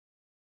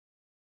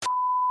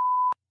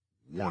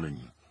Warning,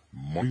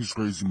 Money's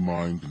Crazy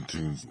Mind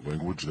contains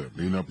language that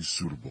may not be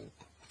suitable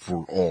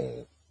for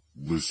all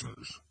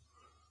listeners.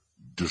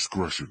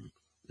 Discretion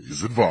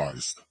is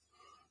advised,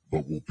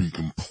 but will be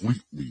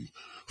completely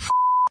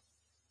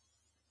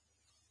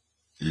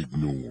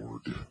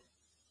ignored.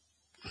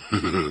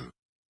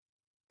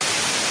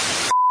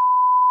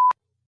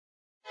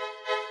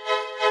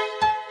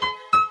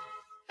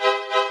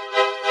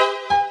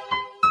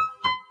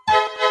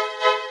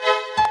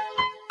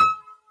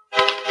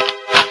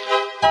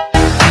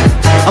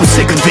 I'm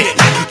sick of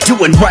it,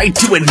 doing right,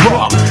 doing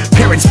wrong.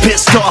 Parents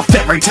pissed off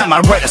every time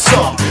I write a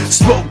song.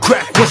 Smoke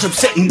crack, worship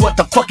Satan, what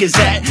the fuck is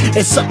that?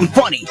 It's something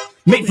funny,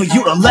 made for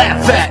you to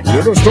laugh at.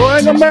 You're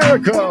destroying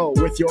America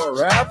with your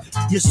rap.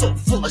 You're so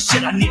full of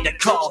shit I need to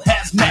call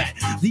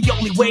hazmat. The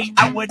only way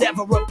I would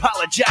ever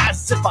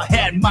apologize is if I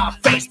had my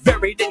face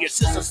buried in your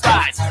sister's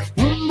thighs.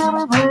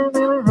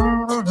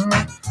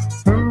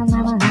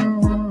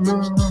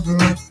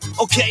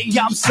 Okay,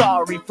 I'm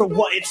sorry for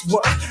what it's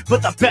worth,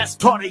 but the best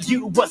part of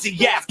you was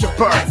the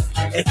afterbirth.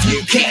 If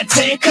you can't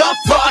take a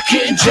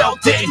fucking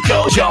joke, then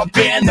go jump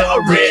in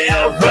the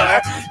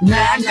river.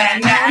 Nah, nah,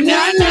 nah,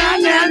 nah, nah,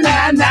 nah,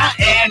 nah, nah,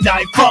 and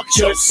I fucked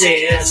your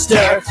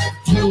sister.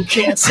 If you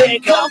can't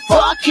take a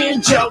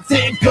fucking joke,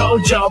 then go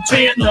jump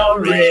in the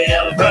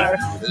river.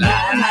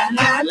 La, la,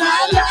 la,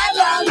 la, la,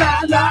 la,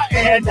 la, la,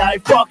 and I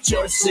fucked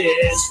your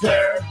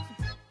sister.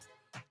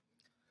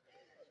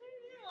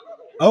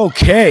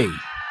 Okay.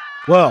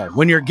 Well,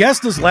 when your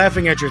guest is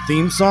laughing at your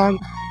theme song,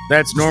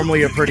 that's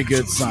normally a pretty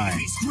good sign.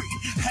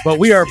 But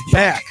we are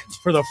back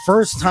for the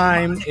first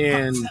time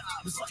in,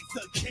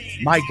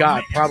 my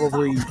God,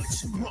 probably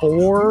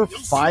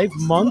 4-5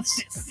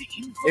 months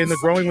in the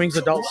Growing Wings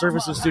Adult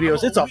Services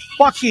Studios. It's a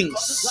fucking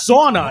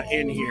sauna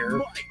in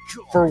here,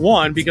 for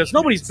one, because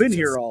nobody's been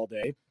here all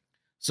day.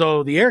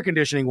 So the air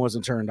conditioning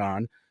wasn't turned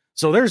on.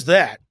 So there's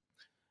that.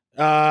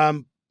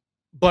 But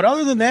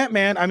other than that,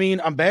 man, I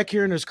mean, I'm back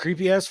here in this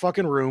creepy-ass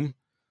fucking room.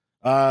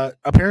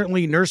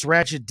 Apparently Nurse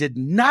Ratched did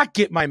not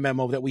get my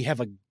memo that we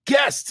have a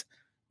guest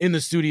in the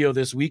studio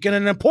this week, and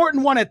an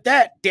important one at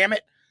that, damn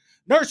it.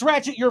 Nurse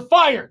Ratched, you're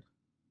fired.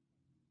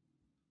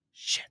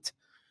 Shit.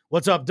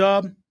 What's up,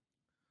 Dub?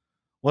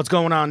 What's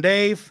going on,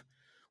 Dave?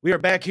 We are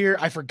back here.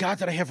 I forgot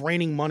that I have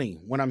raining money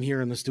when I'm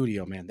here in the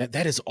studio, man.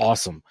 That is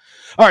awesome.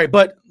 All right,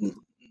 but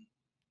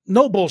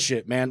no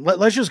bullshit, man.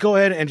 Let's just go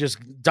ahead and just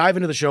dive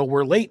into the show.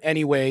 We're late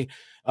anyway.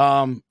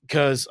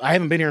 Because I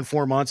haven't been here in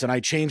 4 months and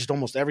I changed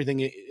almost everything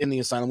in the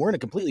asylum. We're in a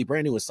completely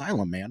brand new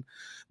asylum, man.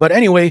 But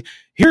anyway,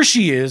 here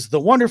she is, the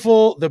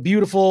wonderful, the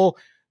beautiful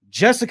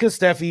Jessica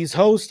Steffies,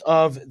 host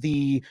of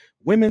the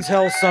Women's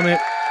Health Summit.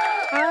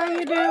 How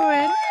you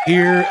doing?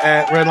 Here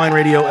at Redline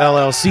Radio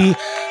LLC.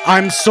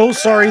 I'm so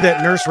sorry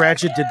that Nurse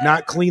Ratched did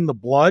not clean the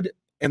blood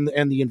and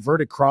the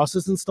inverted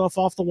crosses and stuff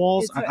off the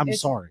walls. I'm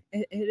sorry.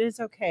 It is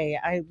okay.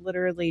 I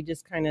literally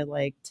just kind of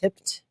like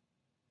tipped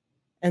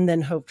and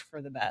then hoped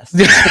for the best.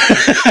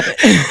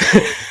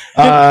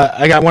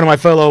 I got one of my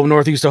fellow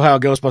Northeast Ohio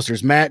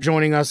Ghostbusters, Matt,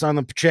 joining us on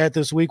the chat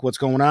this week. What's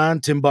going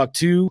on?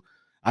 Timbuktu,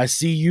 I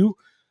see you.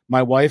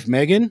 My wife,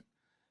 Megan,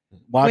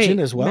 watching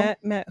as well.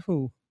 Matt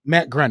who?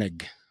 Matt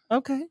Grenig.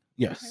 Okay.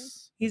 Yes. Okay.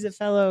 He's a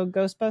fellow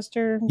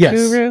Ghostbuster Yes.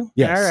 guru?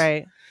 All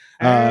right.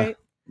 All right.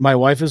 My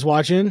wife is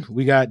watching.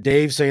 We got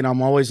Dave saying,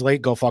 I'm always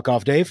late. Go fuck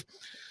off, Dave.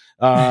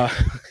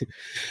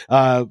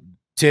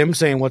 Tim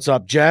saying, what's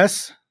up,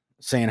 Jess?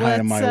 Saying hi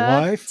to my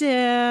wife.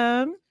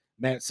 Tim?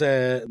 Matt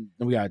said,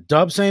 we got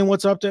Dub saying,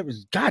 what's up, Dub?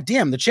 God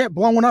damn, the chat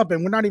blowing up,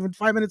 and we're not even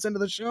 5 minutes into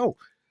the show.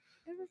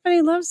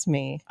 Everybody loves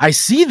me. I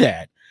see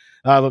that.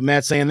 But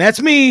Matt saying,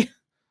 that's me.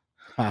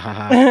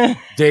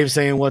 Dave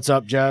saying, what's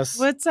up, Jess?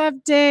 What's up,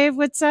 Dave?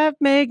 What's up,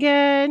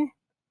 Megan?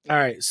 All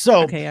right,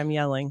 so okay, I'm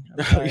yelling.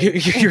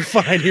 You're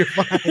fine. You're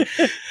fine.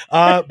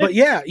 But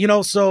yeah,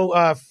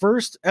 so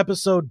first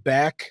episode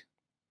back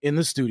in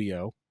the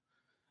studio.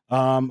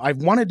 I've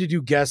wanted to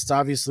do guests,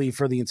 obviously,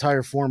 for the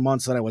entire 4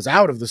 months that I was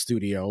out of the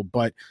studio,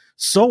 but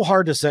so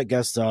hard to set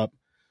guests up.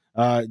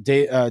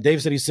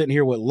 Dave said he's sitting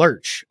here with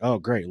Lurch. Oh,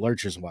 great.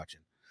 Lurch is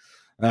watching.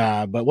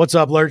 But what's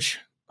up, Lurch?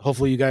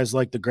 Hopefully you guys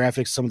like the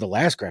graphics, some of the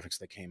last graphics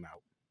that came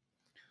out.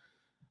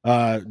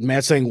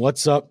 Matt saying,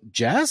 what's up,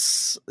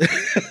 Jess?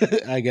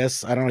 I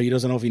guess, I don't know. He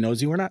doesn't know if he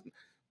knows you or not,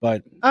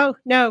 but. Oh,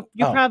 no,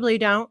 you probably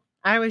don't.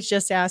 I was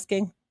just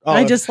asking. Oh,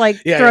 I just like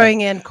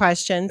throwing in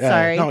questions.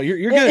 Sorry. No, you're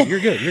good. You're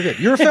good. You're good.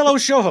 You're a fellow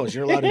show host.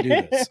 You're allowed to do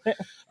this.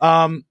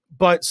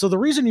 But so the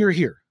reason you're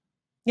here.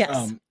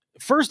 Yes.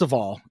 First of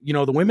all,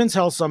 the Women's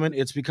Health Summit,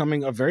 it's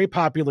becoming a very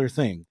popular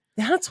thing.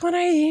 That's what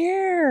I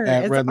hear.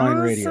 At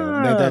Redline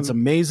Radio. That's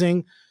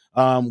amazing.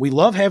 We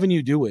love having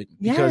you do it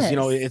because,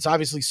 it's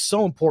obviously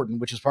so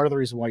important, which is part of the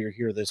reason why you're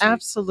here this week.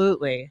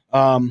 Absolutely.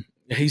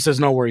 He says,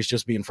 no worries,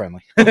 just being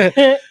friendly.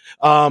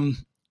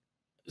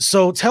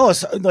 So tell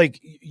us,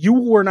 you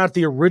were not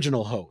the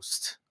original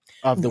host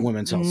of the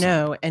Women's Health Summit.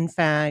 No, in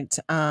fact,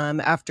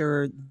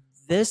 after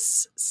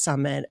this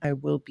summit, I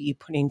will be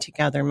putting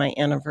together my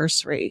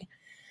anniversary.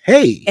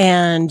 Hey.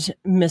 And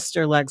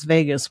Mr. Lex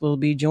Vegas will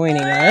be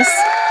joining us.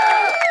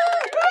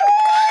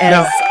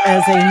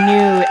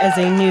 as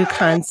a new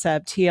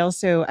concept.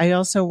 I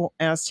also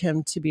asked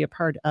him to be a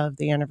part of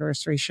the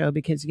anniversary show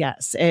because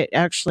yes, it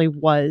actually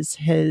was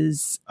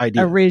his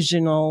Idea.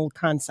 original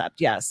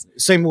concept. Yes.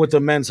 Same with the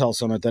Men's Health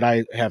Summit that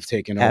I have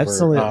taken over.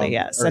 Absolutely,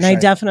 yes. And I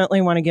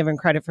definitely want to give him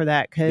credit for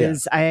that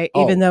because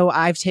even though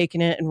I've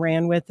taken it and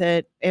ran with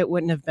it, it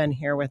wouldn't have been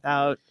here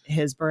without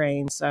his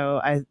brain.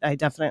 So I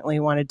definitely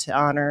wanted to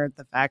honor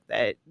the fact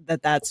that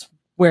that's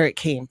where it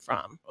came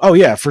from. Oh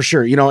yeah, for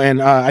sure.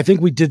 And I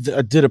think we did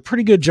a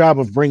pretty good job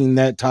of bringing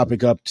that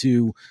topic up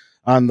to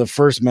on the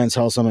first Men's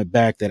Health Summit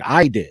back that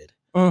I did.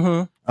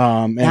 Mm-hmm.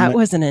 And that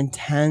was an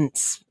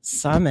intense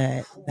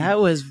summit. That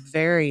was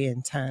very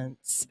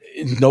intense.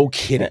 No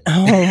kidding.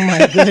 Oh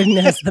my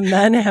goodness. The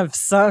men have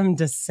something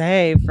to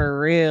say for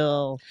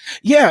real.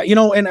 Yeah.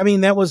 And I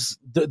mean, that was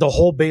the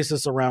whole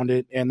basis around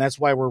it. And that's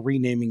why we're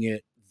renaming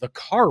it The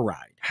Car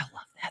Ride. I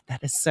love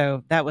that.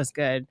 That was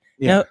good.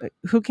 Yeah. Now,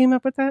 who came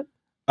up with that?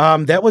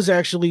 That was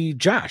actually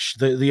Josh,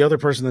 the other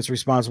person that's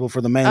responsible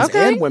for the men's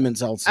and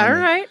women's health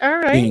summit. All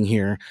right. Being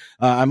here.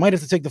 I might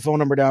have to take the phone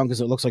number down because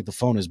it looks like the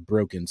phone is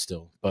broken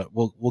still, but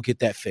we'll get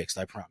that fixed,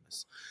 I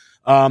promise.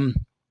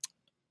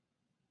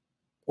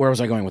 Where was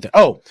I going with it?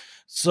 Oh,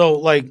 so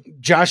like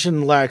Josh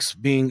and Lex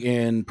being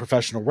in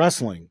professional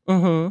wrestling,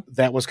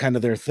 that was kind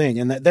of their thing.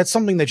 And that's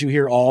something that you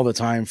hear all the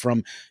time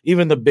from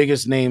even the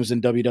biggest names in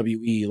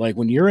WWE. Like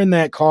when you're in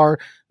that car,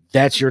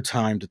 that's your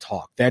time to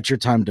talk. That's your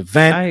time to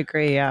vent. I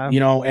agree. Yeah.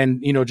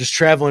 And just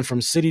traveling from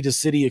city to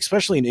city,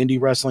 especially in indie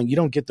wrestling, you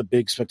don't get the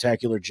big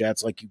spectacular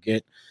jets like you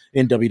get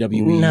in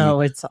WWE. No,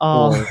 it's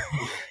all,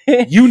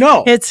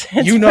 it's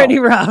pretty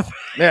rough.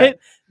 Yeah.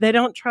 They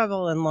don't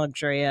travel in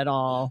luxury at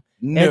all.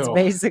 No. It's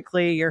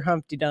basically your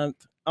Humpty Dump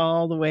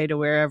all the way to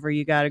wherever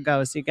you got to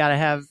go. So you got to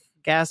have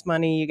gas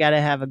money. You got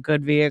to have a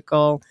good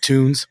vehicle,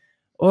 tunes,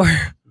 or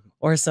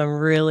some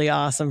really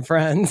awesome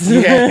friends.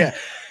 Yeah.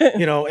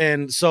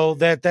 And so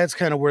that's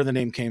kind of where the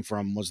name came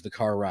from, was The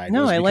Car Ride.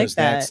 No, I like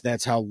that.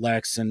 That's how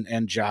Lex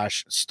and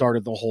Josh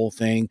started the whole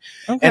thing.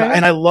 Okay.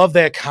 And I love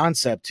that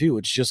concept too.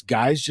 It's just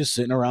guys just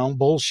sitting around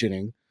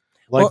bullshitting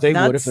like they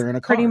would if they're in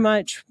a car. Pretty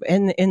much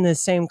in the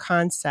same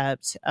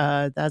concept.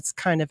 That's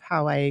kind of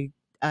how I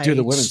do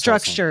the women's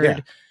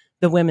structured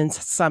the women's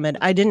summit.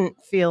 I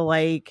didn't feel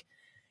like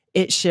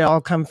it should all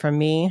come from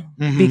me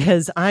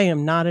because I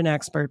am not an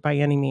expert by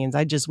any means.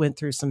 I just went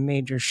through some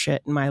major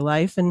shit in my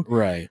life and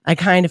I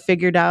kind of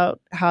figured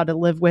out how to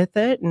live with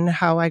it and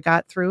how I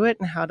got through it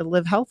and how to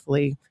live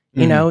healthily,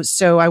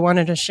 so I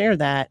wanted to share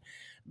that.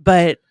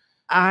 But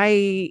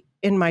I,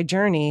 in my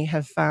journey,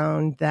 have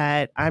found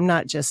that I'm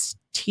not just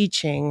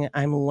teaching,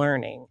 I'm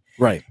learning.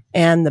 Right.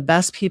 And the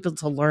best people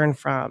to learn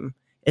from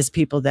is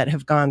people that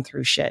have gone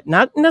through shit,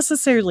 not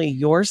necessarily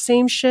your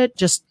same shit,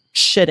 just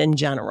shit in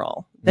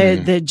general.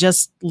 They're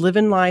just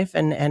living life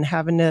and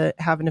having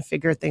to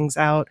figure things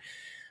out.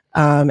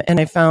 And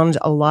I found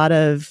a lot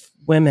of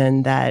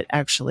women that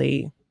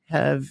actually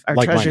are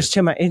treasures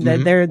to my,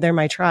 they're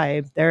my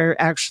tribe. They're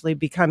actually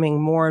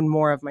becoming more and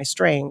more of my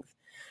strength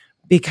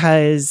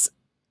because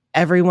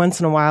every once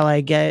in a while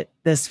I get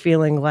this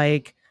feeling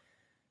like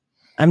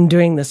I'm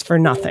doing this for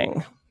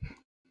nothing,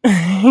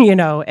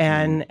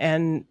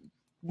 and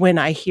when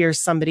I hear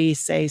somebody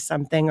say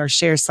something or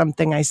share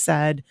something I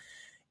said,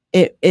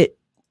 it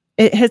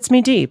hits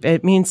me deep.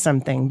 It means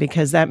something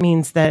because that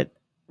means that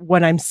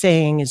what I'm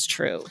saying is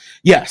true.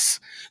 Yes.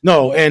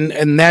 No.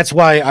 And that's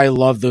why I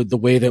love the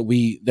way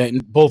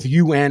that both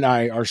you and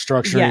I are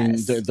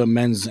structuring the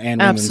men's and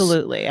women's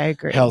absolutely. I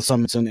agree. health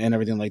summits and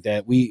everything like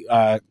that.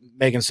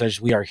 Megan says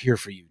we are here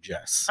for you,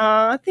 Jess.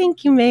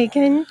 Thank you,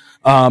 Megan.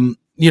 And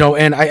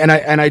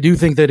I do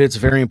think that it's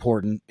very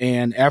important.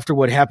 And after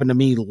what happened to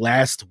me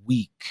last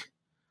week,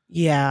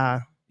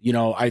 I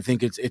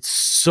think it's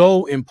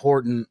so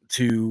important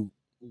to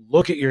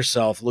look at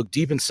yourself, look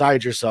deep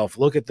inside yourself,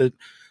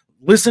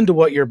 listen to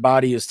what your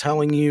body is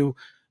telling you,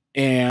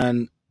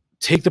 and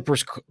take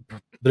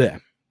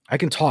I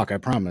can talk, I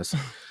promise.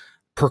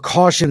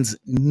 Precautions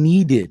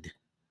needed.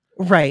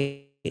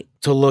 Right.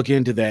 To look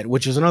into that,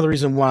 which is another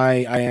reason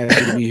why I asked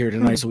you to be here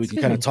tonight, so we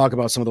can kind of talk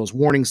about some of those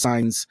warning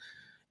signs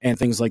and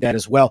things like that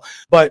as well.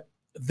 But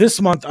this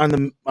month on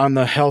the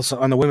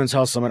Women's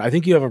Health Summit, I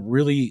think you have a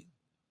really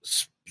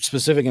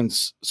specific and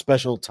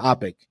special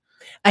topic.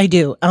 I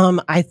do.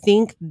 I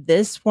think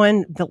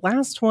the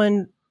last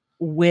one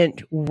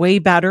went way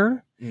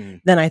better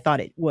than I thought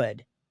it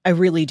would. I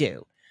really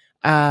do.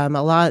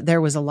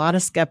 There was a lot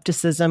of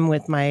skepticism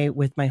with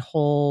my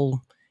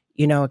whole,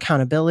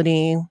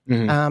 accountability.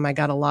 I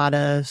got a lot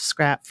of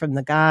scrap from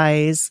the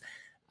guys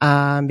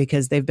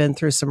because they've been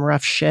through some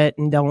rough shit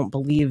and don't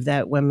believe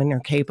that women are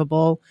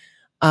capable.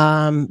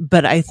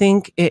 But I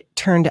think it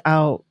turned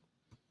out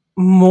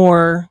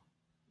more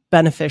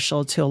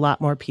beneficial to a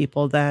lot more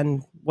people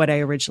than what I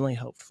originally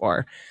hoped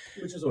for.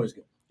 Which is always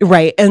good.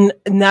 Right. And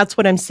that's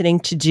what I'm sitting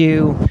to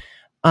do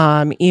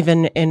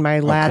even in my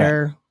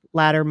latter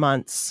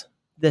months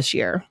this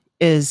year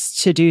is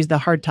to do the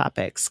hard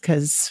topics,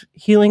 because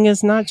healing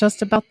is not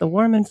just about the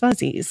warm and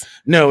fuzzies.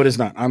 No, it is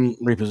not. I'm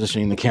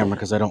repositioning the camera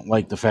because I don't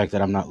like the fact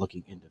that I'm not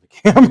looking into the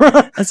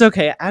camera. That's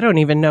okay. I don't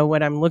even know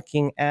what I'm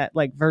looking at,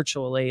 like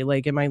virtually.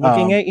 Like, am I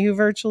looking at you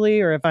virtually,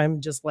 or if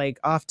I'm just like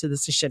off to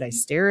this? Should I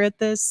stare at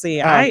this?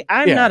 See,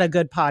 I'm not a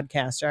good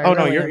podcaster.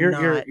 No,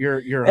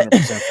 you're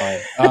 100%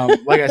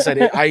 fine. Like I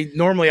said, I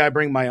normally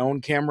bring my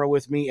own camera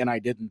with me, and I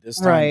didn't this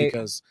time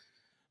because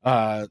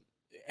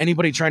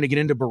anybody trying to get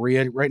into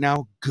Berea right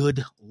now,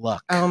 good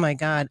luck. Oh my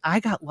God, I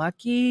got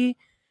lucky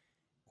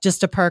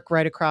just to park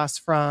right across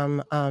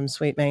from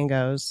Sweet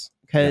Mangoes,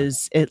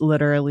 because it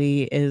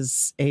literally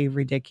is a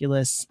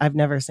ridiculous. I've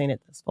never seen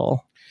it this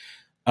full.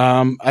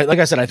 Like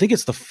I said, I think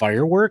it's the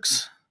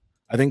fireworks.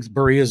 I think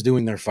Berea is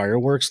doing their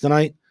fireworks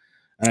tonight,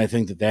 and I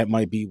think that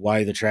might be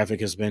why the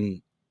traffic has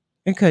been.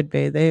 It could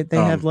be. They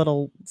have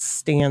little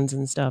stands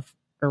and stuff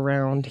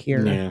around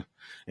here. Yeah,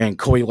 and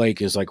Coy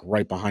Lake is like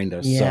right behind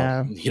us.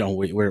 Yeah. So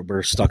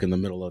we're stuck in the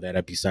middle of that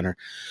epicenter.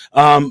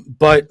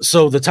 But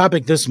so the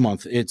topic this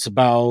month, it's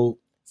about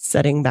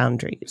setting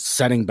boundaries.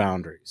 Setting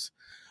boundaries.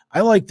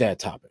 I like that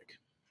topic.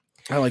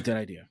 I like that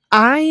idea.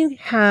 I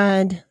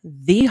had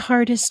the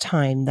hardest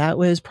time. That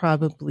was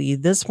probably,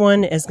 this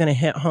one is going to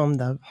hit home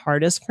the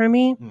hardest for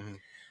me.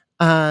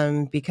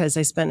 Because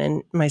I spent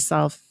in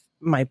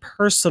my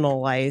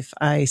personal life,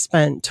 I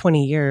spent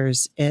 20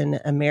 years in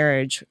a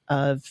marriage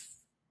of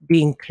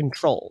being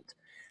controlled.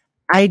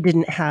 I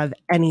didn't have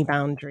any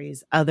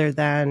boundaries other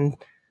than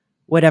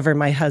whatever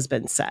my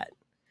husband said.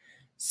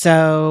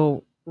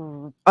 So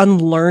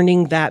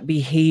unlearning that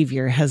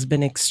behavior has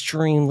been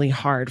extremely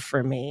hard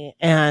for me,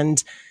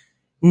 and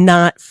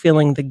not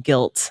feeling the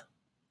guilt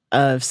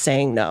of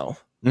saying no.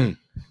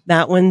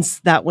 That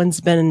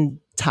one's been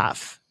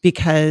tough,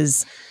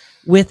 because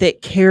with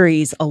it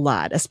carries a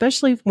lot,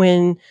 especially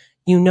when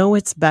you know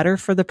it's better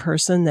for the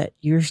person that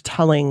you're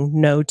telling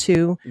no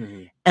to,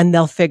 and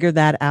they'll figure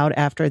that out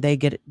after they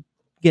get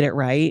it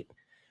right.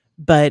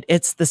 But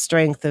it's the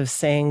strength of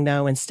saying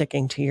no and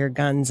sticking to your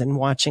guns and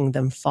watching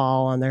them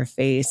fall on their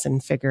face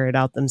and figure it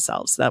out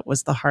themselves. That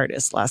was the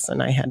hardest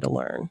lesson I had to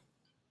learn.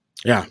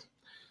 Yeah.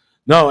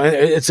 No,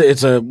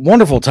 it's a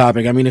wonderful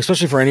topic. I mean,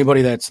 especially for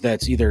anybody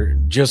that's either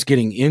just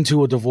getting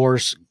into a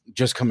divorce,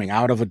 just coming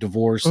out of a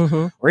divorce,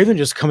 or even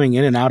just coming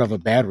in and out of a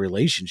bad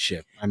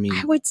relationship. I mean,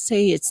 I would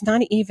say it's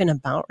not even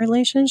about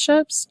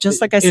relationships.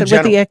 Just like I said,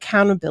 with the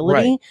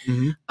accountability,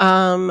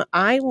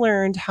 I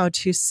learned how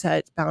to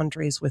set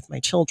boundaries with my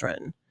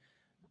children.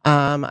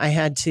 I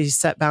had to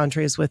set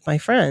boundaries with my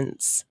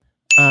friends.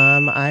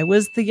 I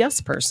was the yes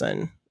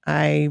person.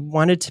 I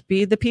wanted to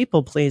be the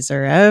people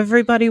pleaser.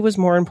 Everybody was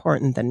more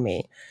important than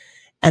me.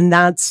 And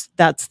that's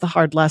the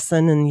hard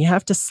lesson. And you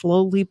have to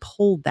slowly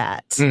pull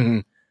that.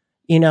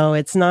 You know,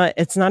 it's not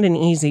an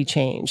easy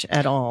change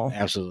at all.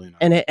 Absolutely not.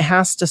 And it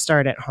has to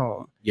start at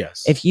home.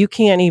 Yes. If you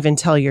can't even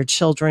tell your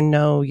children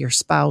no, your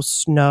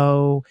spouse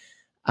no,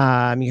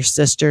 your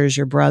sisters,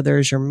 your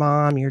brothers, your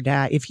mom, your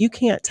dad, if you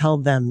can't tell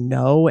them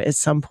no at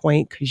some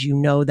point, because you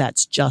know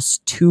that's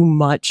just too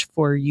much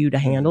for you to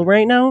handle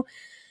right now,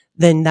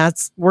 then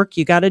that's work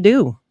you got to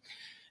do.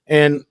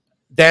 And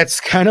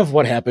that's kind of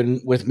what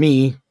happened with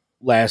me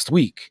last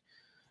week.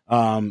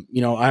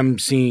 I'm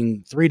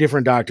seeing 3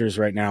 different doctors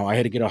right now. I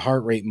had to get a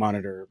heart rate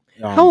monitor.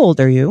 How old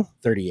are you?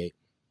 38.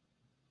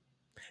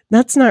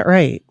 That's not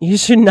right. You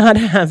should not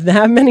have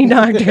that many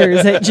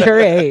doctors at your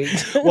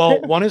age.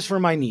 Well, one is for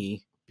my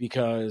knee,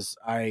 because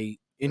I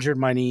injured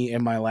my knee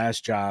in my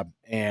last job,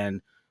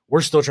 and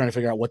we're still trying to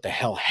figure out what the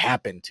hell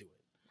happened to it.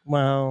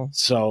 Wow.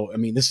 So, I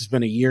mean, this has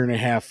been a 1.5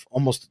 years,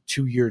 almost a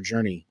 2-year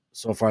journey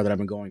so far that I've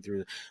been going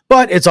through.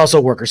 But it's also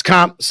workers'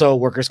 comp, so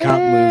workers'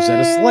 comp moves at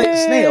a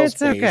snail's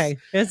pace. Okay.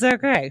 It's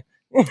okay.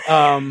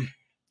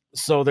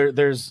 So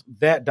there's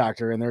that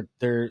doctor, and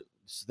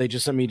they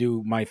just sent me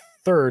to my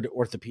 3rd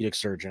orthopedic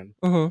surgeon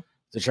to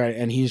try,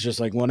 and he's just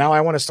like, well, now I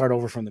want to start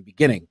over from the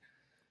beginning.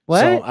 What?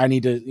 So I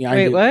need to.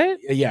 What?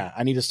 Yeah,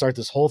 I need to start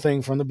this whole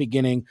thing from the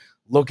beginning.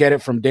 Look at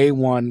it from day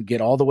one,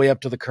 get all the way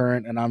up to the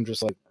current, and I'm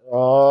just like,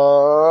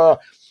 oh.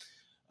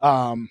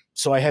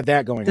 So I had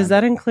that going on. Does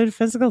that include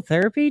physical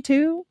therapy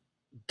too?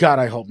 God,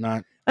 I hope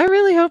not. I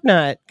really hope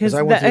not. Because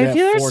if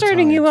they're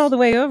starting you all the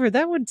way over,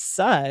 that would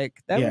suck.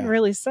 That would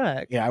really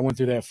suck. Yeah, I went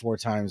through that 4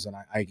 times, and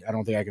I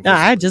don't think I can. No,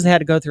 I just had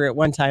to go through it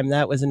one time.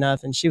 That was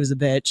enough, and she was a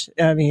bitch.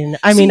 I mean,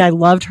 I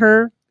loved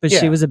her, but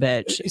she was a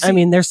bitch. See, I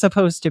mean, they're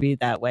supposed to be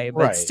that way,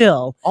 but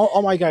still,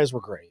 all my guys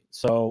were great.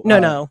 So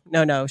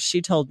no.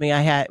 She told me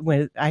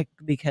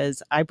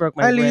because I broke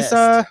my wrist.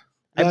 Lisa.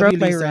 I broke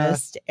my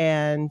wrist,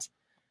 and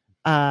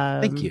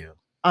thank you,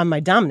 on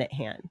my dominant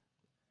hand.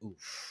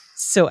 Oof.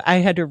 So I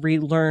had to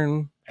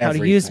relearn how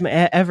to use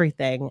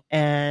everything,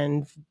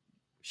 and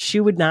she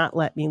would not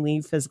let me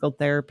leave physical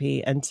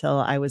therapy until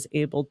I was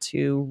able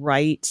to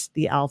write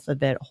the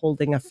alphabet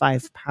holding a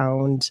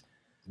 5-pound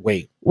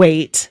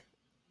weight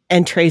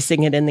and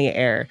tracing it in the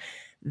air.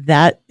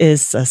 that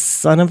is a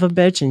son of a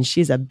bitch, and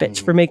she's a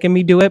bitch for making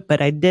me do it,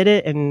 but I did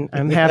it, and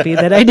I'm happy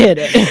that I did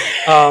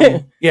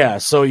it. Yeah,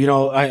 so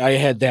I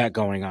had that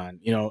going on,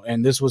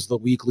 and this was the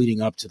week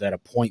leading up to that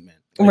appointment.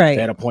 Right.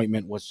 That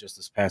appointment was just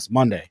this past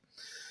Monday.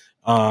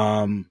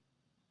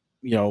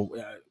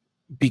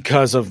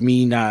 Because of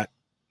me not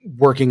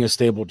working a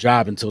stable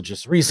job until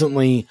just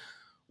recently,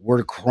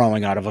 we're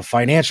crawling out of a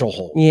financial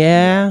hole.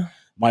 Yeah.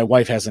 My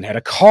wife hasn't had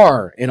a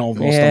car in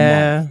almost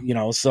a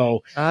month,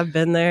 so I've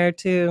been there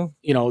too.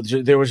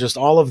 There was just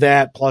all of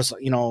that. Plus,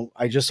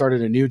 I just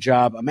started a new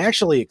job. I'm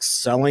actually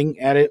excelling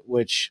at it,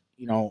 which,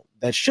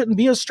 that shouldn't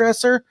be a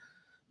stressor,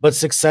 but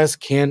success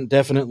can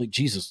definitely,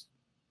 Jesus,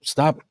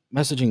 stop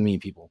messaging me,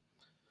 people.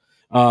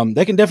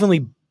 That can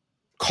definitely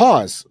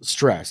cause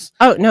stress.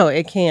 Oh, no,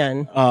 it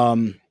can.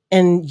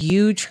 And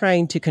you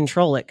trying to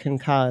control it can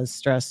cause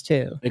stress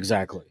too.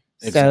 Exactly.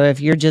 So if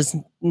you're just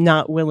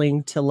not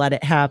willing to let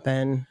it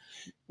happen,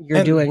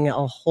 you're doing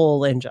a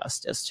whole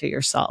injustice to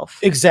yourself.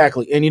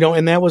 Exactly. And,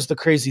 and that was the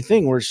crazy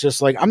thing where it's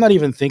just like, I'm not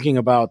even thinking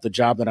about the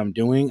job that I'm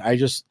doing. I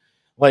just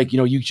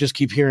you just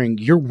keep hearing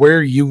you're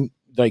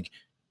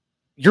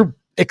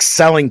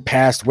excelling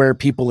past where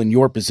people in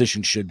your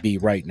position should be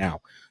right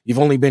now. You've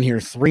only been here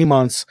 3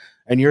 months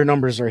and your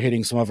numbers are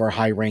hitting some of our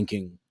high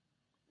ranking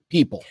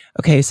people.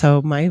 Okay.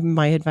 So my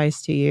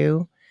advice to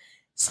you,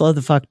 slow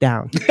the fuck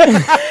down.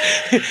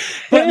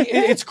 But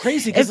it's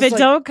crazy. If it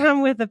don't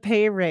come with a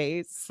pay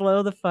raise,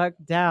 slow the fuck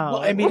down.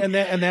 Well, I mean,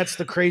 and that's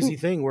the crazy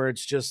thing where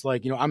it's just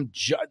like, I'm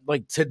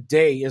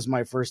today is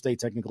my first day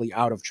technically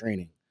out of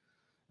training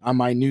on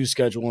my new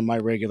schedule and my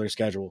regular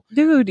schedule.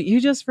 Dude,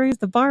 you just raised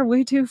the bar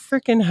way too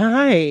freaking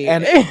high.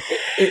 And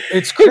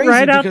it's crazy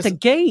right out the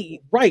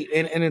gate. Right.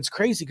 And it's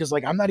crazy because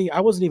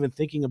I wasn't even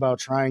thinking about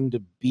trying to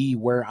be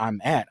where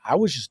I'm at. I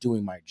was just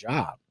doing my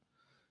job.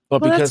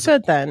 But that's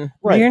good then.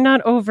 Right. You're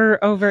not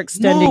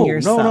overextending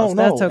yourself.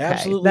 No, that's okay.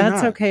 Absolutely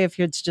that's not. okay if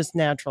it's just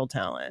natural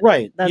talent.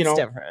 Right. That's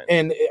different.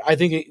 And I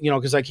think,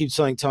 because I keep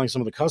telling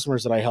some of the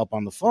customers that I help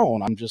on the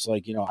phone, I'm just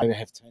like, I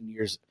have 10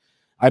 years.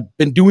 I've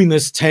been doing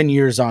this 10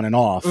 years on and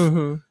off.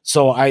 Mm-hmm.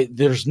 So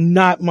there's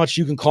not much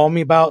you can call me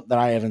about that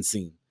I haven't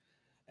seen.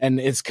 And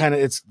it's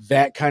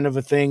that kind of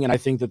a thing. And I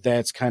think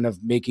that's kind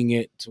of making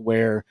it to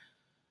where,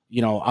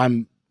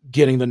 I'm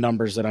getting the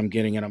numbers that I'm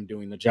getting and I'm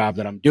doing the job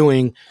that I'm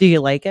doing. Do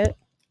you like it?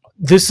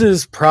 This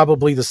is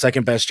probably the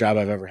second best job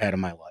I've ever had in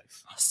my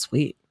life. Oh,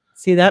 sweet.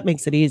 See, that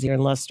makes it easier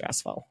and less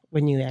stressful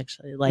when you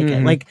actually like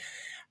it. Like,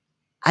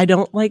 I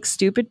don't like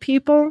stupid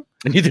people.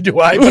 Neither do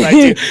I, but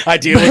I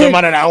deal with them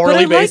on an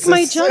hourly basis. But I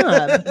like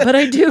my job. But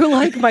I do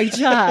like my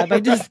job.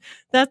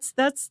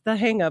 That's the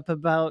hang up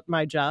about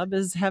my job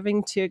is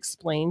having to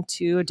explain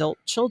to adult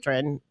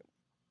children.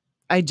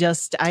 I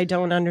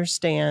don't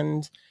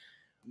understand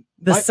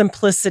the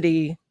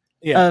simplicity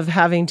of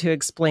having to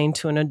explain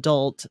to an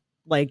adult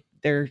like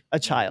they're a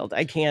child.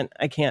 I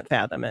can't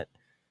fathom it.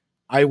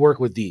 I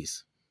work with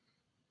these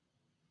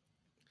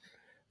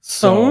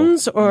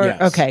phones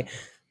yes. Okay.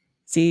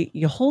 See,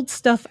 you hold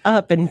stuff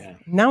up and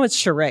now it's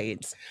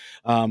charades.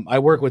 I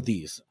work with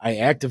these. I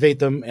activate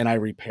them and I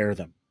repair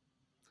them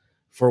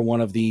for one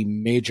of the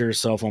major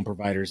cell phone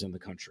providers in the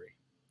country.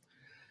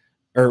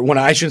 Or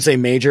I shouldn't say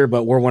major,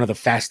 but we're one of the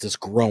fastest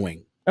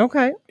growing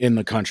in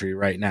the country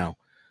right now.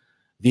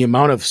 The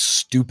amount of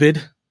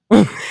stupid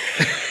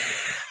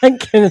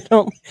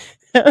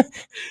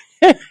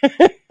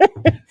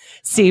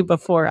See,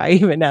 before I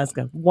even ask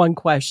one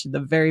question, the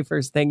very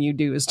first thing you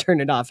do is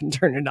turn it off and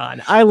turn it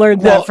on. I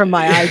learned that from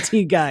my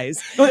IT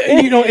guys.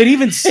 It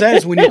even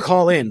says when you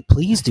call in,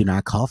 please do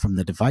not call from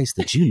the device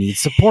that you need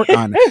support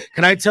on.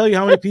 Can I tell you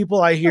how many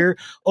people I hear,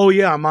 oh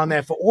yeah, I'm on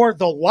that phone, or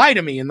they'll lie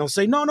to me and they'll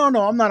say, no,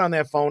 I'm not on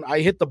that phone. I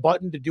hit the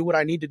button to do what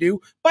I need to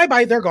do.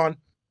 Bye-bye, they're gone.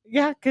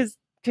 Yeah, because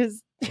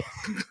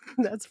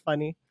that's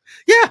funny.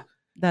 Yeah.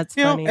 That's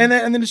funny. And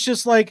then it's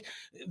just like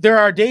there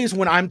are days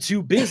when I'm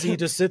too busy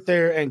to sit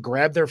there and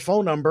grab their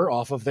phone number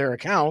off of their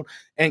account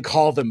and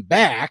call them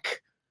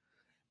back.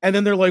 And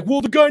then they're like,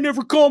 well, the guy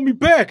never called me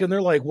back. And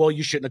they're like, well,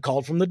 you shouldn't have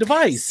called from the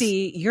device.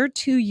 See, you're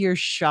 2 years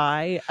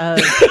shy of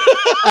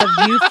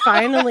you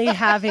finally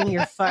having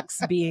your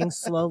fucks being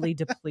slowly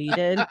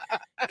depleted.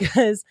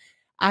 Because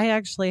I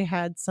actually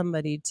had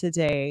somebody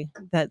today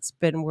that's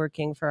been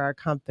working for our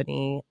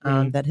company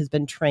that has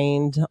been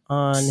trained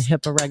on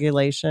HIPAA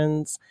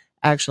regulations.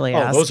 Actually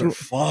asked. Those are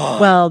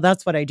fun. Well,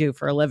 that's what I do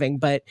for a living,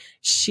 but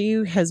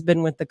she has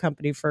been with the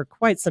company for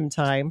quite some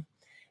time.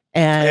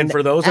 And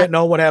for those that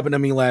know what happened to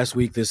me last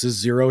week, this is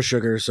zero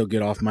sugar, so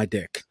get off my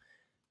dick.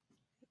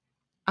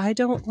 I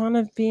don't want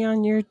to be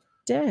on your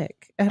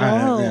dick at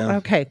all. Yeah.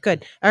 Okay,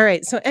 good. All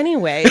right. So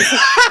anyways,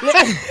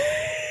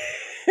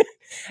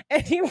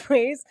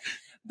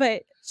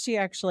 but she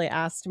actually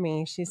asked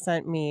me, she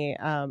sent me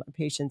a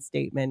patient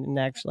statement and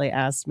actually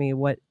asked me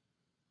what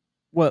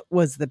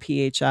was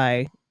the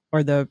PHI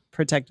or the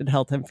protected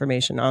health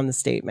information on the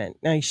statement.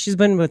 Now, she's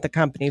been with the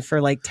company for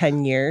like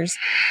 10 years.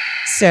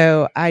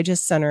 So I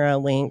just sent her a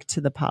link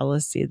to the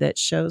policy that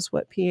shows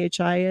what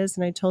PHI is.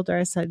 And I told her,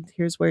 I said,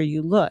 here's where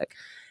you look.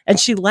 And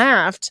she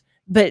laughed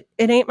but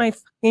it ain't my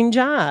fucking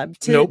job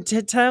to Nope.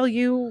 to tell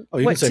you. Oh,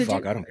 you what can say to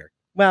fuck. do. I don't care.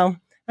 Well,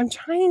 I'm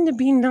trying to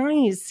be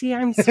nice. See,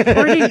 I'm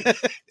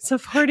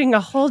supporting a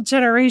whole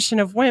generation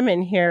of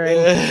women here,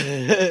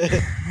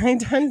 and I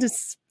tend to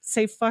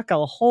say fuck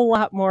a whole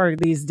lot more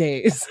these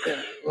days.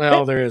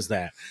 Well, there is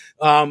that.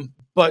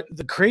 But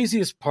the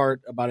craziest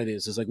part about it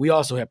is like we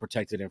also have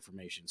protected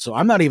information. So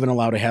I'm not even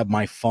allowed to have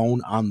my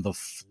phone on the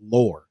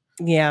floor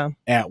Yeah.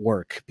 at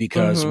work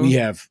because Mhm. we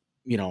have,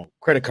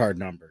 credit card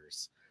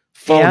numbers,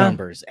 phone Yeah.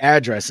 numbers,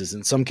 addresses,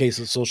 in some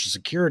cases, social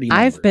security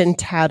numbers. I've been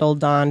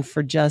tattled on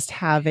for just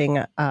having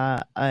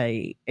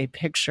a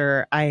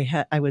picture.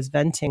 I was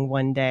venting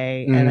one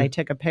day, and I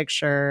took a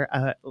picture,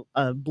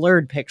 a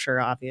blurred picture,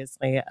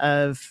 obviously,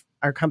 of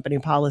our company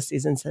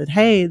policies, and said,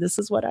 "Hey, this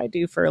is what I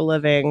do for a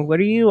living. What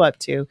are you up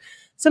to?"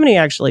 Somebody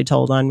actually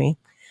told on me.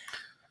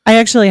 I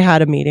actually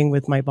had a meeting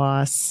with my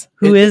boss,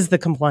 who is the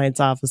compliance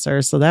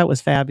officer, so that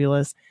was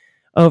fabulous,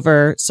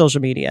 over social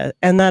media,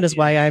 and that is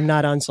why I'm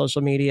not on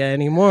social media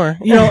anymore.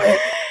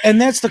 And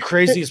that's the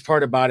craziest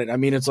part about it. I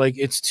mean, it's like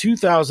it's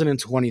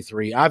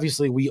 2023.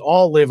 Obviously, we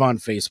all live on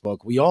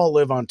Facebook. We all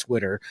live on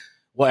Twitter.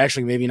 Well,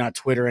 actually, maybe not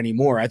Twitter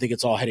anymore. I think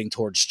it's all heading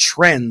towards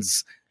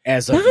Trends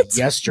as of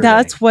yesterday.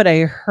 That's what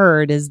I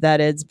heard, is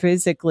that it's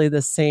basically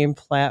the same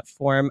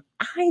platform.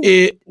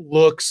 It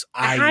looks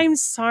I'm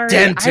sorry.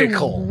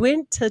 identical. I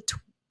went to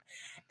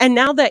and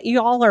now that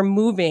y'all are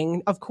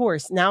moving, of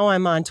course, now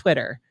I'm on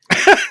Twitter.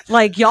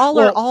 Like y'all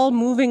are all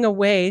moving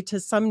away to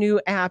some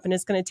new app, and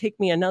it's going to take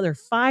me another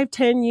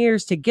 5-10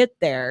 years to get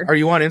there. Are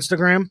you on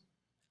Instagram?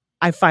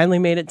 I finally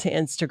made it to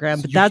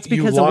Instagram, but that's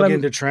because you log of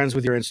into Trends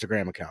with your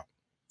Instagram account.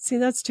 See,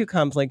 that's too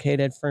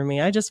complicated for me.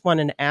 I just want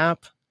an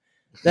app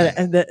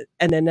and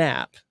an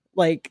app.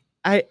 Like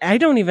I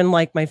don't even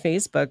like my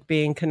Facebook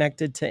being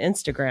connected to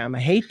Instagram.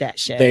 I hate that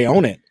shit. They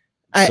own it.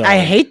 I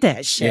hate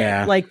that shit.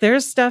 Yeah. Like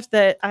there's stuff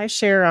that I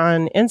share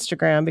on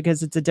Instagram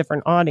because it's a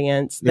different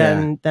audience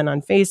than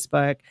on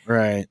Facebook.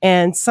 Right.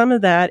 And some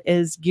of that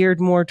is geared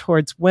more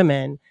towards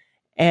women.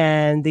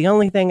 And the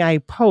only thing I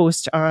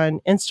post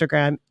on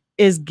Instagram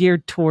is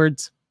geared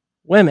towards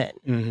women.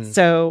 Mm-hmm.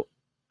 So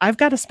I've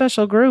got a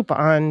special group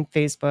on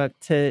Facebook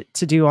to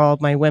do all of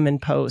my women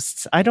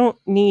posts. I don't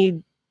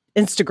need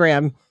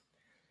Instagram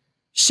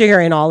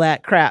sharing all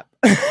that crap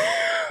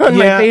on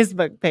my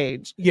Facebook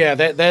page. Yeah,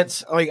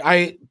 that's like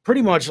I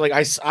pretty much like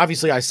I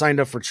signed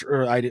up for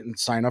or I didn't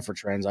sign up for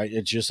Trends.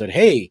 It just said,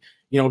 hey,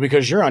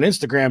 because you're on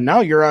Instagram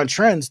now, you're on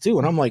Trends too,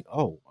 and I'm like,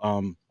 oh,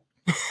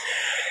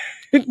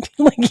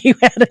 like you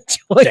had a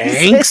choice.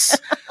 Thanks.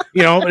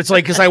 It's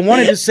like because I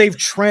wanted to save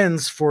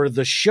Trends for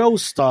the show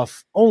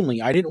stuff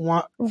only. I didn't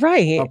want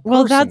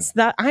Well, that's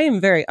that. I am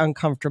very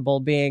uncomfortable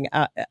being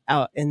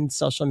out in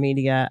social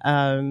media,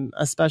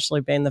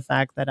 especially being the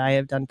fact that I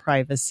have done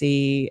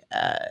privacy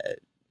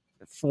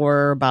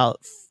for about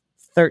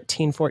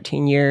 13,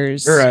 14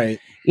 years. Right.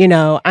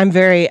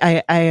 I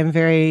am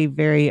very,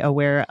 very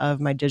aware of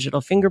my digital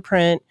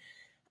fingerprint.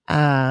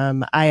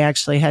 I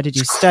actually had to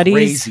do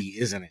studies. Crazy,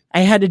 isn't it?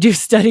 I had to do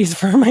studies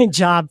for my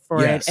job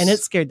for Yes. it, and it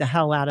scared the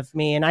hell out of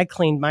me. And I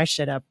cleaned my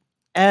shit up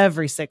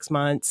every 6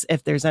 months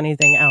if there's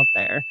anything out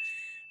there.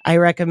 I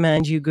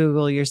recommend you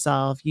Google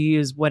yourself. You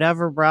use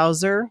whatever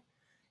browser,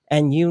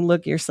 and you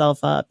look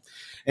yourself up.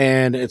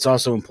 And it's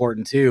also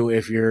important too,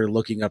 if you're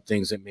looking up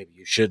things that maybe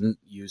you shouldn't,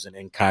 use an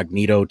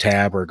incognito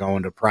tab or go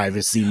into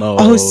privacy mode.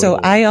 Oh, so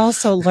I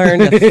also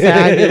learned a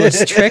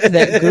fabulous trick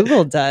that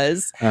Google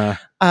does.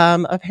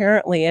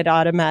 Apparently it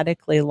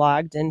automatically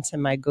logged into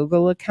my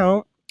Google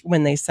account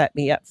when they set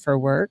me up for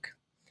work.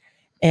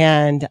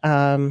 And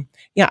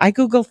I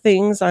Google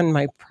things on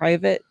my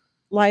private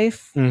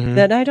life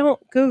that I don't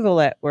Google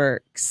at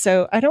work.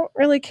 So I don't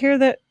really care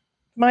that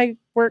my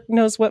work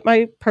knows what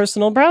my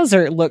personal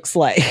browser looks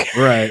like.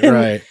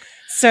 Right.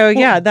 So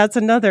that's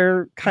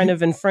another kind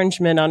of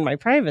infringement on my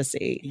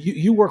privacy.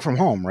 You work from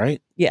home,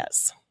 right?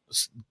 Yes.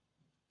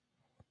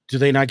 Do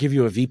they not give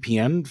you a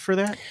VPN for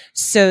that?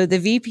 So the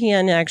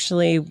VPN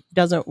actually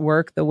doesn't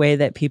work the way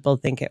that people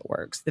think it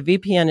works. The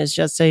VPN is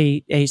just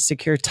a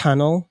secure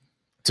tunnel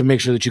to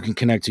make sure that you can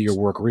connect to your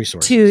work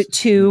resources.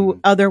 To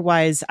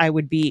otherwise I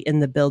would be in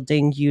the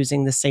building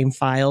using the same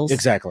files.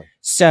 Exactly.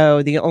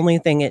 So the only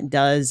thing it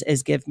does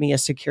is give me a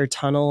secure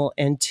tunnel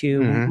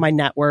into my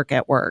network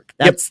at work.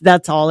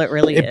 That's all it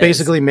really is. It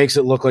basically makes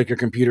it look like your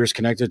computer is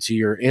connected to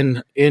your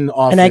in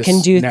office. And I can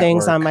do network.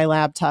 things on my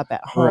laptop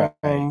at home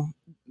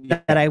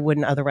Right. that I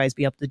wouldn't otherwise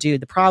be able to do.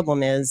 The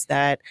problem is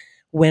that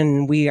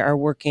when we are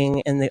working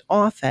in the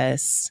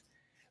office,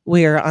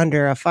 we are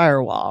under a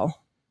firewall.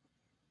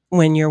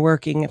 When you're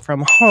working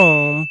from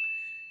home,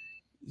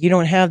 you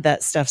don't have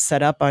that stuff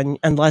set up on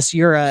unless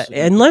you're an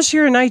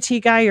IT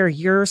guy or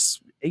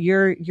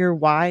you're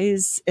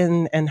wise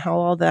in how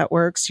all that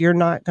works. You're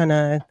not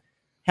gonna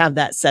have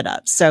that set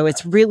up. So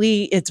it's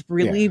really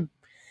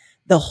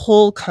the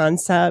whole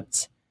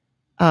concept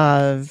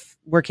of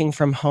working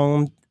from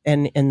home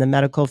and in the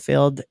medical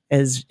field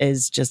is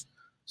just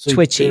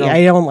twitchy.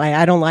 I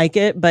don't like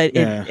it, but it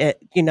they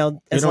as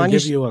don't long give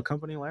as you a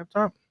company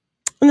laptop.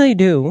 they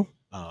do.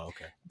 Oh,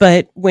 okay.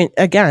 But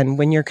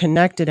when you're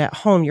connected at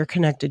home, you're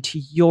connected to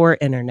your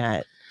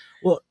internet.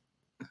 Well,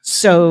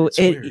 so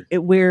that's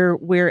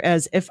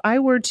whereas if I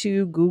were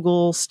to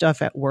Google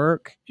stuff at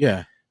work,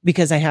 yeah,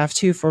 because I have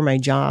to for my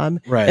job,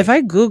 right. if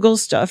I Google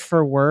stuff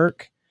for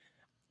work,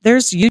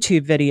 there's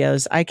YouTube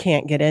videos I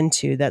can't get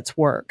into that's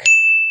work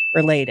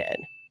related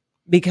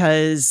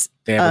because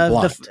They have it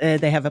blocked.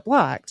 they have it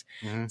blocked.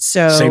 Mhm.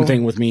 So Same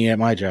thing with me at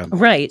my job.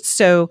 right.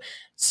 So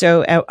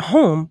at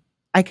home,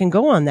 I can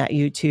go on that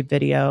YouTube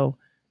video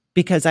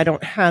because I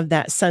don't have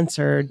that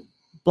censored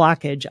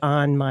blockage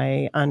on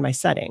my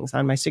settings,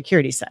 on my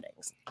security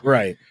settings.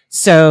 Right.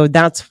 So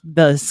that's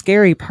the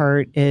scary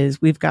part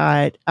is we've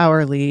got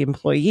hourly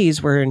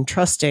employees we're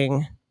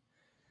entrusting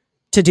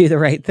to do the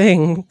right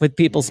thing with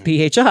people's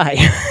PHI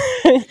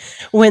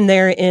when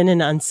they're in an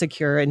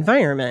unsecure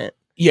environment.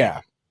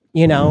 Yeah.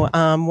 You know,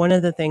 one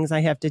of the things I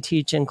have to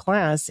teach in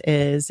class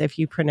is if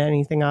you print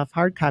anything off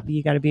hard copy,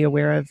 you got to be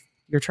aware of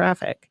your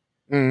traffic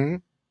Mm-hmm.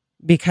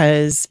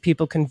 because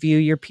people can view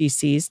your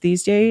PCs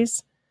these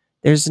days.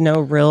 There's no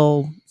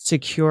real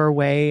secure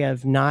way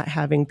of not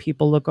having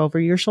people look over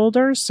your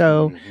shoulder.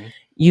 So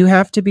you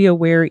have to be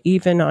aware,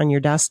 even on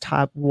your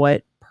desktop,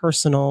 what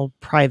personal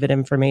private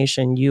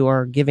information you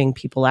are giving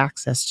people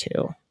access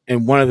to.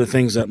 And one of the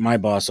things that my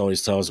boss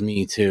always tells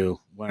me too,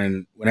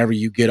 whenever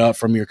you get up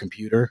from your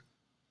computer,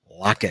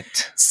 lock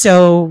it.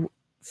 So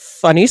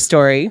funny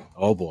story.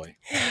 Oh boy.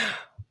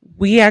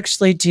 We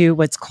actually do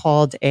what's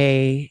called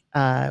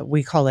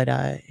we call it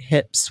a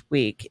HIPS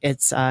week.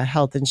 It's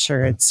health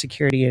insurance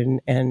security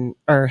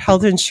or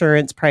health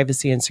insurance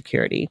privacy and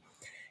security.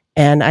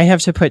 And I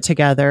have to put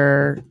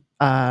together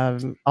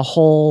a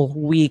whole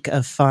week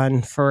of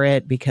fun for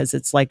it because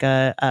it's like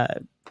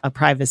a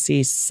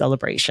privacy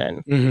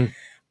celebration.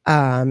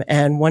 Mm-hmm.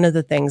 And one of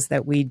the things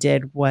that we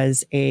did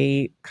was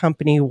a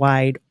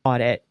company-wide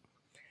audit.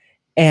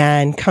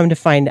 And come to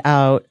find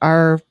out,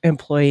 our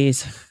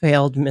employees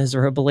failed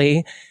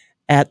miserably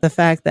at the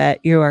fact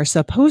that you are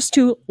supposed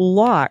to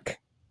lock,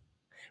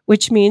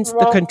 which means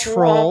the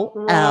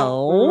Control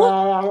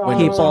L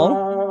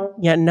people.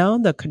 Yeah, no,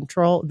 the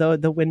Control,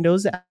 the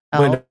Windows L.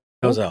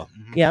 Windows L.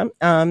 Mm-hmm. Yeah.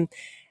 I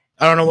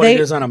don't know what it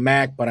is on a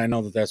Mac, but I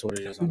know that that's what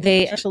it is.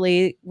 They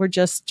actually were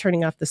just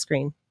turning off the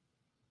screen.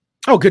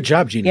 Oh, good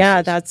job, genius.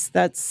 Yeah, that's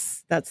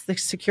the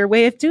secure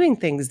way of doing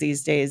things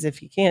these days.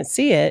 If you can't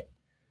see it,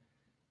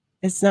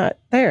 it's not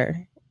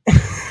there.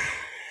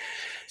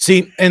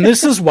 See, and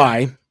this is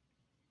why.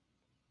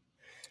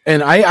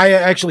 And I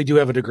actually do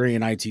have a degree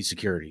in IT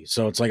security,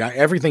 so it's like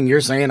everything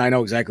you're saying, I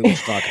know exactly what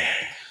you're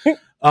talking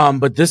about.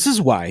 But this is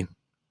why,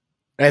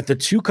 at the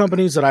two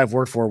companies that I've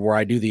worked for, where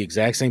I do the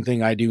exact same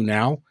thing I do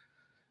now,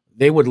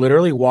 they would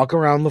literally walk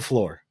around the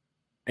floor,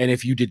 and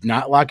if you did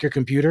not lock your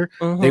computer,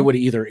 they would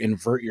either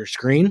invert your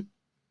screen.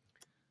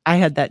 I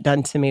had that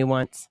done to me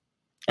once.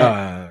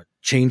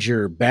 Change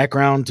your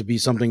background to be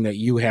something that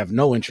you have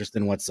no interest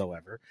in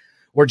whatsoever,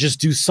 or just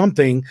do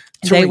something.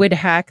 They would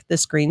hack the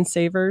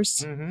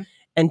screensavers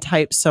and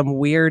type some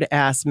weird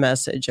ass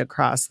message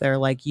across there,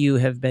 like you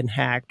have been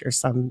hacked or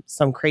some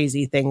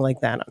crazy thing like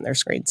that on their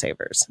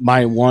screensavers.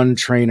 My one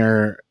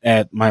trainer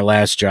at my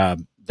last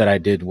job that I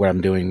did what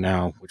I'm doing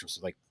now, which was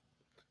like,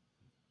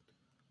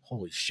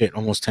 holy shit,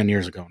 almost 10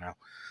 years ago now.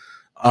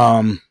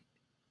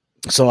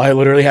 So I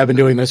literally have been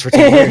doing this for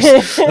 10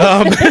 years.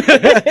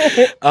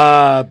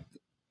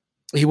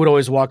 He would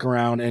always walk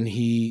around and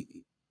he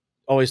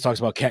always talks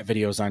about cat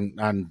videos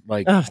on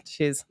like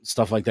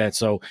stuff like that.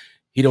 So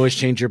he'd always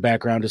change your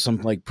background to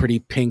some like pretty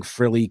pink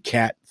frilly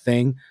cat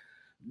thing.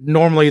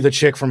 Normally the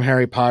chick from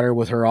Harry Potter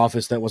with her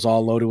office that was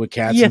all loaded with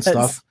cats and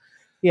stuff.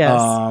 Yes.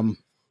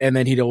 And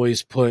then he'd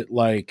always put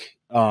like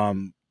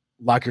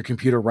lock your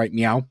computer right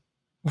meow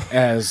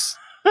as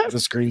the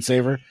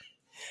screensaver.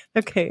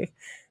 Okay.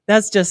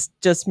 That's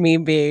just me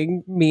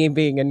being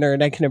a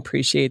nerd. I can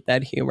appreciate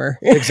that humor.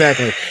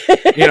 Exactly.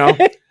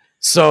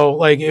 So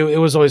like it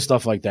was always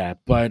stuff like that.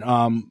 But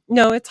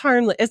no, it's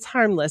harmless. It's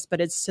harmless, but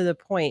it's to the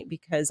point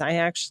because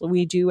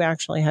we do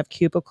actually have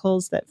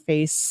cubicles that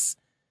face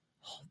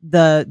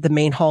the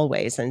main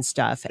hallways and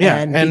stuff. Yeah,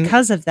 and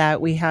because of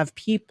that, we have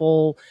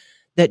people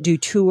that do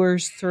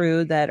tours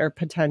through that are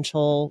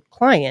potential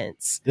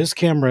clients. This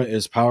camera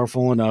is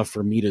powerful enough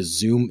for me to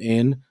zoom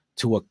in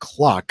to a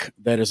clock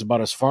that is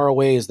about as far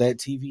away as that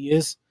TV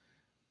is,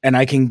 and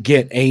I can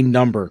get a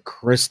number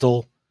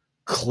crystal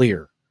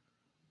clear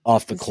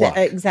off the clock.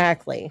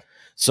 Exactly.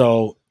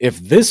 So if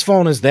this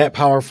phone is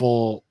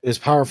powerful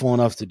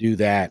enough to do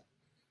that,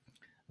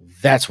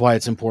 that's why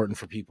it's important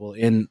for people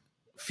in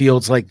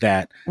fields like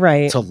that,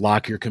 right, to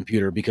lock your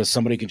computer, because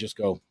somebody can just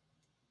go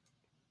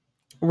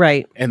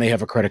right and they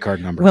have a credit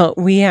card number. Well,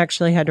 we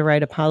actually had to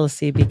write a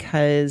policy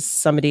because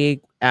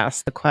somebody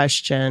asked the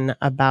question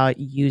about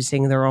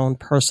using their own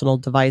personal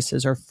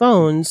devices or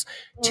phones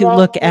to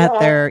look at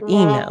their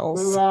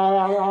emails.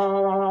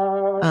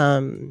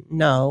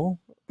 No,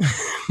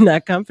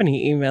 not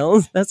company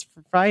emails. That's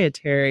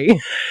proprietary.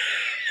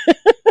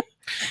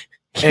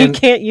 You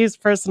can't use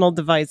personal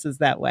devices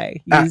that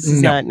way.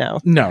 Use not no.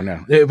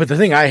 No. But the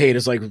thing I hate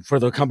is like for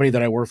the company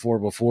that I worked for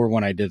before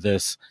when I did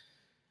this,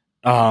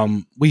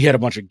 we had a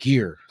bunch of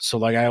gear. So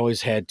like I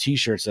always had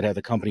t-shirts that had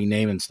the company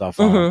name and stuff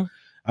on them.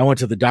 I went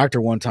to the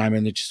doctor one time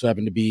and it just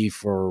happened to be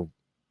for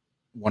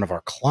one of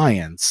our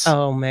clients.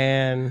 Oh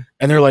man.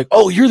 And they're like,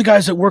 "Oh, you're the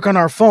guys that work on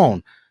our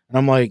phone." And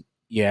I'm like,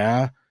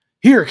 "Yeah.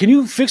 Here, can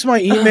you fix my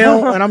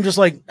email?" And I'm just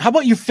like, "How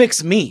about you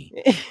fix me?"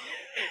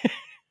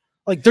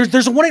 Like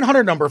there's a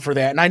 1-800 number for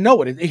that, and I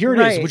know it. Here it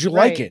is. Would you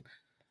like it?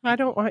 I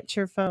don't want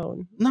your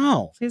phone.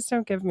 No. Please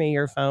don't give me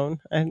your phone.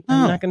 I'm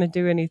not going to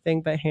do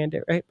anything but hand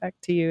it right back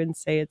to you and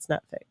say it's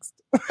not fixed.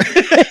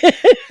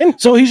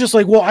 So he's just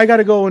like, "Well, I got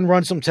to go and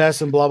run some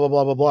tests and blah, blah,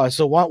 blah, blah, blah."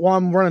 So while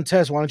I'm running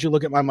tests, why don't you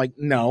look at my, I'm like,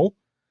 "No.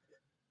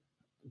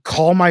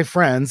 Call my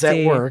friends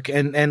at work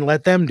and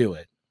let them do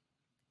it."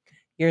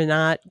 You're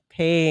not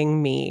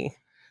paying me.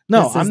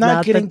 No, I'm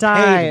not getting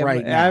paid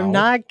right now. I'm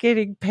not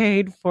getting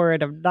paid for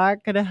it. I'm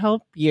not going to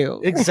help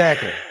you.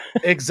 Exactly.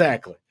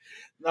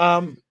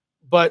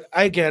 But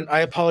I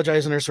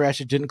apologize. Nurse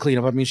Ratched didn't clean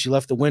up. I mean, she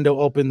left the window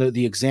open.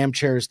 The exam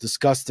chair is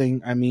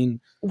disgusting. I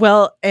mean,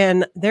 well,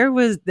 and there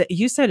was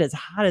you said it's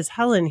hot as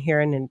hell in here,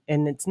 and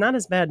it's not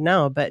as bad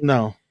now, but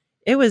no,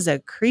 it was a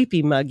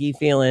creepy, muggy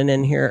feeling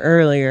in here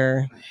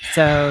earlier.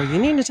 So you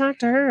need to talk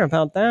to her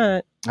about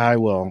that. I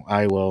will.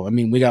 I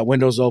mean, we got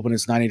windows open.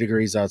 It's 90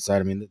 degrees outside.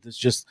 I mean,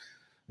 this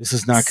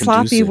is not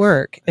sloppy conducive.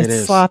 Work.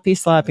 It's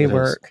sloppy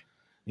work.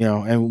 You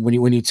know, and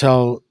when you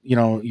tell, you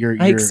know,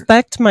 I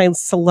expect my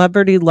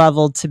celebrity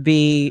level to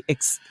be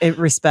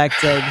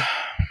respected.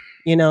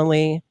 You know,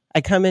 Lee,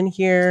 I come in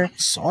here.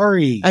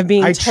 Sorry. I'm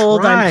being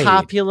told I'm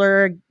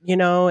popular, you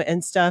know,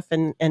 and stuff.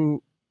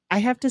 And I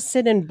have to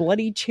sit in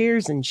bloody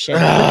chairs and shit.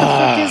 What the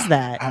fuck is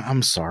that?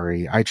 I'm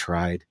sorry. I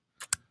tried.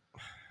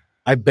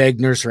 I begged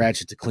Nurse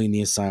Ratched to clean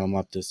the asylum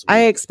up this week.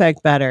 I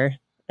expect better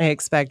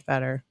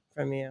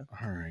from you.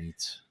 All right.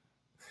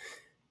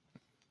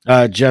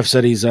 Jeff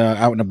said he's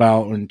out and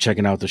about and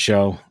checking out the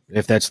show.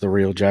 If that's the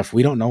real Jeff,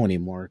 we don't know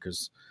anymore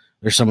because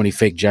there's so many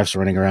fake Jeffs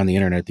running around the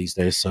internet these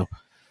days. So,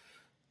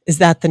 is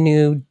that the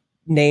new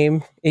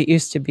name? It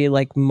used to be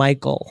like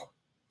Michael.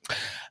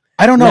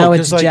 I don't know. Now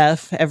it's like,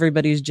 Jeff.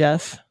 Everybody's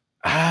Jeff.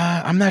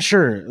 I'm not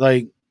sure.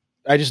 Like,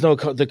 I just know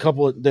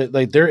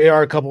there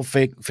are a couple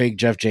fake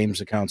Jeff James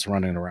accounts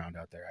running around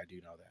out there. I do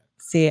know that.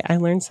 See, I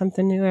learn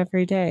something new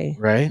every day.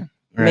 Right.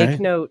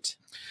 Make note.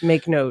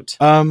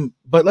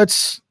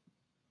 But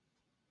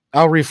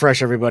I'll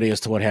refresh everybody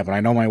as to what happened. I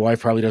know my wife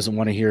probably doesn't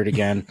want to hear it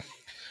again.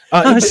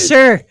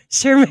 Sure.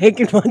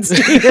 Megan wants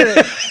to hear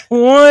it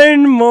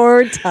one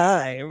more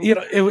time. You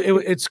know,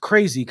 it's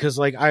crazy because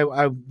like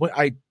I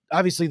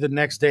obviously the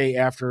next day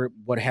after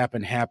what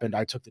happened,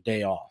 I took the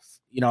day off.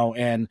 You know,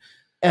 and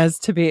as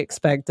to be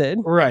expected,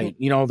 right?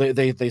 You know,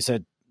 they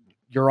said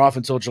you're off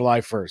until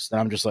July 1st,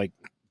 and I'm just like,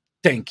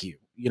 thank you.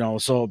 You know,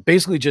 so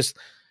basically just.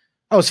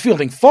 I was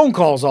fielding phone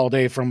calls all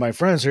day from my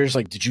friends. They're just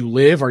like, "Did you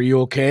live? Are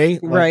you okay?"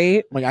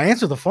 Right. Like I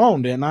answered the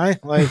phone, didn't I?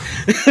 Like,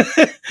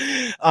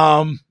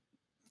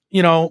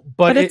 you know,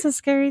 but it's a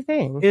scary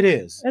thing. It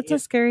is. It's a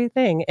scary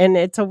thing. And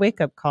it's a wake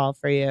up call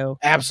for you.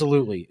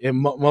 Absolutely.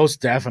 Most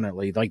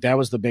definitely. Like that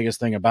was the biggest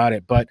thing about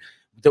it. But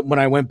when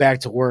I went back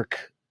to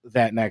work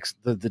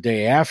the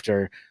day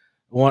after,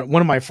 one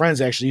of my friends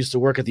actually used to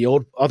work at the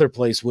other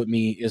place with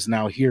me is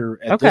now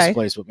here at this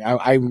place with me.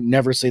 I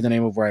never say the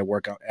name of where I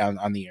work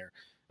on the air.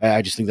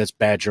 I just think that's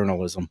bad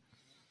journalism.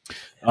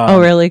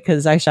 Oh, really?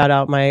 Because I shout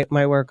out my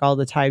work all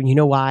the time. You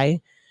know why?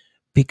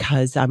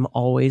 Because I'm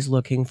always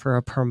looking for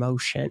a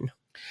promotion.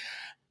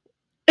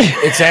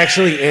 It's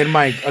actually in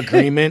my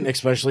agreement,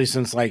 especially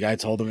since like I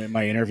told them in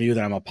my interview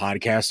that I'm a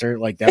podcaster.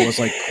 Like that was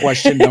like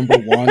question number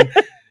one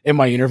in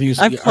my interviews.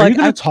 Are you going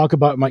to talk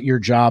about your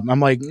job?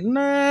 I'm like,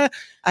 nah.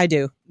 I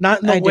do.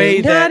 Not in the way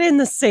that... Not in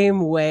the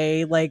same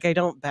way. Like, I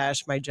don't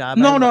bash my job.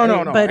 No.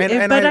 But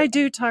I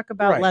do talk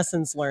about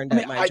lessons learned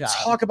at my job.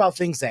 I talk about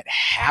things that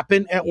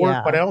happen at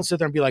work, but I don't sit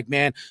there and be like,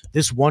 man,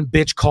 this one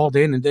bitch called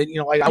in and then, you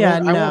know, like, I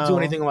won't do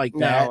anything like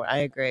that. No, I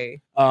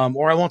agree.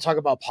 Or I won't talk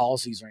about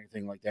policies or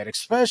anything like that,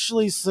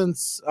 especially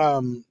since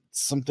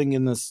something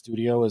in the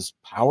studio is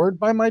powered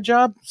by my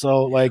job.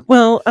 So, like...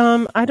 Well,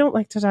 I don't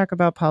like to talk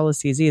about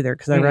policies either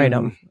because I write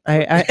them.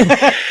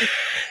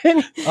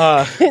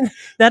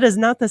 That is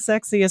not the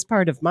sexiest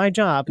part of my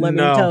job, let me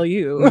tell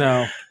you.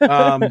 No.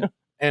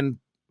 And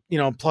you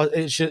know, plus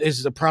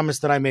it's a promise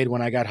that I made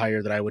when I got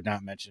hired that I would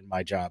not mention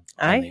my job.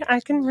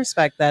 I can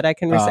respect that. I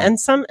can and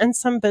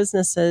some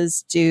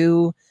businesses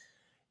do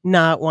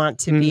not want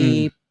to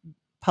be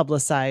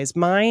publicized.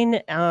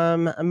 Mine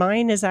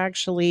is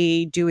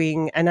actually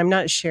doing, and I'm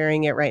not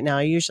sharing it right now.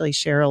 I usually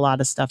share a lot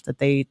of stuff that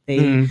they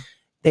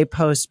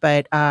post,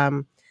 but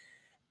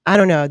I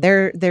don't know.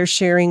 They're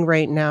sharing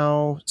right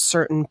now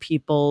certain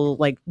people,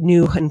 like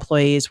new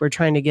employees. We're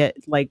trying to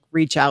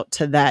reach out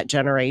to that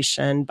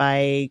generation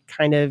by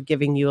kind of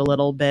giving you a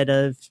little bit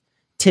of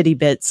titty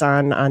bits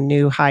on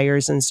new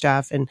hires and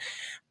stuff. And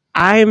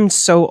I'm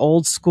so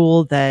old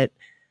school that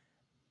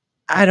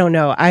I don't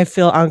know. I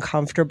feel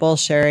uncomfortable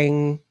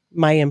sharing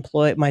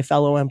my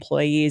fellow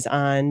employees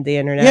on the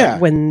internet Yeah.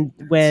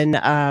 when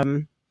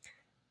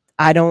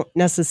I don't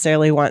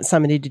necessarily want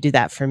somebody to do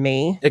that for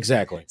me.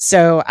 Exactly.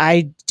 So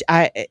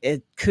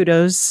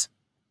kudos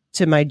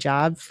to my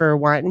job for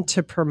wanting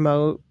to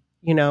promote,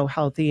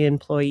 healthy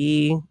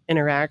employee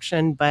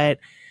interaction, but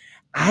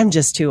I'm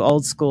just too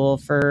old school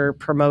for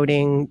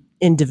promoting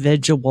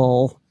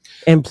individual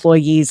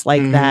employees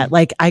like that.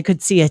 Like I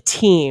could see a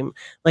team,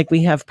 like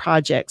we have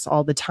projects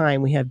all the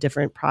time. We have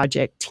different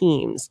project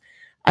teams.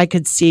 I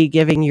could see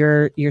giving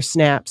your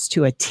snaps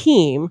to a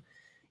team,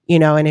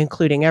 and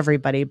including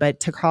everybody, but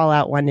to call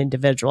out one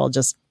individual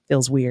just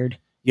feels weird.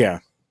 Yeah.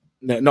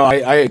 No,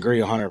 I agree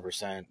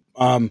 100%.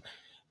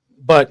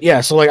 But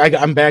yeah, so like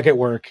I'm back at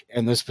work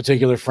and this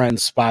particular friend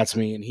spots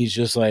me and he's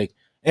just like,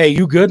 "Hey,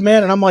 you good,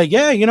 man?" And I'm like,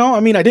 "Yeah,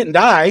 I didn't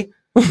die."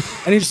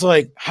 And he's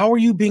like, "How are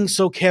you being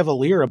so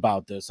cavalier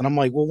about this?" And I'm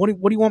like, "Well, what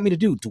do you want me to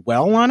do?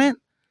 Dwell on it?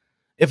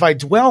 If I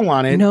dwell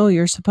on it..." No,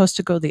 you're supposed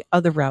to go the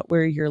other route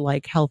where you're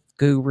like health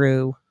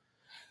guru,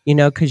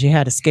 because you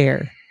had a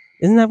scare.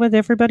 Isn't that what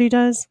everybody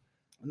does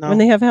when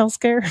they have health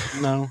scare?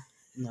 No.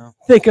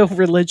 They go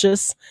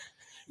religious.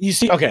 You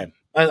see, okay,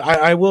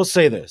 I will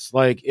say this.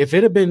 Like, if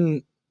it had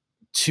been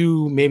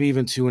 2, maybe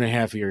even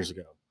 2.5 years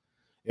ago,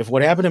 if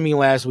what happened to me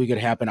last week had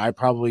happened, I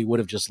probably would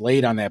have just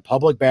laid on that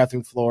public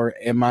bathroom floor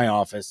in my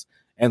office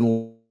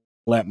and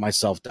let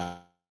myself die.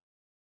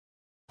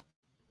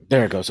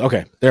 There it goes.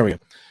 Okay, there we go.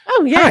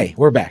 Oh, yeah. Hi,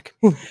 we're back.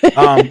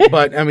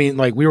 But I mean,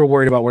 like, we were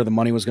worried about where the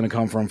money was going to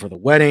come from for the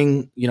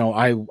wedding.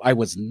 I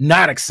was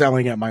not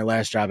excelling at my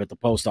last job at the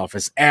post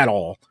office at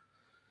all.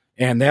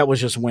 And that was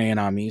just weighing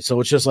on me.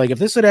 So it's just like, if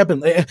this had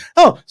happened,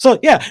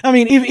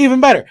 even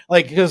better.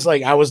 Like, because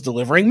like I was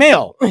delivering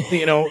mail,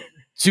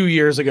 2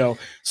 years ago.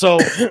 So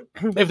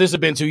if this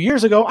had been 2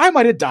 years ago, I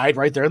might have died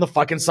right there in the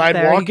fucking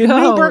sidewalk in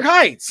Newburgh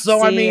Heights.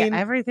 So I mean,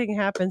 everything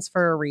happens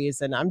for a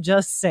reason. I'm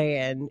just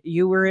saying,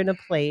 you were in a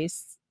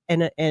place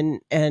and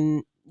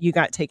you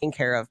got taken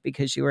care of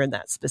because you were in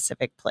that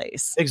specific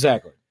place.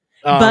 Exactly.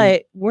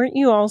 But weren't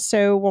you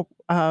also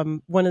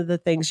one of the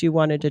things you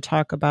wanted to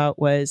talk about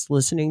was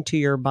listening to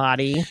your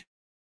body?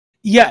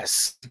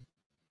 Yes.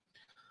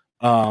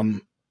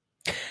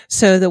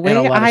 So the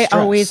way I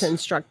always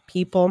instruct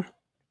people,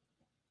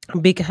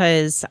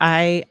 because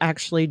I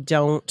actually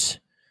don't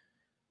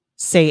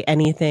say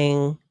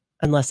anything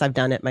unless I've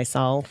done it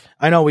myself.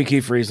 I know we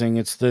keep freezing.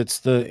 It's the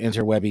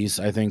interwebbies.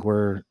 I think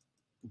we're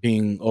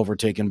being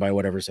overtaken by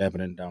whatever's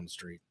happening down the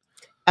street.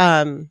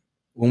 When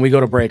we go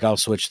to break, I'll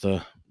switch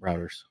the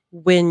routers.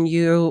 When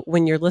you're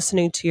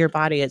listening to your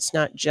body, it's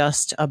not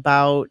just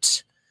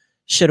about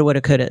shoulda, woulda,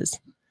 couldas.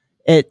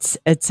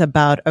 It's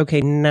about, okay,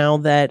 now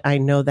that I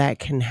know that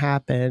can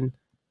happen,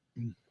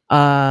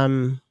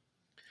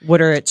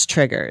 what are its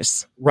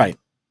triggers? Right.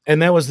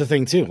 And that was the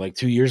thing too. Like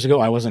 2 years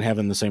ago, I wasn't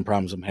having the same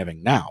problems I'm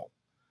having now.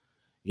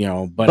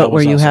 But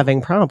were you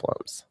having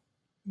problems?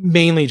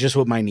 Mainly just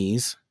with my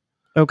knees.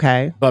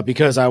 Okay. But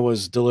because I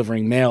was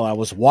delivering mail, I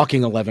was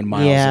walking 11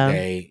 miles a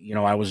day.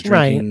 I was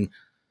drinking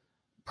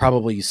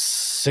probably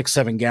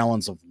 6-7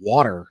 gallons of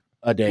water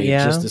a day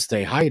just to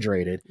stay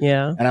hydrated.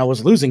 Yeah. And I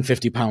was losing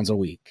 50 pounds a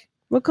week.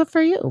 Well, good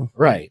for you.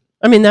 Right.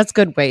 I mean, that's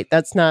good weight.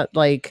 That's not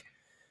like,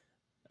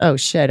 oh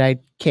shit, I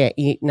can't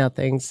eat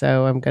nothing,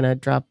 so I'm going to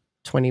drop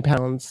 20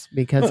 pounds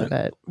because of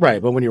it.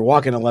 Right. But when you're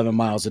walking 11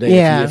 miles a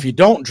day, if you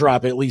don't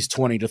drop at least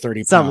 20 to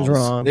 30 pounds, something's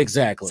wrong.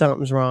 Exactly.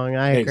 Something's wrong.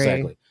 I agree.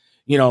 Exactly.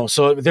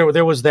 So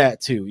there was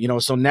that too,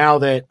 so now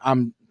that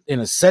I'm in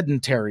a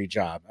sedentary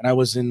job, and I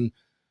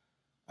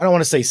don't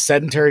want to say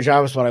sedentary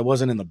jobs, but I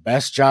wasn't in the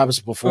best jobs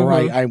before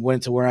I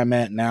went to where I'm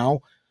at now.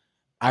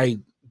 I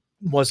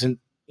wasn't,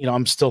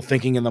 I'm still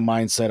thinking in the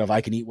mindset of I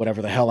can eat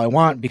whatever the hell I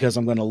want because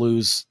I'm going to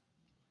lose,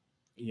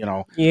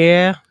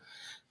 Yeah.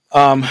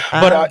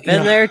 But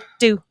been there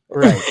too.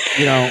 Right.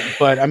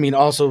 But I mean,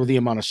 also the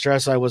amount of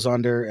stress I was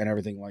under and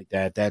everything like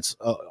that, that's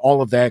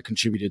all of that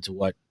contributed to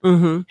what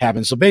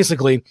happened. So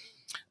basically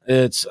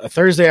it's a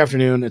Thursday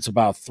afternoon. It's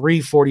about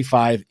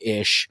 3:45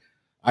 ish.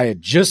 I had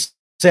just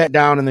sat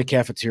down in the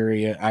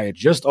cafeteria. I had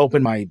just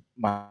opened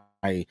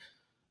my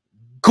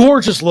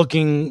gorgeous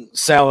looking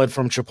salad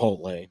from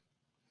Chipotle,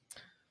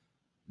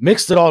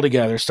 mixed it all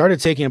together,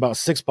 started taking about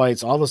 6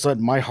 bites. All of a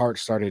sudden my heart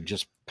started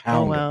just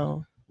pounding.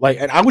 Oh, wow.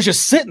 And I was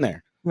just sitting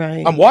there.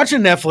 Right. I'm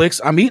watching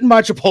Netflix. I'm eating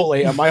my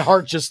Chipotle and my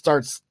heart just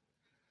starts.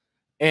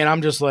 And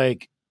I'm just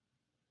like,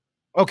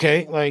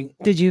 okay, like.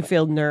 Did you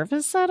feel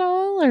nervous at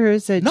all? Or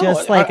is it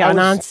just like an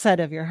onset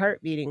of your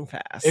heart beating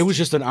fast? It was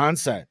just an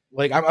onset.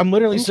 Like I'm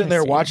literally sitting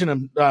there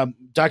watching a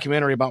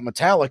documentary about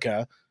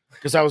Metallica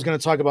because I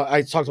talked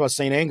about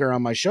Saint Anger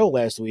on my show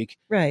last week.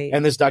 Right.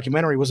 And this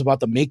documentary was about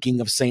the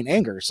making of Saint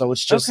Anger. So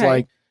it's just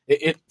like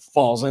it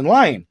falls in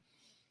line.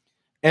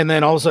 And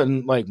then all of a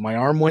sudden, like my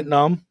arm went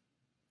numb.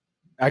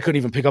 I couldn't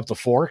even pick up the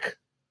fork.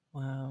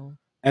 Wow.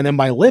 And then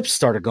my lips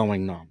started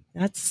going numb.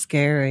 That's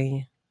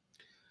scary.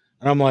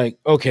 And I'm like,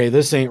 okay,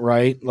 this ain't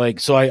right. Like,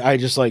 so I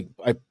just I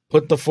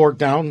put the fork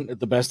down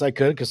the best I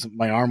could because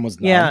my arm was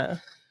numb. Yeah.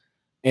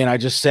 And I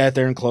just sat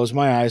there and closed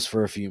my eyes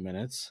for a few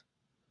minutes.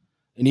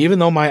 And even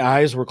though my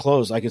eyes were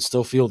closed, I could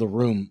still feel the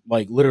room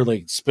like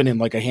literally spinning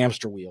like a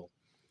hamster wheel.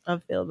 I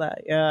feel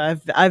that. Yeah,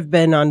 I've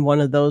been on one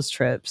of those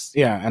trips.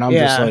 Yeah, and I'm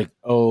just like,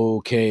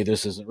 okay,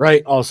 this isn't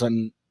right. All of a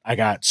sudden, I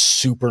got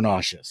super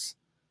nauseous.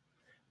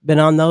 Been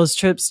on those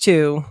trips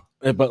too.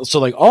 But so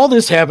like all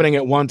this happening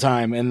at one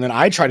time, and then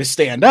I try to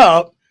stand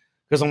up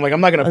because I'm like,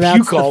 I'm not gonna That's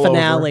puke all the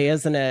finale, over.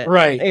 isn't it?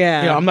 Right.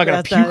 Yeah. You know, I'm not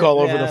gonna puke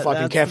all over the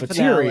fucking that's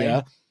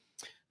cafeteria.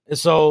 And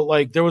so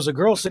like there was a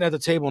girl sitting at the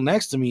table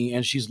next to me,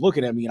 and she's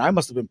looking at me, and I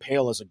must have been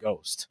pale as a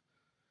ghost.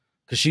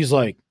 Cause she's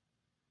like,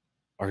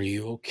 "Are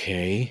you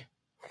okay?"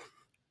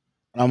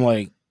 And I'm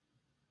like,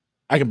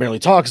 I can barely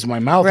talk because my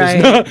mouth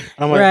is not.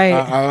 I'm like,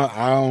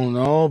 I don't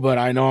know, but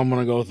I know I'm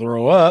gonna go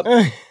throw up.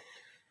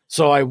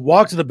 So I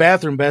walk to the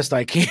bathroom best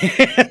I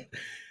can,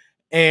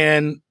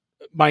 and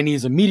my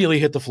knees immediately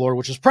hit the floor,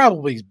 which is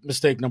probably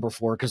mistake number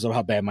 4 because of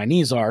how bad my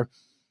knees are.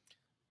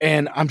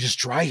 And I'm just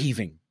dry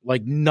heaving,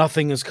 like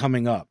nothing is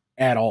coming up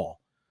at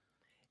all.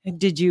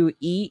 Did you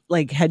eat?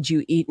 Like, had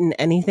you eaten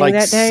anything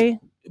that day?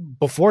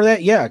 Before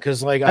that, yeah,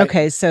 because like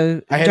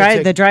so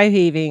the dry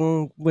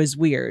heaving was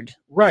weird,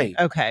 right?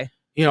 Okay,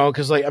 you know,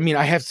 because like I mean,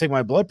 I have to take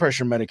my blood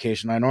pressure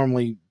medication. I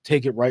normally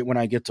take it right when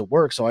I get to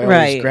work, so I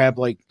always grab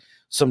like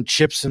some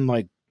chips and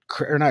like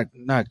or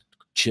not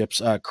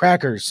chips,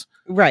 crackers.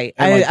 Right,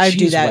 and, I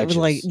do that. Wedges.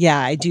 Like, yeah,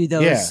 I do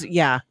those.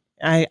 Yeah,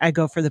 I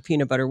go for the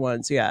peanut butter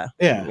ones. Yeah.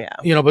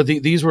 You know, but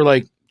these were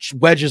like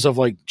wedges of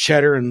like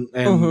cheddar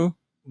and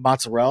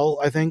mozzarella,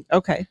 I think.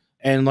 Okay.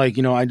 And like,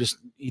 you know, I just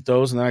eat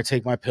those and then I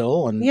take my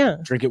pill and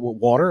drink it with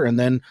water and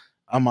then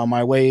I'm on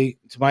my way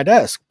to my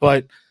desk.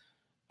 But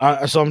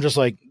so I'm just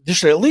like, there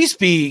should at least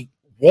be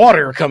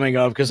water coming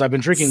up because I've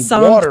been drinking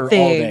water all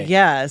day.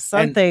 Yeah,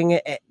 something.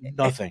 And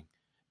nothing.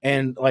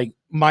 And like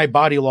my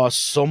body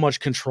lost so much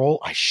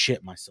control, I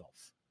shit myself.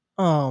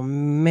 Oh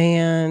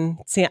man.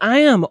 See, I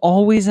am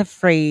always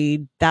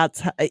afraid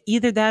that's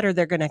either that or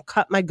they're going to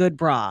cut my good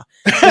bra.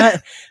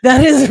 that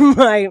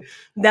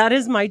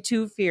is my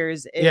 2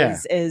 fears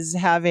is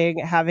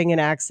having an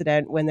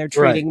accident when they're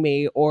treating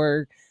me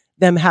or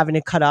them having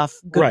to cut off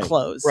good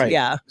clothes. Right.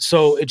 Yeah.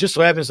 So it just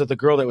so happens that the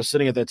girl that was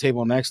sitting at that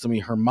table next to me,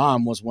 her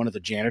mom was one of the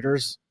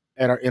janitors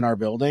in our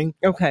building.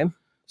 Okay.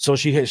 So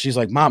she's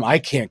like, "Mom, I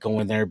can't go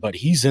in there, but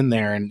he's in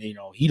there and you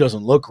know, he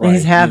doesn't look right.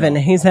 He's having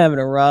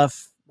a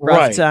rough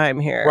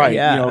time here. Right.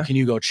 Yeah. You know, can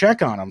you go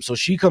check on him? So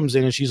she comes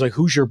in and she's like,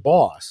 "Who's your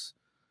boss?"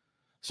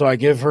 So I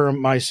give her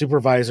my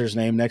supervisor's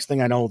name. Next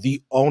thing I know,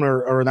 the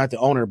owner, or not the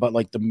owner, but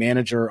like the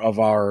manager of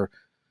our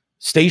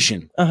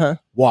station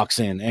walks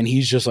in and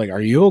he's just like, "Are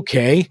you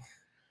okay?"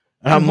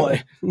 And I'm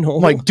like, no.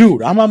 I'm like,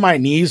 dude, I'm on my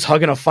knees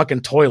hugging a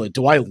fucking toilet.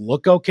 Do I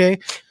look okay?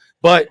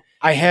 But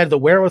I had the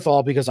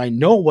wherewithal because I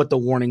know what the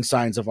warning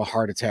signs of a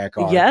heart attack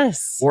are.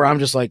 Yes. Where I'm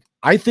just like,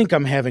 I think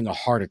I'm having a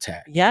heart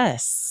attack.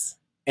 Yes.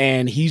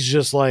 And he's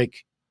just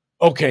like,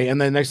 okay.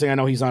 And then next thing I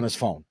know, he's on his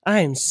phone.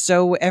 I'm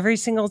so every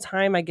single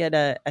time I get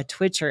a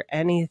twitch or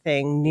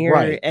anything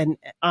near and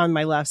on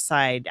my left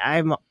side,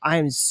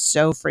 I'm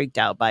so freaked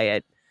out by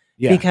it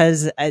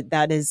because I've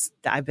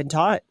been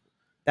taught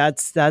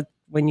that's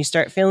when you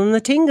start feeling the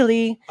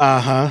tingly,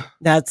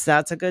 that's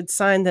a good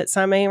sign that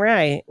something ain't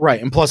right.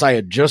 Right. And plus I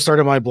had just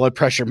started my blood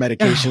pressure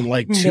medication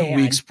like 2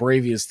 weeks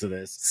previous to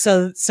this.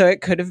 So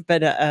it could have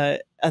been a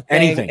thing.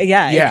 Anything.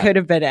 Yeah. It could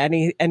have been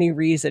any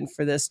reason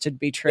for this to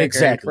be triggered.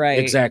 Exactly. Right.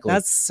 Exactly.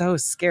 That's so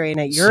scary. And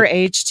at your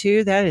age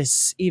too, that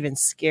is even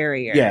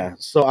scarier. Yeah.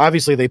 So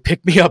obviously they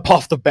picked me up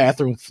off the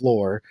bathroom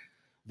floor.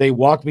 They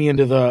walked me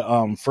into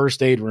the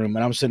first aid room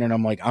and I'm sitting there and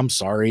I'm like, I'm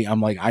sorry. I'm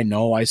like, I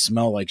know I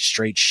smell like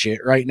straight shit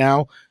right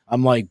now.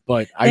 I'm like,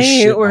 but I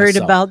ain't worried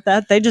about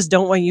that. They just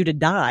don't want you to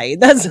die.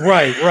 That's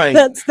right.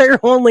 That's their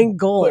only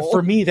goal. But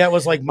for me, that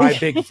was like my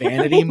big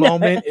vanity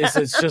moment.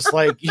 It's just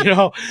like, you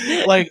know,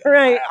 like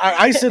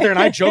I sit there and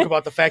I joke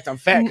about the fact I'm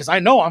fat because I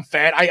know I'm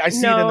fat. I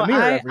see it in the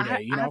mirror every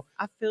day. You know,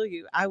 I feel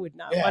you. I would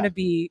not want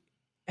to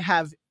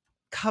have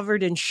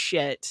covered in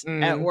shit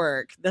at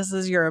work. This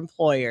is your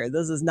employer.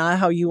 This is not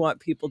how you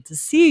want people to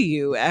see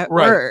you at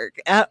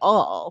work at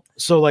all.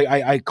 So like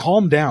I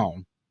calmed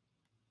down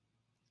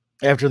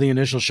after the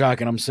initial shock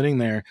and I'm sitting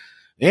there.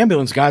 The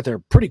ambulance got there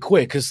pretty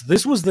quick because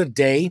this was the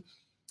day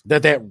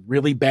that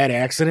really bad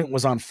accident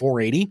was on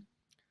 480.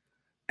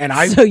 And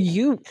I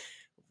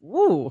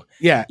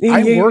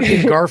work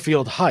in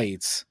Garfield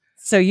Heights.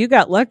 So you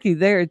got lucky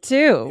there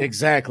too.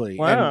 Exactly.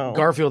 Wow. And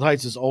Garfield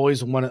Heights is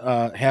always one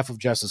half of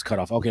Jess's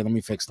cutoff. Okay, let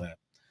me fix that.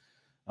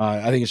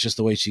 I think it's just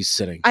the way she's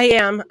sitting.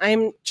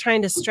 I'm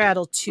trying to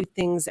straddle 2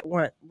 things at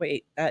once.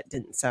 Wait, that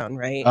didn't sound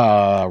right.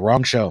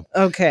 Wrong show.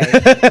 Okay.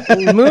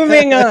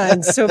 Moving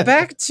on. So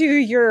back to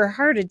your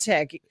heart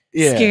attack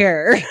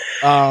scare.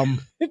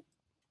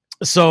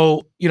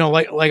 So, you know,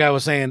 like I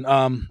was saying,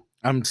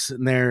 I'm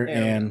sitting there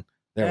and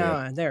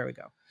there we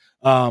go.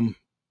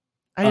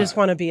 I just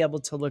want to be able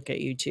to look at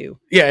you too.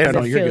 Yeah,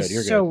 no, you're good.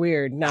 You're so good.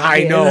 weird. Not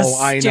I know.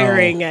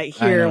 Staring at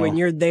here when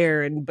you're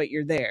there, but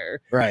you're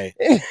there. Right.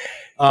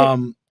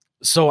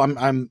 So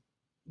I'm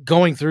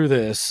going through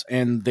this,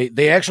 and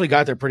they actually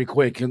got there pretty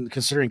quick,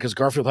 considering because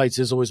Garfield Heights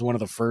is always one of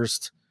the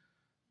first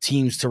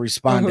teams to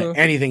respond Mhm. to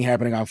anything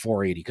happening on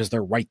 480 because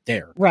they're right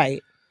there.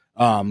 Right.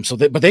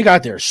 But they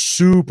got there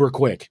super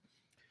quick.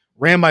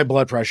 Ran my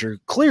blood pressure.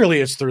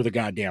 Clearly, it's through the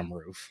goddamn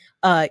roof.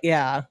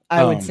 Yeah,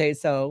 I would Um, say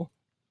so.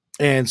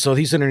 And so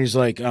he's in there and he's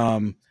like,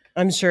 I'm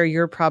sure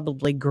you're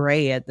probably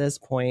gray at this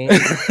point.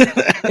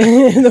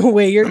 The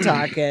way you're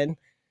talking.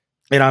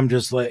 and I'm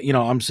just like,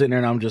 I'm sitting there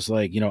and I'm just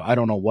like, I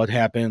don't know what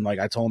happened. Like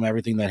I told them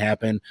everything that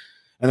happened.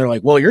 And they're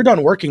like, well, you're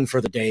done working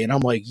for the day. And I'm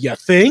like, you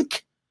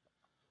think?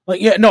 Like,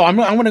 yeah, no, I'm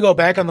going to go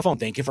back on the phone.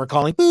 Thank you for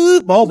calling.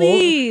 Boop, mobile.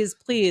 Please.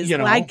 You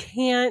know? I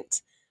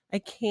can't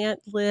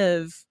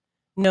live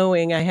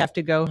knowing I have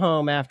to go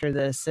home after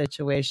this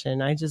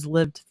situation. I just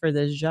lived for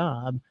this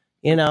job.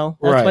 That's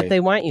Right. what they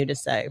want you to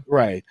say.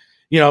 Right.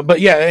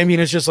 But yeah, I mean,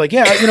 it's just like,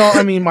 yeah,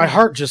 I mean, my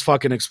heart just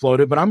fucking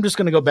exploded, but I'm just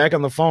going to go back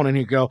on the phone and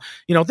you go,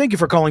 thank you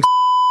for calling.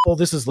 Well,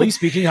 this is Lee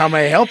speaking. How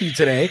may I help you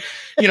today?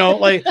 That's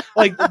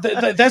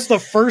the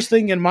first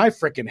thing in my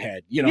freaking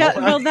head, Yeah,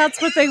 well,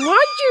 that's what they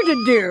want you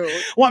to do.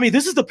 Well, I mean,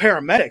 this is the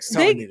paramedics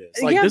telling me this.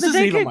 Like, this but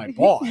isn't they even could- my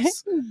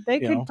boss. They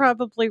you could know?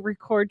 probably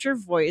record your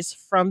voice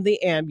from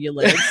the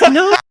ambulance.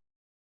 No,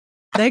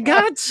 they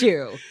got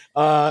you.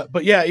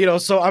 But yeah,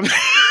 so I'm,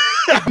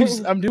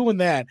 I'm doing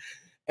that.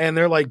 And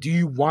they're like, do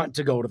you want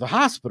to go to the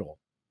hospital?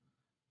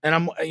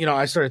 And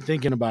I started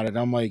thinking about it.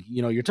 I'm like,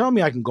 you're telling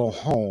me I can go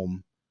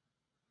home.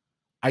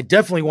 I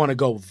definitely want to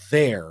go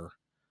there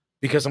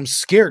because I'm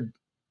scared.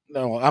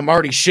 No, I'm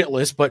already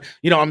shitless, but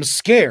I'm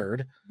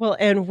scared. Well,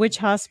 and which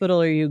hospital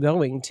are you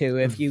going to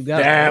if you go?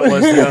 That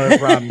was the other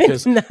problem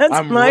because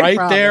I'm right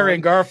there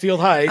in Garfield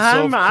Heights.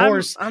 So of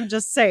course, I'm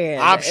just saying.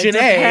 option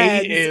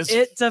A is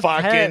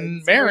fucking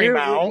depends.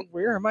 Marymount.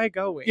 Where am I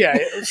going? Yeah,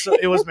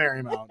 it was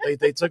Marymount.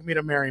 They took me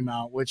to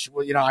Marymount, which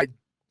I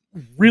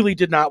really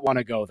did not want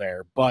to go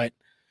there, but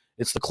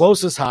it's the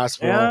closest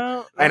hospital.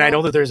 Yeah, and I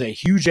know that there's a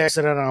huge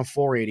accident on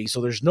 480,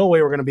 so there's no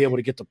way we're going to be able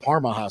to get to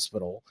Parma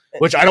Hospital,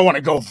 which I don't want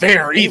to go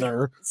there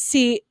either.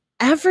 See,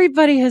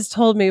 everybody has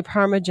told me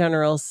Parma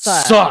General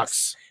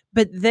sucks.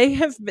 But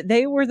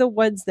they were the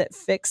ones that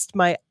fixed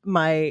my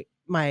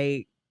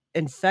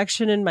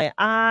infection in my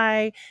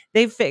eye.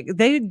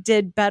 They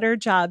did better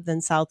job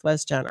than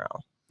Southwest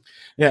General.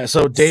 Yeah,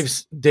 so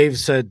Dave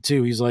said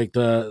too, he's like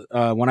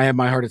when I had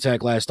my heart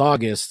attack last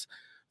August,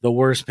 the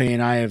worst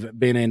pain I have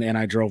been in, and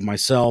I drove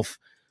myself,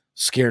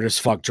 scared as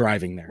fuck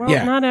driving there. Well,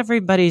 yeah. Not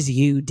everybody's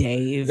you,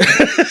 Dave.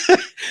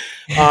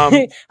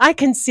 I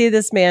can see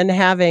this man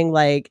having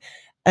like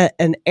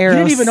an arrow. You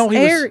didn't even know he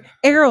was...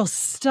 arrow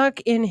stuck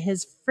in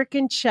his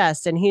freaking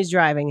chest, and he's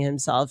driving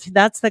himself.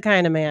 That's the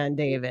kind of man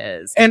Dave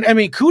is. And I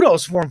mean,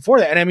 kudos for him for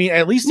that. And I mean,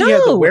 at least he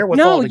had the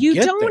wherewithal to you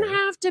get don't there.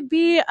 have to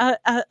be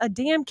a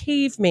damn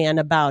caveman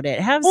about it.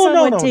 Have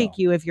someone take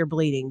you if you're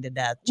bleeding to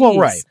death. Jeez. Well,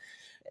 right.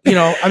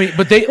 I mean,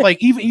 but they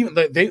like even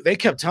they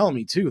kept telling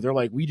me too. They're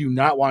like, we do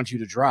not want you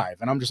to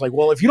drive, and I'm just like,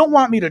 well, if you don't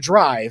want me to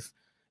drive,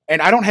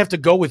 and I don't have to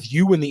go with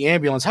you in the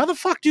ambulance, how the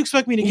fuck do you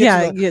expect me to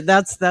get? Yeah,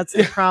 that's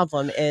the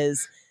problem.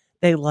 Is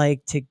they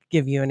like to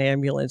give you an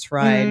ambulance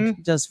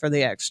ride just for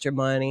the extra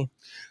money.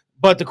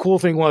 But the cool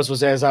thing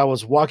was as I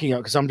was walking out,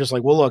 because I'm just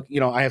like, well, look,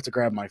 I have to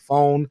grab my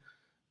phone.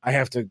 I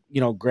have to,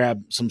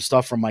 grab some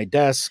stuff from my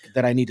desk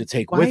that I need to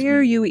take with me. Why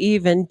are you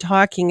even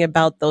talking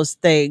about those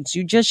things?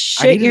 You just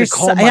shit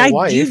yourself.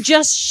 You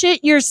just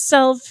shit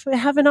yourself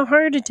having a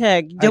heart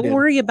attack. Don't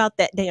worry about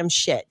that damn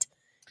shit.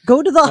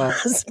 Go to the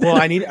hospital. Well,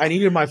 I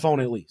needed my phone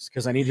at least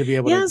because I need to be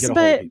able to get a hold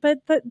of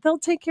people. But they'll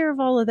take care of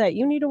all of that.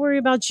 You need to worry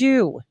about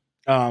you.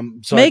 So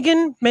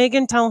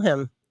Megan, tell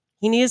him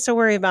he needs to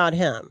worry about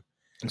him.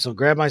 So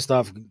grab my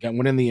stuff,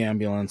 went in the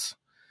ambulance.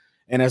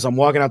 And as I'm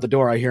walking out the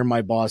door, I hear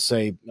my boss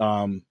say,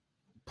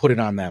 put it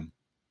on them.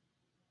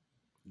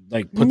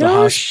 Like, put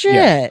no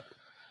shit.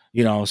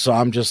 Yeah. So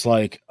I'm just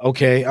like,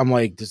 okay. I'm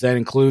like, does that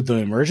include the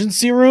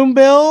emergency room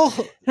bill?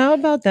 How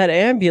about that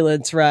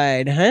ambulance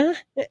ride, huh?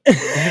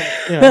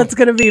 That's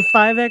going to be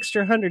 $500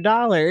 extra.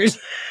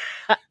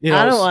 I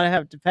don't want to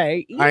have to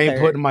pay either. I ain't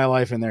putting my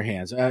life in their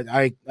hands.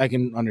 I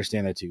can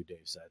understand that too, Dave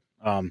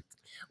said.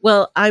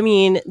 Well, I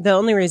mean, the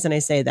only reason I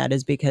say that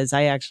is because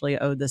I actually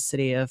owe the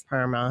city of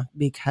Parma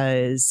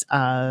because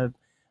of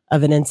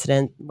an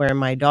incident where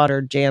my daughter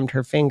jammed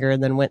her finger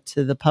and then went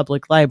to the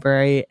public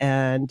library,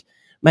 and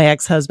my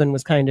ex-husband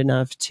was kind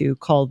enough to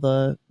call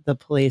the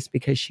police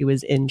because she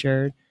was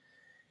injured.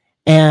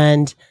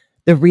 And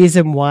the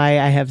reason why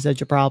I have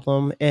such a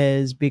problem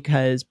is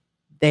because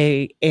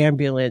the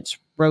ambulance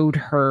rode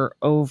her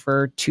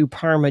over to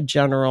Parma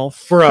General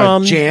for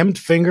a jammed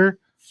finger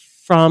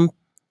from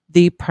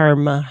the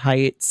Parma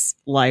Heights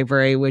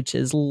Library, which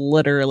is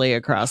literally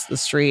across the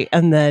street,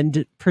 and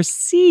then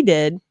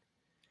proceeded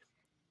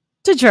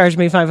to charge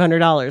me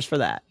 $500 for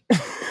that.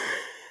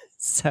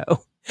 So,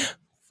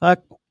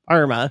 fuck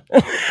Parma.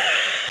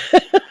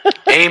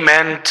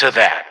 Amen to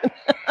that.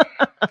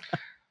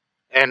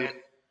 And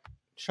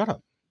shut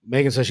up.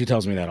 Megan says she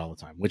tells me that all the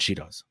time, which she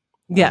does.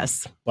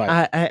 Yes, but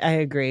I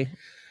agree.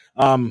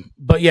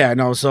 But yeah,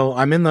 no. So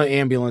I'm in the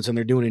ambulance and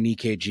they're doing an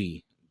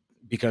EKG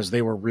because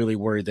they were really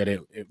worried that it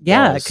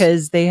Yeah, was.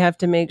 because they have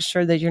to make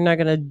sure that you're not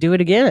going to do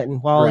it again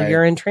while Right.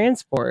 you're in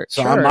transport.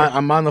 So Sure.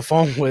 I'm on the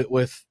phone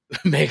with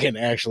Megan,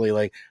 actually.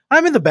 Like,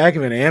 I'm in the back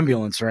of an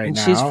ambulance right and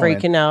now. she's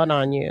freaking out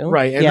on you.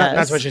 Right. And not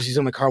Yes. to mention she's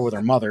in the car with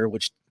her mother,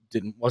 which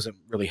wasn't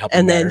really helping.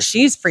 And then matters.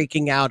 she's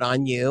freaking out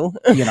on you.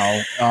 You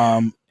know,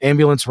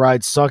 ambulance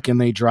rides suck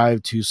and they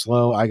drive too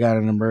slow. I got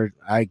an Every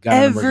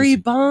emergency.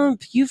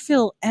 bump. You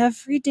feel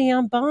every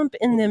damn bump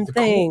in them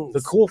things. The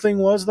cool thing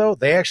was, though,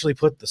 they actually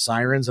put the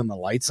sirens and the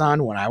lights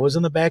on when I was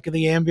in the back of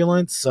the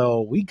ambulance,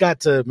 so we got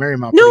to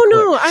Marymount.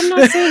 No, I'm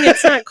not saying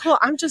it's not cool.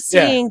 I'm just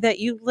Yeah. saying that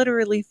you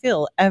literally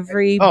feel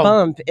every Oh,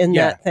 bump in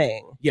yeah. that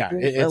thing. Yeah,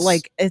 it's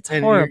like it's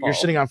and horrible. You're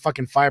sitting on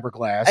fucking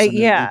fiberglass. and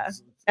yeah.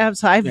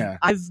 Absolutely. Yeah.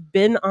 I've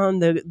been on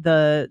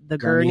the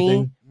gurney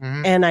thing.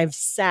 Mhm. and I've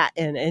sat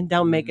in, and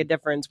don't make Mm-hmm. a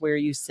difference where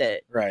you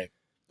sit. Right.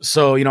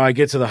 So, you know, I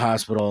get to the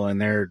hospital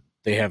and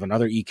they have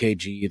another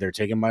EKG. They're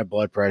taking my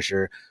blood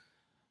pressure.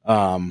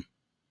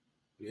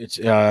 It's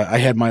I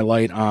had my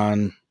light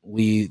on,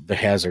 Lee, the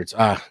hazards.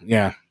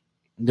 Yeah.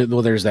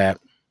 Well, there's that.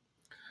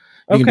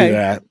 You can Okay. do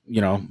that,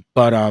 you know.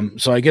 But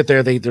so I get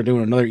there, they're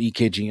doing another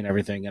EKG and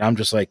everything, and I'm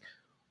just like,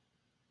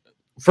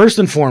 first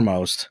and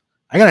foremost,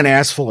 I got an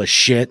ass full of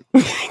shit.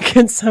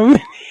 Can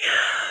somebody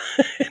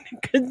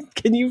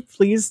can you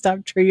please stop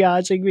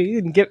triaging me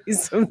and get me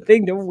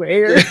something to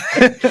wear?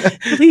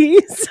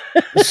 Please.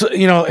 So,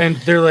 you know, and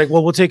they're like,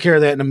 well, we'll take care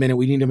of that in a minute.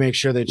 We need to make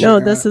sure that No,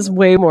 this is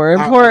way more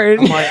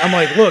important. I'm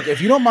like, look,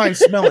 if you don't mind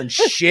smelling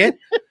shit,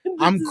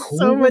 I'm This is cool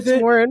so with much it.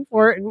 more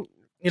important.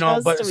 You know,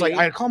 but Trust it's like me.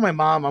 I call my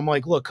mom. I'm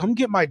like, look, come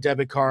get my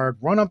debit card.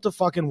 Run up to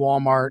fucking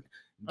Walmart.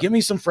 Get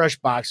me some fresh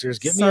boxers.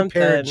 Get me a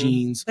pair of Something.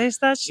 jeans.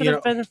 That should You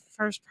have been the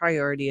first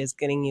priority, is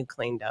getting you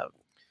cleaned up.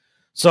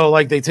 So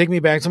like they take me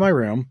back to my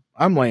room.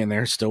 I'm laying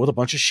there still with a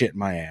bunch of shit in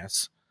my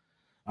ass.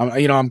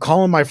 I'm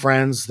calling my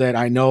friends that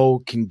I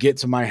know can get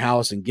to my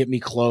house and get me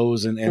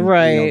clothes and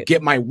Right.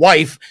 get my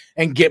wife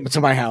and get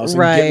to my house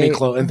and get me Right.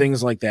 clothes and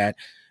things like that.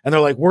 And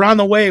they're like, we're on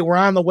the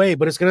way,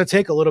 but it's going to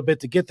take a little bit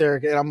to get there.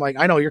 And I'm like,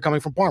 I know you're coming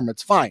from Parma.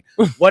 It's fine.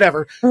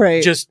 Whatever.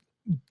 Right. Just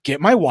get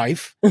my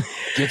wife,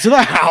 get to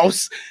the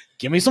house,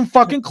 give me some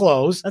fucking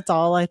clothes. That's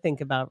all I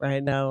think about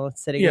right now,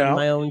 sitting Yeah. in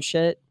my own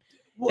shit.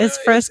 It's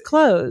fresh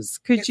clothes.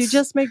 Could you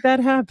just make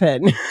that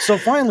happen? So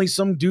finally,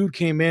 some dude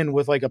came in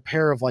with like a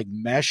pair of like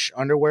mesh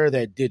underwear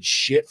that did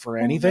shit for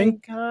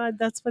anything. Oh my God,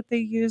 that's what they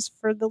use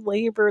for the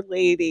labor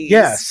ladies.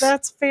 Yes.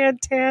 That's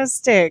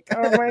fantastic.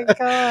 Oh my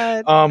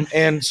God.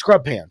 And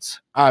scrub pants,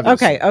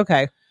 obviously.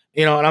 Okay.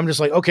 You know, and I'm just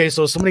like, okay,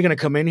 so is somebody gonna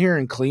come in here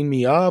and clean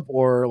me up,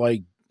 or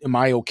like, am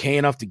I okay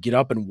enough to get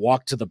up and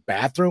walk to the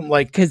bathroom?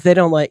 Like, Because they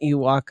don't let you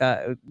walk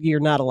up.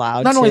 You're not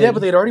allowed not to. only that, but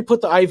they'd already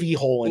put the IV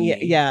hole in yeah,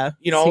 me. yeah.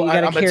 You know, So you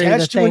gotta I'm carry the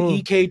attached to an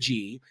thing.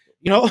 EKG.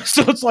 You know,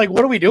 so it's like,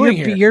 what are we doing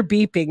here? You're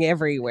beeping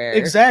everywhere.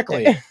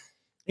 Exactly.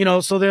 You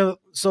know, so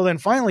then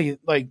finally,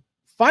 like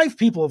 5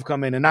 people have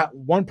come in, and not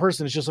one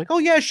person is just like, oh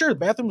yeah, sure, the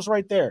bathroom's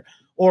right there,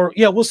 or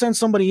yeah, we'll send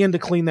somebody in to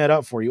clean that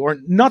up for you, or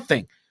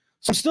nothing.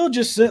 So I'm still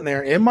just sitting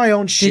there in my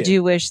own shit. Did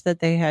you wish that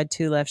they had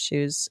 2 left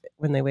shoes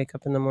when they wake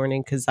up in the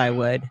morning? Because I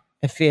would.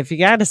 If you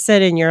got to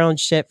sit in your own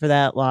shit for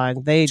that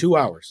long, 2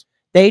 hours?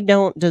 they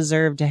don't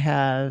deserve to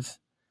have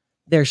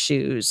their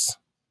shoes.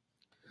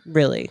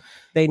 Really,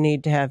 they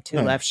need to have 2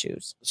 No. left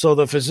shoes. So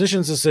the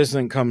physician's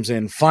assistant comes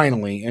in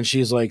finally, and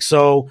she's like,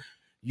 so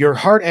your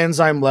heart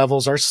enzyme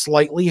levels are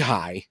slightly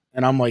high.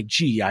 And I'm like,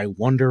 gee, I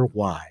wonder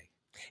why.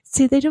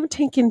 See, they don't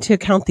take into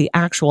account the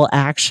actual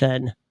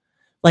action.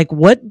 Like,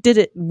 what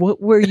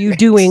were you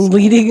doing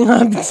leading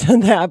up to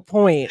that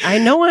point? I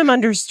know I'm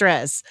under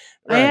stress.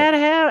 Right.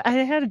 I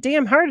had a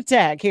damn heart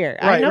attack here.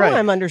 I Right, know right.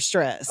 I'm under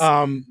stress.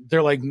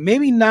 They're like,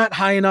 maybe not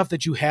high enough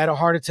that you had a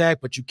heart attack,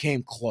 but you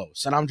came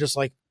close. And I'm just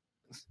like,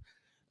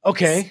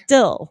 okay.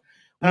 Still,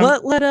 Um,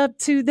 what led up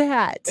to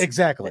that?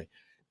 Exactly.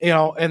 You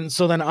know, and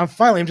so then I'm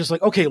just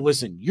like, okay,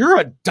 listen, you're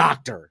a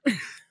doctor.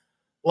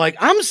 Like,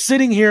 I'm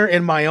sitting here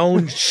in my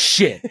own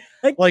shit.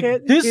 I like,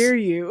 can't this- hear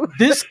you.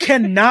 This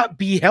cannot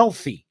be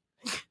healthy.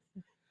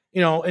 You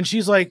know, and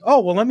she's like,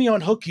 oh, well, let me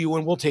unhook you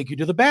and we'll take you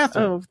to the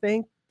bathroom. Oh,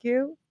 thank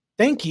you.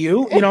 Thank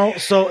you. You know,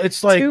 so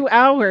it's like, 2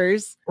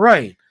 hours.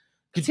 right.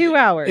 2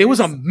 hours. It was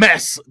a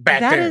mess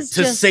back That there, is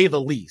to just- say the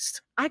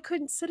least. I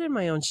couldn't sit in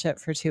my own shit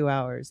for 2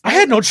 hours. I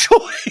had no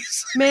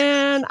choice.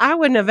 Man, I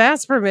wouldn't have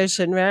asked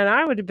permission, man.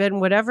 I would have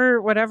been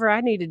whatever I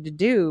needed to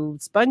do,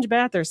 sponge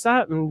bath or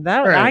something.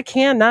 That Right. I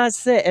cannot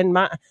sit in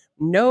my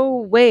no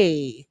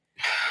way.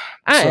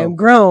 I So- am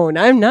grown.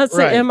 I'm not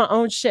sitting Right. in my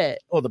own shit.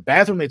 Oh, the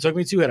bathroom they took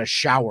me to had a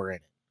shower in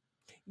it.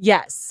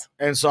 Yes.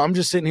 And so I'm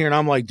just sitting here and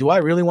I'm like, do I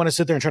really want to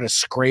sit there and try to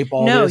scrape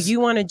all No, this? you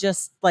want to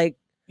just like,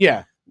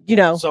 Yeah. you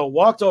know, So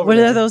walked over. what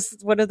there. are those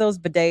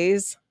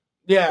bidets?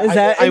 Yeah, Is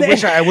that- I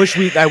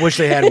wish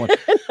they had one.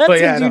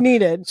 That's yeah, what you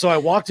needed. So I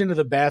walked into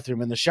the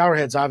bathroom and the shower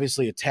head's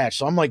obviously attached.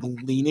 So I'm like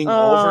leaning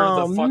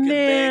over the fucking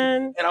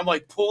thing and I'm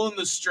like pulling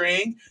the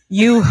string.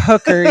 You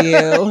hooker,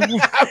 you.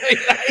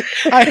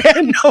 I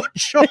had no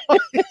choice.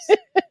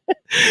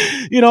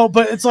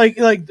 But it's like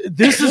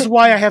this is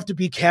why I have to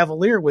be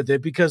cavalier with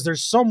it, because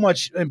there's so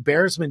much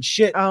embarrassment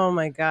shit. Oh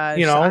my gosh.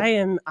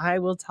 I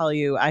will tell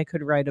you, I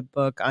could write a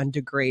book on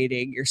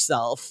degrading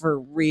yourself for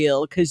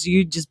real, because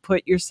you just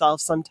put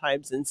yourself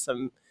sometimes in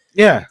some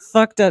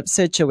fucked up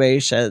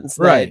situations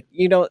that,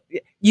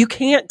 you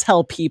can't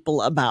tell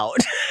people about.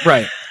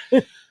 Right.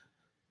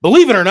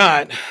 Believe it or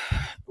not,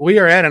 we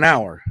are at an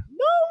hour.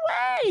 No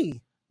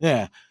way.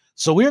 Yeah.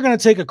 So we are going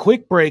to take a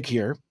quick break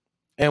here.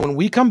 And when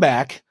we come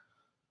back,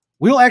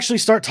 we'll actually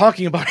start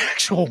talking about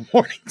actual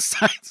warning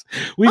signs.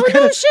 Shit. We're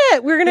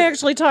going to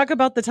actually talk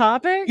about the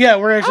topic? Yeah,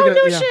 we're actually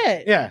going to.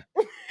 Shit. Yeah.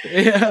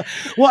 Yeah.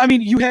 Well, I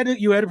mean, you had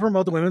to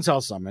promote the Women's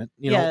Health Summit,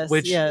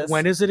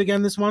 when is it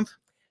again this month?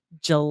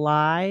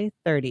 July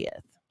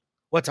 30th.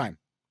 What time?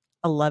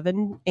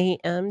 11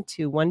 a.m.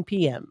 to 1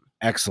 p.m.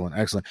 Excellent.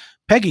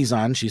 Peggy's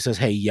on. She says,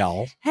 "Hey,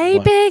 y'all." Hey,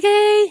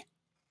 Peggy.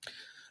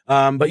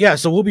 But yeah,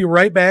 so we'll be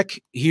right back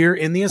here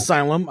in the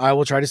asylum. I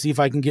will try to see if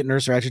I can get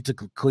Nurse Ratched to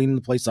clean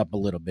the place up a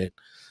little bit.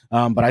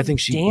 But I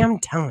think damn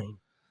time.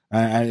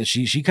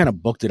 She kind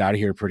of booked it out of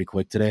here pretty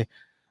quick today.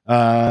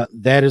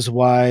 That is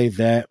why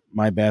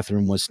my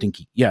bathroom was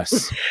stinky.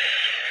 Yes.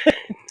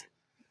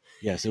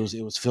 Yes,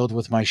 it was filled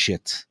with my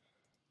shit.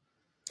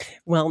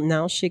 Well,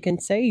 now she can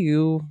say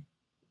you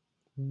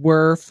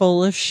were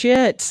full of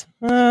shit.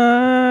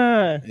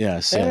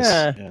 Yes.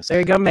 There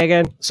you go,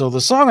 Megan. So the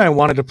song I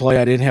wanted to play,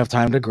 I didn't have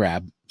time to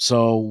grab.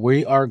 So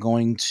we are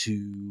going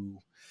to...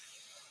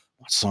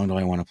 What song do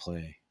I want to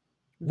play?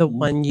 The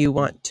one you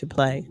want to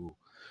play.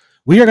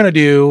 We are going to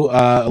do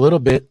a little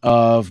bit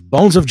of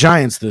Bones of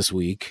Giants this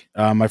week,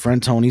 my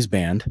friend Tony's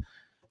band.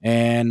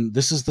 And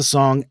this is the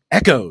song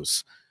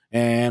Echoes.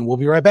 And we'll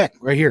be right back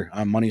right here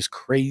on Money's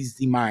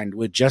Crazy Mind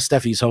with Jess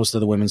Steffi's host of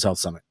the Women's Health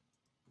Summit.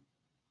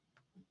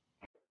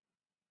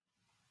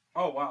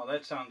 Oh, wow,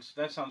 that sounds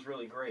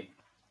really great.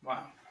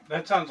 Wow,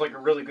 that sounds like a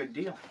really good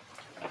deal.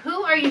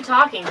 Who are you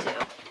talking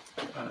to?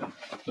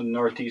 The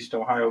Northeast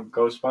Ohio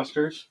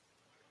Ghostbusters.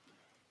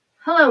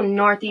 Hello,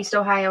 Northeast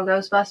Ohio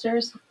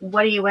Ghostbusters.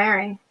 What are you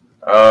wearing?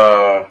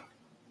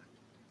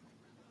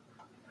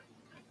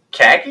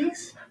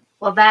 Khakis?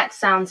 Well, that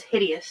sounds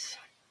hideous.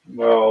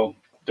 Well,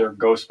 they're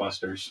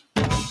Ghostbusters.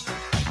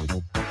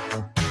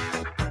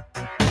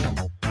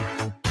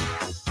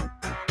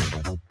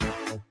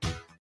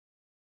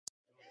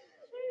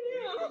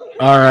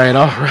 All right.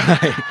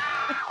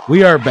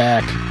 We are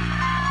back.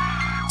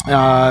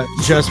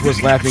 Jess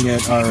was laughing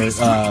at our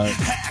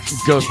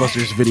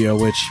Ghostbusters video,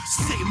 which,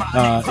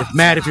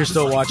 if you're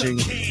still watching,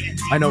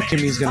 I know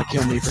Kimmy's going to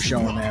kill me for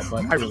showing that,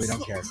 but I really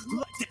don't care.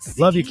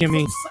 Love you,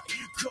 Kimmy.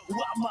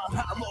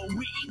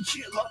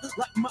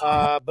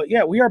 But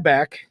yeah, we are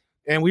back,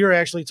 and we were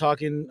actually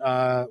talking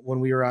when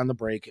we were on the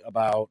break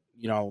about,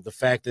 the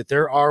fact that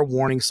there are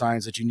warning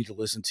signs that you need to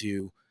listen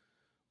to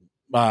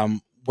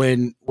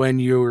when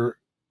your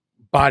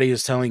body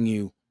is telling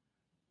you,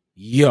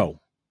 yo,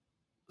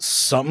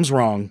 something's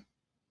wrong.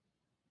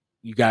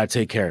 You got to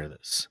take care of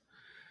this.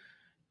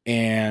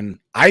 And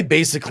I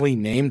basically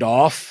named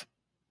off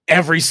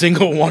every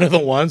single one of the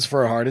ones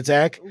for a heart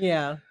attack.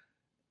 Yeah.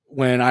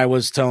 When I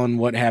was telling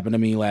what happened to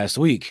me last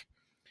week.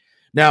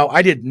 Now,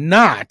 I did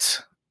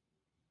not,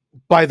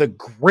 by the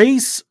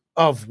grace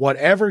of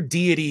whatever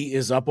deity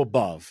is up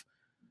above,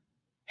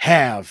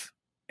 have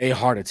a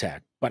heart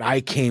attack, but I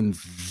came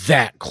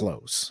that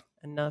close.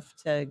 Enough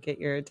to get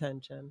your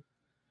attention.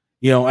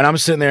 And I'm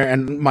sitting there,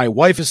 and my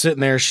wife is sitting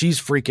there. She's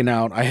freaking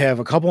out. I have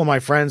a couple of my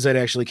friends that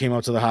actually came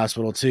up to the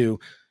hospital too,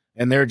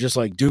 and they're just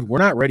like, dude, we're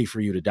not ready for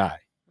you to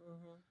die.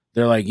 Mm-hmm.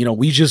 They're like,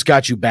 we just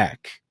got you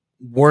back.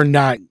 We're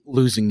not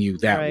losing you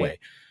that way.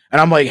 And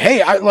I'm like,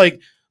 hey,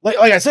 like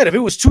I said, if it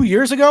was 2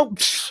 years ago,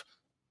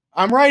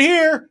 I'm right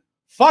here.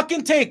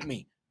 Fucking take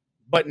me.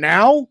 But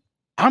now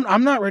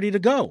I'm not ready to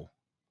go.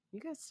 You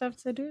got stuff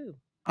to do.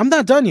 I'm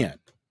not done yet.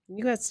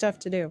 You got stuff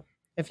to do.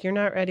 If you're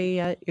not ready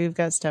yet, you've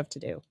got stuff to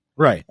do.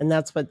 Right. And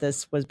that's what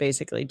this was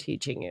basically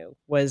teaching you,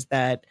 was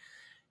that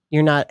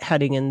you're not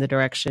heading in the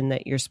direction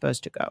that you're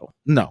supposed to go.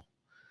 No,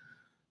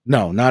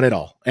 not at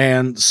all.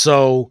 And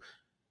so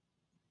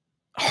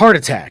heart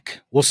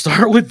attack, we'll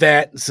start with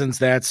that, since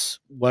that's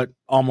what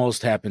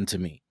almost happened to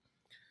me.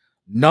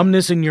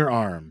 Numbness in your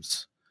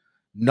arms,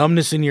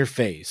 numbness in your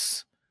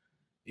face.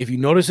 If you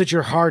notice that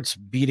your heart's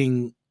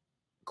beating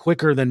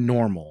quicker than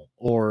normal,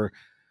 or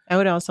I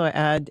would also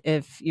add,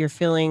 if you're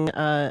feeling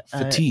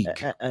fatigue,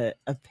 a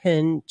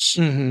pinch,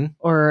 mm-hmm.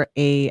 or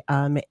a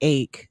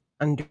ache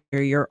under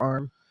your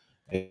arm.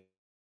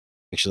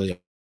 Actually,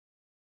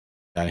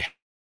 I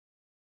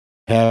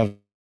have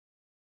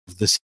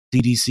the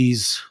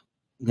CDC's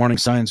warning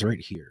signs right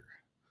here.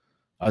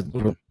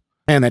 And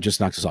that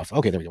just knocks us off.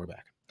 Okay, there we go. We're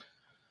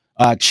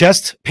back.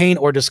 Chest pain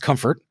or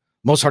discomfort.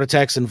 Most heart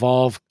attacks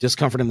involve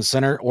discomfort in the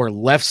center or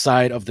left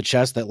side of the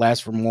chest that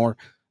lasts for more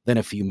than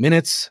a few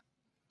minutes.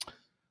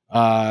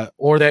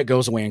 or that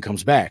goes away and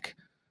comes back.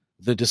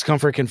 The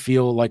discomfort can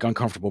feel like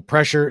uncomfortable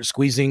pressure,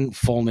 squeezing,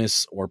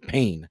 fullness, or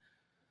pain.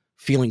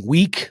 Feeling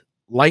weak,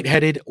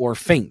 lightheaded, or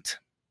faint.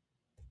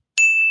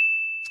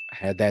 I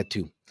had that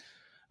too.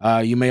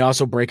 You may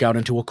also break out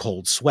into a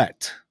cold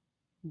sweat.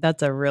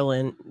 That's a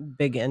real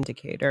big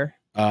indicator.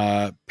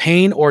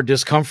 Pain or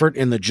discomfort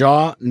in the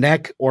jaw,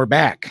 neck, or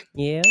back.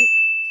 Yeah.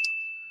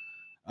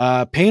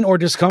 Pain or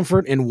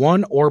discomfort in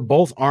one or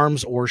both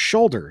arms or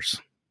shoulders.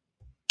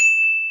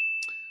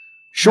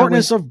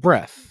 Shortness of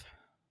breath.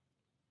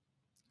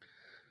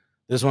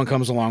 This one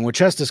comes along with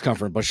chest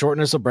discomfort, but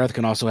shortness of breath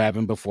can also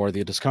happen before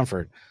the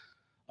discomfort.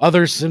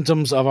 Other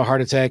symptoms of a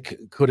heart attack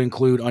could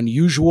include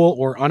unusual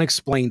or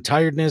unexplained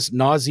tiredness,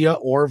 nausea,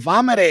 or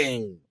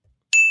vomiting.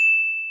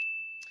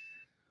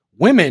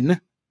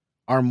 Women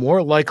are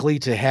more likely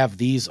to have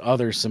these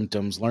other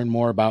symptoms. Learn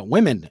more about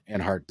women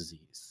and heart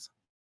disease.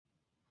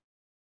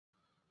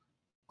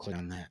 Click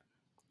on that.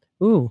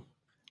 Ooh.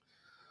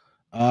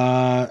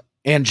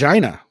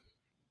 Angina.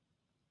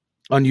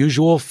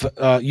 Unusual,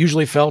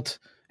 usually felt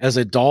as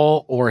a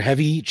dull or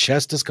heavy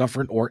chest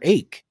discomfort or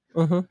ache.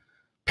 Mm-hmm.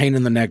 Pain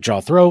in the neck,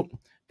 jaw, throat.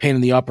 Pain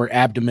in the upper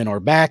abdomen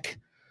or back.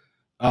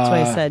 That's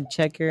why I said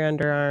check your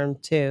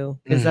underarm too,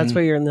 because that's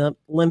where your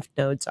lymph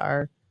nodes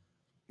are.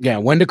 Yeah,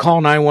 when to call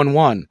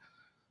 911.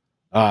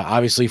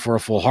 Obviously for a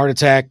full heart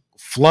attack.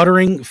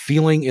 Fluttering,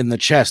 feeling in the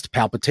chest,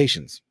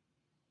 palpitations.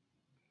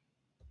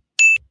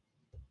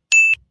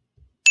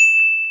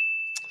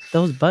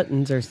 Those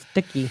buttons are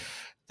sticky.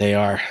 They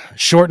are.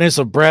 Shortness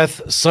of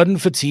breath, sudden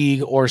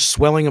fatigue, or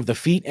swelling of the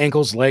feet,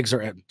 ankles, legs,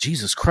 or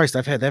Jesus Christ,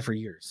 I've had that for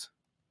years.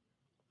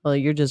 Well,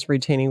 you're just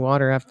retaining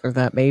water after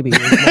that baby.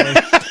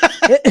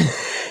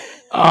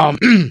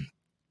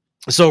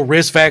 So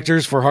risk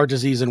factors for heart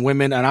disease in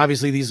women, and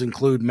obviously these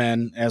include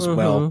men as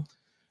well.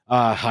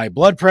 High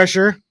blood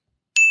pressure.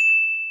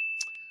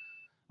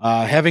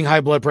 Having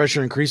high blood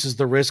pressure increases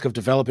the risk of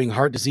developing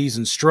heart disease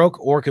and stroke,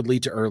 or could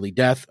lead to early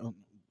death.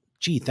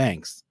 Gee,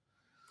 thanks.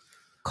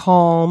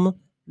 Calm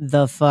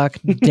the fuck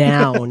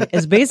down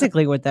is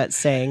basically what that's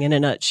saying in a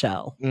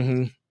nutshell.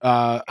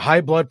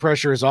 High blood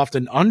pressure is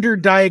often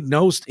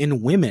underdiagnosed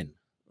in women.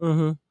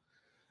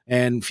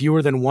 And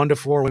fewer than 1 to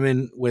 4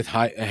 women with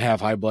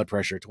have high blood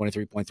pressure,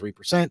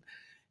 23.3%,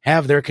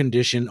 have their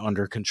condition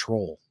under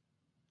control.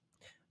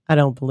 I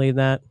don't believe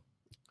that.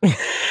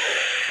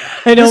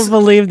 I don't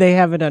believe they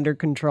have it under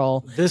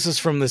control. This is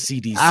from the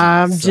CDC.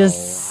 I'm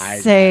just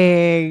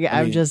saying.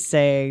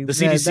 The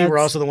CDC were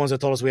also the ones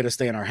that told us we had to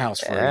stay in our house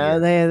for a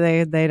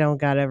year. They don't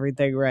got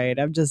everything right.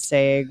 I'm just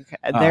saying.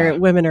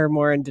 Women are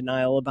more in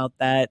denial about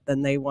that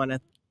than they want to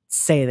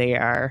say they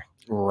are.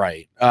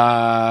 Right.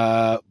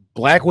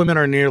 Black women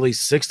are nearly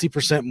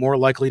 60% more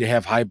likely to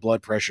have high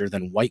blood pressure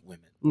than white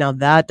women. Now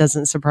that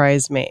doesn't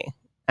surprise me.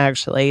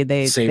 Actually,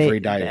 savory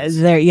diets.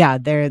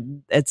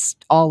 It's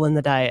all in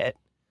the diet.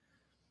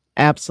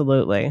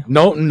 Absolutely.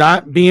 No,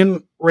 not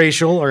being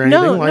racial or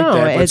anything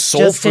that. But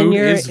soul food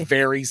is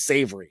very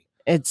savory.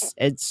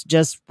 It's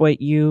just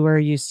what you are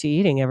used to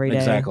eating every day.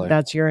 Exactly.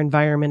 That's your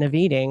environment of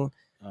eating.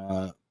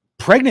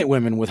 Pregnant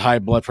women with high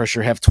blood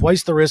pressure have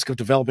twice the risk of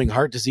developing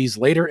heart disease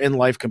later in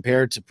life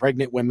compared to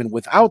pregnant women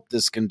without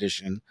this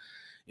condition.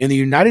 In the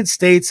United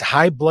States,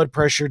 high blood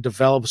pressure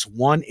develops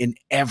 1 in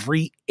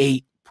every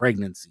 8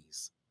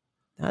 pregnancies.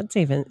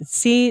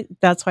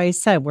 That's why I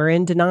said we're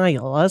in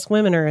denial. Us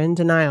women are in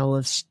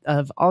denial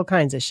of all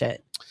kinds of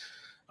shit.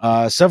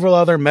 Several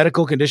other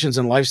medical conditions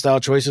and lifestyle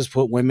choices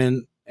put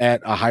women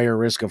at a higher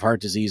risk of heart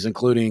disease,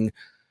 including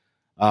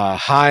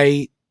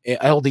high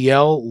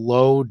LDL,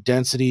 low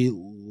density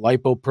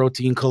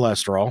lipoprotein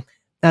cholesterol.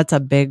 That's a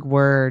big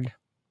word.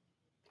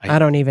 I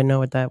don't even know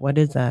what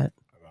is that?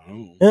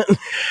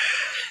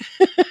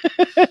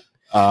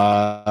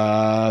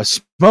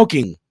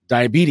 Smoking,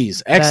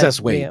 diabetes,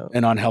 excess weight,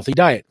 an unhealthy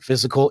diet,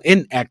 physical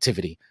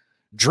inactivity,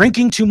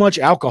 drinking too much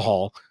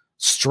alcohol,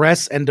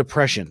 stress, and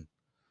depression.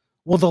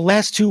 Well, the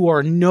last 2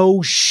 are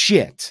no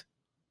shit.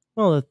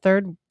 Well,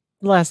 the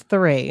last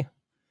 3.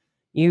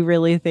 You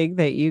really think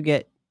that you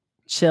get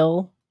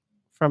chill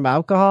from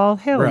alcohol?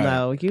 Hell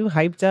no. You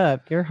hyped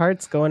up. Your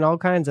heart's going all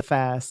kinds of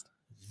fast.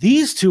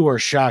 These 2 are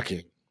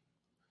shocking.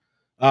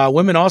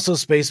 Women also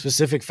face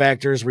specific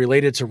factors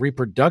related to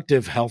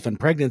reproductive health and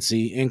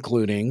pregnancy,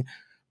 including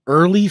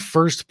early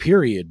first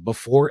period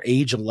before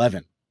age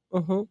 11,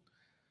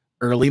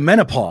 early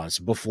menopause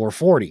before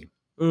 40,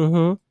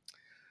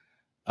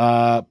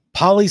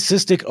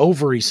 polycystic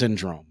ovary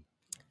syndrome.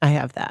 I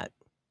have that.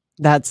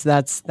 That's a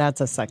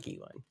sucky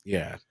one.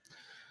 Yeah.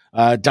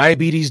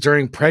 Diabetes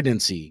during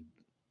pregnancy,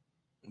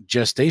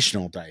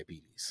 gestational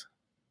diabetes.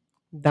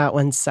 That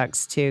one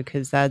sucks too,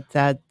 because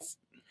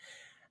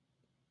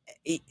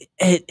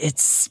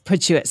it's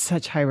puts you at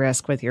such high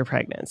risk with your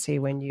pregnancy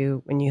when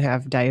you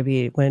have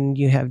diabetes, when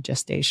you have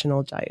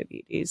gestational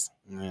diabetes.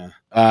 Yeah.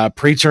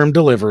 Preterm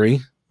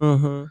delivery,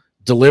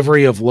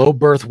 delivery of low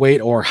birth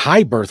weight or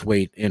high birth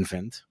weight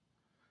infant,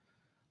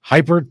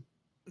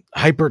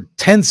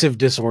 hypertensive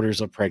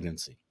disorders of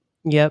pregnancy.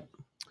 Yep.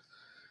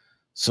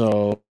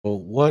 So,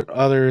 what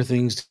other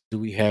things do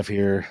we have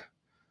here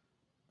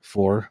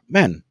for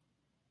men?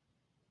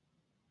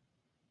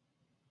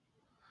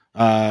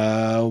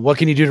 What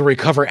can you do to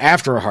recover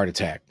after a heart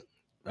attack?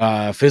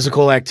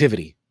 Physical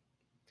activity,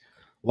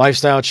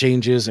 lifestyle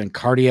changes, and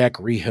cardiac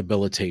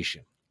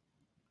rehabilitation.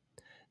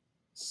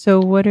 So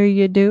what are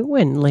you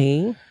doing,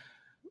 Lee?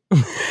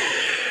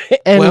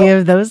 Any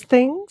of those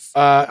things?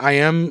 I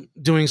am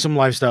doing some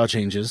lifestyle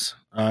changes.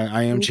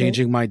 I am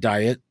changing my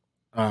diet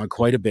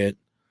quite a bit.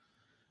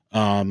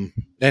 And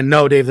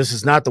no, Dave, this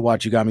is not the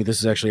watch you got me. This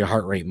is actually a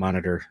heart rate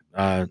monitor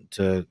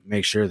to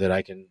make sure that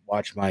I can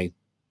watch my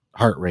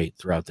heart rate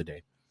throughout the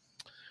day.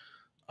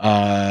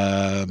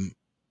 I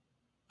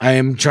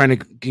am trying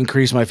to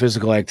increase my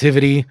physical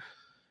activity.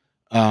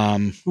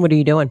 What are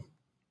you doing?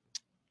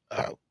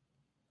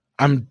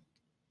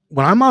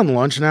 When I'm on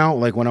lunch now,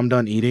 like when I'm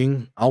done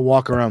eating, I'll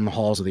walk around the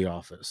halls of the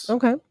office.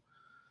 Okay.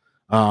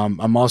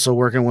 I'm also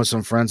working with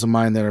some friends of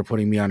mine that are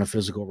putting me on a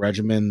physical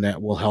regimen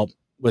that will help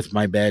with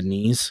my bad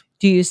knees.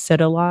 Do you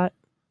sit a lot?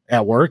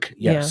 At work?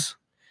 Yes. Yeah.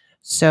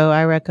 So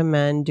I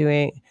recommend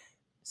doing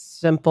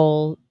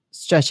simple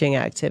stretching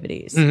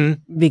activities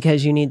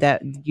because you need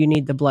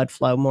the blood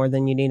flow more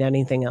than you need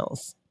anything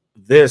else.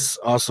 This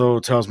also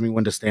tells me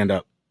when to stand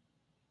up.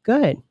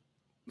 Good.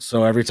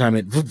 So every time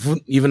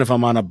even if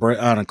I'm on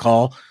a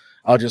call,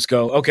 I'll just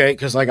go, okay,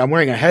 because like I'm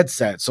wearing a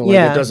headset, so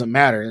like it doesn't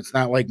matter. It's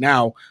not like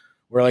now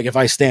where like if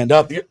I stand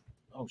up,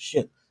 oh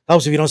shit,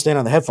 helps if you don't stand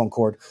on the headphone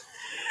cord.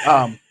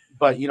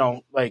 But you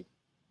know, like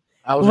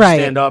I'll just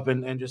stand up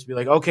and just be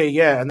like, okay,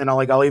 yeah, and then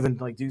I'll even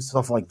like do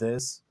stuff like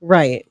this,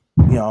 right?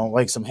 You know,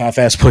 like some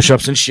half-ass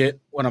push-ups and shit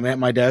when I'm at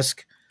my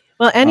desk.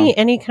 Well,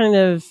 any kind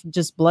of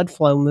just blood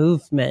flow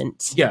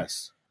movement.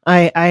 Yes,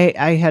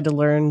 I had to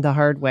learn the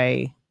hard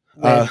way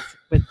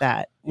with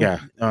that. Yeah,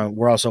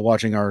 we're also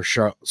watching our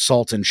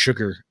salt and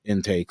sugar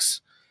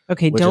intakes.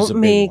 Okay, don't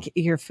make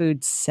your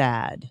food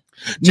sad.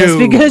 Just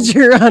because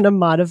you're on a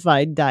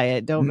modified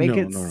diet, don't make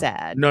it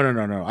sad.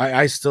 No.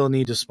 I still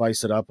need to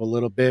spice it up a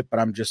little bit, but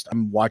I'm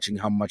watching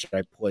how much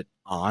I put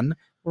on.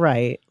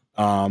 Right.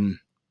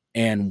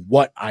 And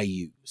what I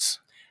use.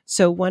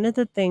 So one of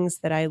the things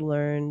that I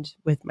learned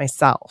with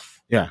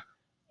myself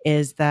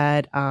is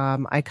that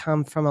I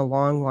come from a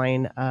long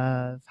line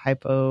of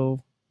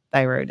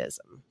hypothyroidism.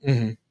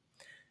 Mm-hmm.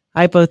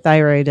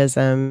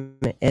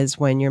 Hypothyroidism is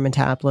when your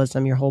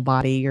metabolism, your whole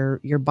body,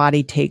 your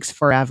body takes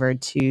forever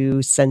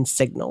to send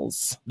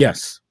signals.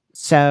 Yes.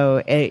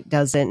 So it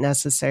doesn't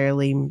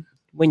necessarily,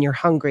 when you're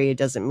hungry, it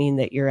doesn't mean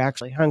that you're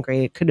actually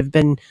hungry. It could have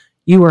been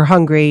you were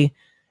hungry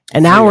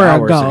an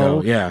hour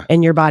ago,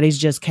 and your body's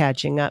just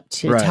catching up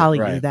to tell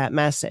you that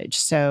message.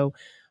 So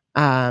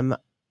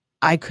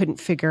I couldn't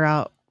figure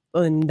out,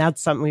 and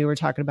that's something we were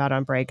talking about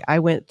on break. I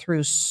went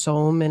through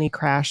so many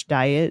crash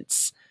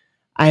diets.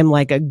 I'm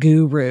like a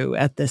guru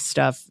at this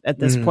stuff at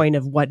this point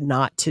of what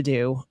not to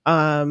do.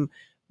 One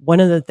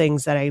of the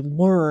things that I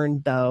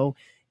learned though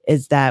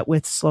is that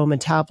with slow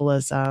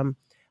metabolism,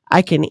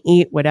 I can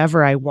eat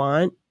whatever I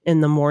want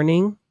in the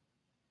morning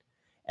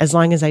as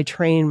long as I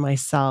train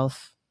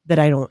myself that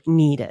I don't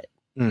need it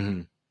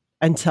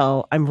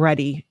until I'm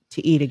ready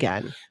to eat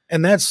again.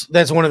 And that's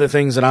one of the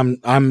things that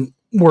I'm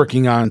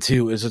working on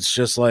too, is it's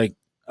just like,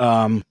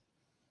 you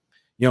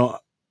know,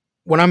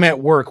 when I'm at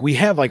work, we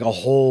have like a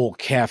whole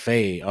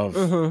cafe of,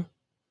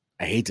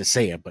 I hate to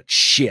say it, but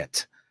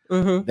shit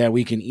that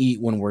we can eat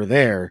when we're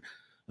there.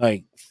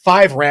 Like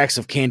 5 racks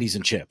of candies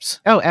and chips.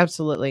 Oh,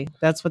 absolutely.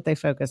 That's what they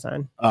focus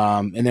on.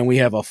 And then we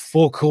have a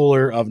full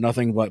cooler of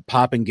nothing but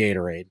pop and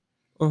Gatorade.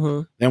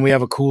 Then we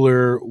have a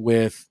cooler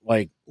with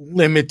like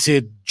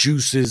limited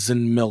juices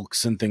and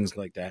milks and things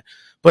like that.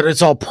 But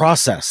it's all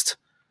processed.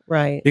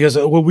 Right. Because,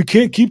 well, we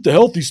can't keep the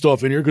healthy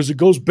stuff in here because it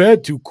goes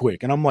bad too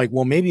quick. And I'm like,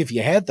 well, maybe if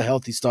you had the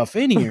healthy stuff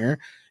in here,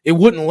 it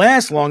wouldn't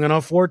last long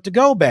enough for it to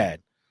go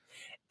bad.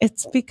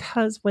 It's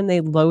because when they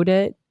load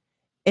it,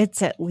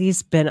 it's at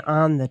least been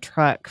on the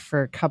truck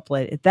for a couple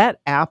of,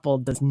 that apple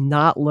does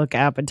not look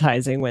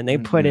appetizing when they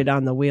put it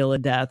on the wheel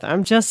of death.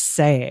 I'm just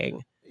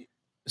saying.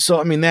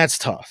 So, I mean, that's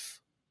tough,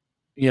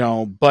 you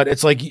know, but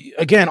it's like,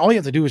 again, all you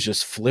have to do is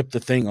just flip the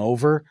thing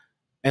over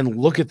and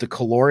look at the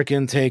caloric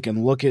intake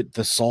and look at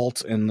the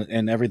salt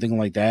and everything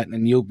like that.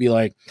 And you'll be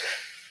like,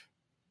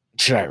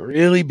 should I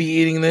really be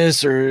eating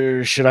this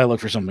or should I look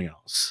for something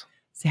else?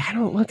 See, I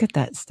don't look at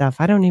that stuff.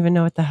 I don't even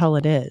know what the hell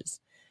it is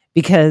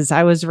because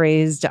I was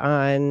raised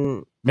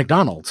on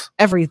McDonald's,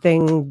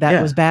 everything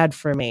that was bad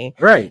for me.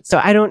 Right.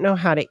 So I don't know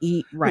how to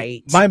eat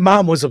right. My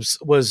mom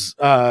was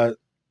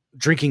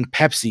drinking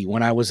Pepsi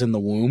when I was in the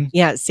womb.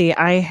 Yeah, see,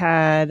 I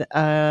had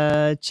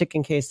a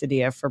chicken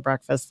quesadilla for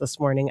breakfast this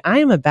morning. I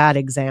am a bad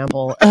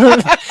example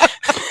of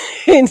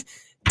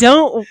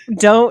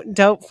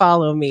don't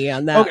follow me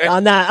on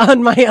that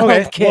on my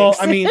health kicks. Well,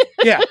 I mean,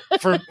 yeah,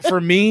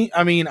 for me,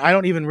 I mean, I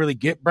don't even really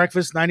get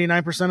breakfast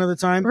 99% of the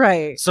time.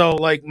 Right. So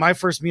like my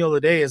first meal of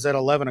the day is at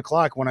 11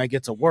 o'clock when I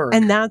get to work.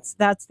 And that's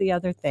the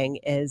other thing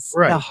is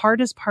the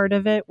hardest part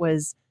of it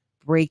was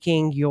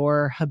breaking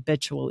your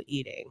habitual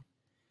eating.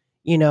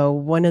 You know,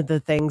 one of the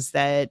things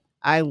that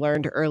I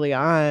learned early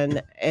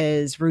on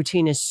is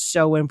routine is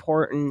so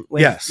important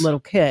with Yes. little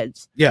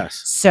kids.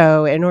 Yes.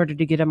 So in order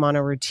to get them on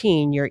a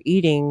routine, you're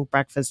eating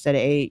breakfast at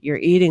 8, you're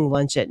eating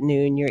lunch at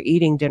noon, you're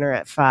eating dinner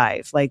at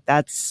 5. Like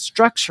that's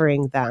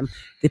structuring them.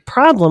 The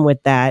problem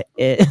with that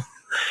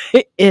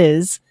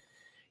is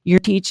you're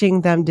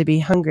teaching them to be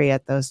hungry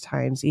at those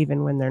times,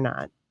 even when they're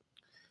not.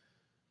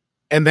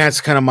 And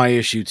that's kind of my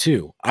issue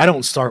too. I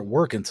don't start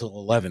work until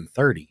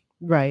 11:30.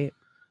 Right.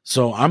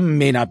 So I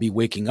may not be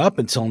waking up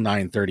until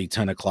 9:30,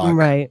 10 o'clock.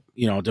 Right.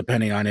 You know,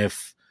 depending on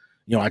if,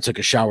 you know, I took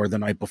a shower the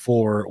night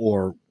before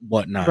or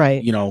whatnot.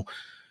 Right. You know,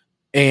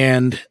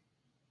 and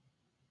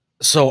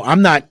so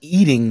I'm not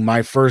eating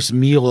my first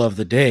meal of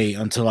the day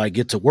until I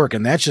get to work.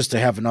 And that's just to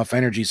have enough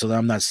energy so that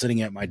I'm not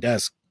sitting at my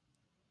desk.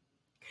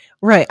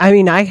 Right. I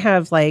mean, I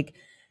have like,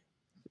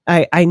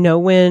 I know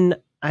when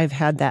I've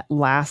had that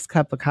last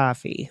cup of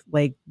coffee,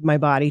 like my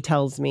body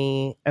tells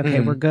me, okay,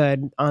 Mhm. we're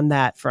good on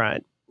that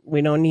front.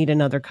 We don't need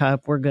another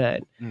cup. We're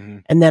good. Mm-hmm.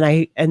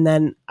 And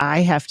then I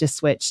have to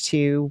switch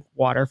to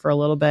water for a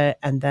little bit.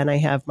 And then I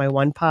have my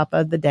one pop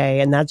of the day.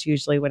 And that's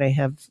usually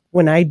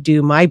when I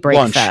do my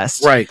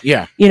breakfast. Right.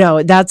 Yeah. You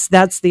know,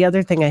 that's the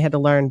other thing I had to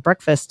learn.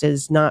 Breakfast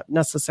is not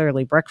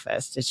necessarily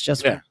breakfast. It's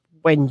just Yeah.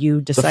 when you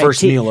The decide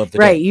first to, meal of the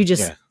right. day. You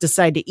just Yeah.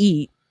 decide to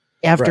eat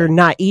after Right.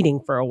 not eating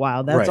for a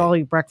while. That's Right. all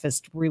your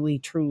breakfast really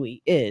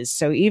truly is.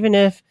 So even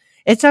if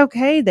it's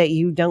okay that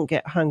you don't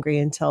get hungry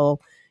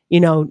until, you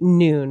know,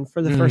 noon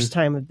for the Mhm. first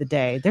time of the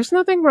day, there's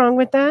nothing wrong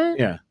with that.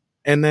 Yeah.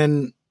 And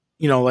then,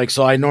 you know, like,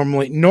 so I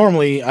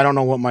normally, I don't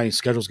know what my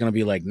schedule is going to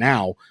be like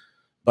now,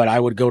 but I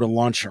would go to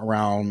lunch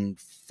around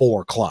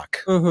 4 o'clock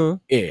Mm-hmm.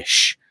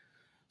 ish.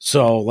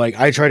 So like,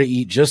 I try to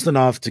eat just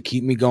enough to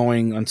keep me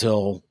going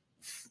until,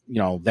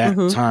 you know, that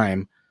Mhm.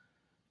 time.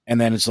 And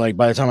then it's like,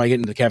 by the time I get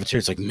into the cafeteria,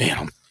 it's like, man,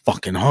 I'm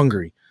fucking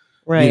hungry.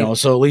 Right. You know,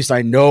 so at least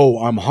I know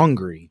I'm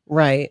hungry.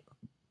 Right.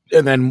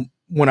 And then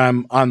when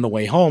I'm on the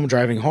way home,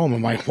 driving home,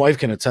 and my wife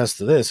can attest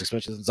to this,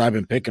 especially since I've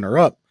been picking her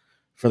up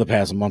for the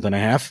past month and a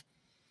half.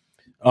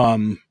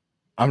 I'm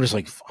just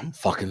like, I'm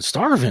fucking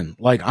starving.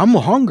 Like, I'm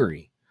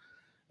hungry.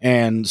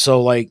 And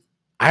so like,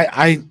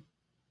 I'm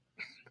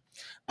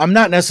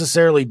not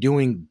necessarily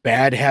doing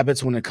bad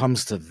habits when it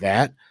comes to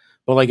that.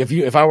 But like,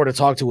 if I were to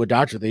talk to a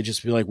doctor, they'd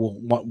just be like, well,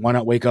 why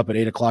not wake up at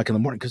 8 o'clock in the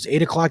morning? Because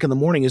 8 o'clock in the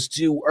morning is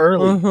too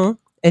early. Mm-hmm.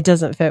 It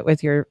doesn't fit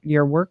with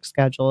your work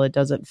schedule. It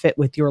doesn't fit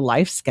with your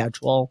life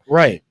schedule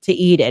Right. to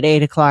eat at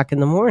 8 o'clock in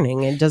the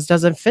morning. It just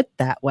doesn't fit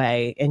that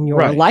way in your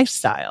Right.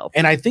 lifestyle.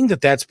 And I think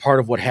that that's part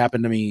of what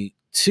happened to me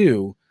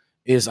too,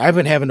 is I've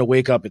been having to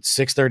wake up at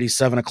 6:30,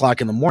 7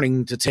 o'clock in the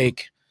morning to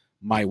take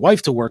my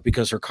wife to work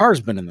because her car's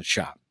been in the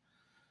shop.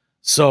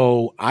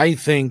 So I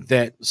think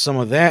that some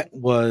of that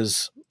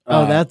was,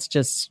 That's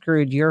just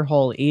screwed your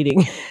whole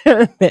eating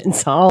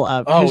habits all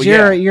up. Oh, 'Cause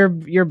yeah.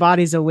 your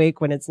body's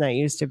awake when it's not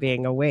used to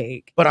being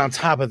awake. but on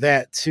top of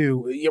that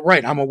too, you're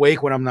right. I'm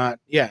awake when I'm not.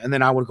 Yeah. And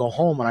then I would go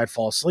home and I'd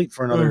fall asleep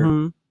for another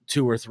Mhm.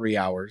 2 or 3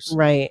 hours.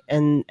 Right.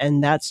 And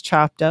that's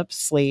chopped up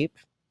sleep.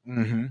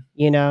 Mm-hmm.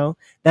 You know,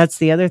 that's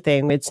the other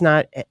thing. It's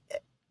not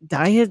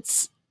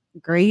diets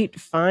great,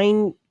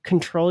 fine,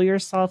 control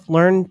yourself,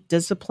 learn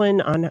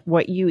discipline on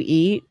what you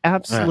eat.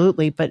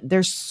 Absolutely. But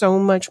there's so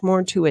much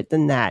more to it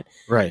than that.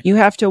 Right. You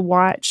have to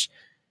watch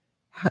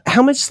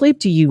how much sleep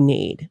do you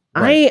need?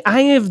 Right.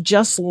 I have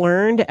just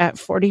learned at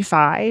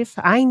 45,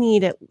 I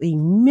need at a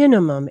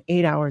minimum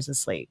 8 hours of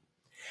sleep.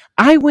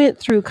 I went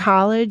through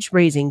college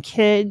raising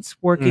kids,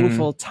 working Mhm.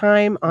 full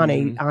time on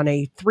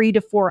a 3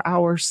 to 4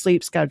 hour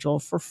sleep schedule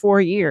for 4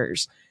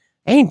 years.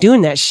 I ain't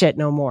doing that shit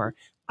no more.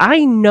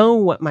 I know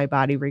what my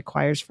body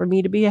requires for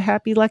me to be a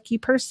happy, lucky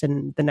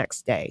person the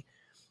next day.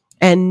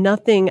 And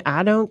nothing,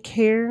 I don't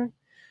care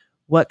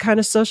what kind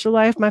of social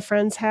life my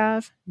friends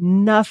have,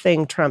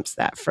 nothing trumps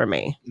that for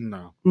me.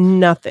 No.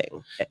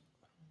 Nothing.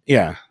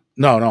 Yeah.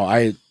 No,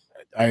 I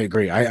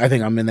agree. I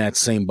think I'm in that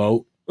same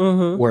boat.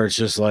 Mm-hmm. Where it's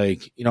just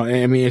like, you know,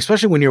 I mean,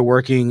 especially when you're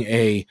working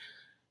and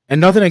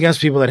nothing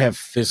against people that have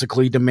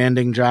physically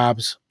demanding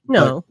jobs.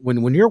 No. But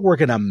when you're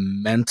working a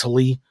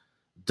mentally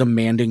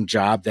demanding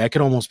job, that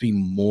can almost be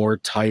more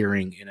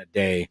tiring in a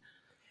day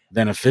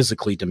than a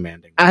physically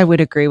demanding. I would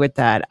agree with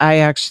that. I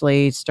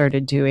actually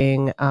started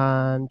doing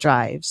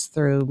drives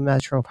through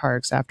metro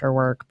parks after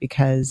work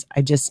because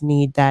I just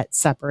need that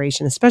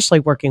separation, especially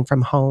working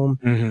from home.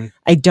 Mm-hmm.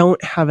 I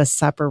don't have a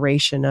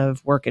separation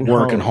of work and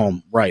Work home. and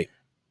home. Right.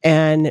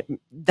 And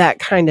that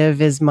kind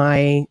of is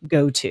my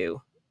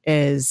go-to,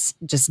 is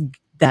just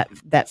that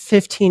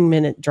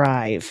 15-minute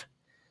drive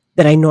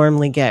that I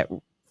normally get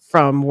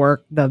from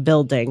work, the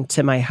building,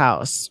 to my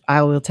house.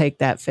 I will take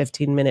that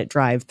 15-minute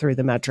drive through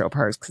the metro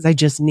parks because I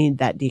just need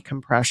that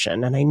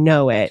decompression, and I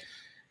know it.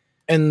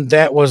 And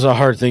that was a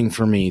hard thing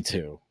for me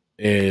too,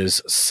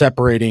 is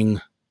separating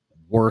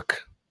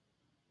work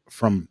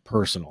from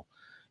personal.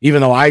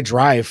 Even though I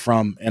drive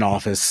from an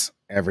office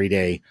every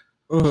day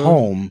Mhm.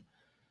 home,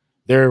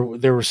 there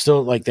was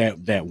still like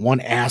that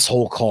one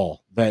asshole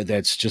call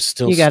that's just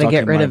still You got to stuck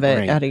get in rid my of it.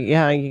 brain. You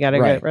got to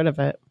Right. get rid of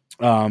it.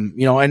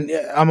 You know, and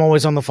I'm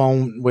always on the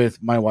phone with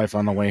my wife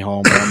on the way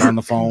home. Or I'm on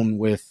the phone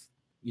with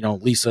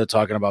Lisa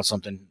talking about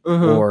something,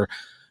 Mhm. or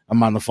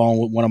I'm on the phone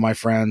with one of my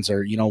friends,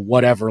 or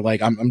whatever.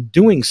 Like I'm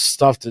doing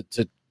stuff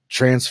to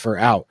transfer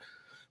out.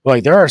 But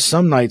like there are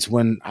some nights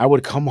when I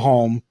would come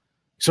home,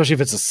 especially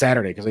if it's a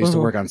Saturday, because I used to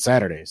Mhm. work on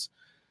Saturdays,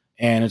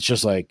 and it's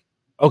just like,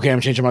 okay,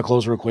 I'm changing my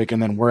clothes real quick,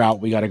 and then we're out.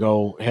 We got to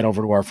go head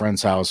over to our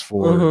friend's house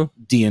for Mhm.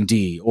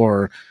 D&D,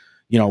 or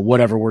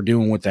whatever we're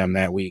doing with them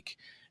that week.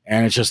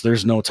 And it's just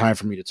there's no time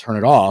for me to turn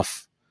it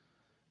off.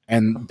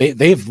 And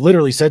they've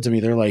literally said to me,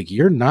 they're like,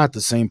 you're not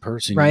the same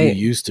person Right.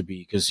 you used to be,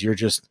 because you're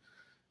just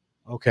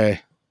okay.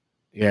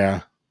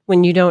 Yeah.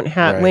 When you don't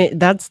have, Right.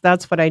 that's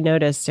what I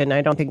noticed, and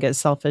I don't think it's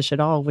selfish at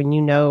all. When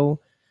you know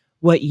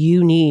what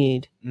you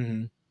need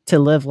Mm-hmm. to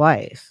live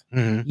life,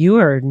 Mm-hmm. you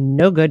are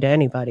no good to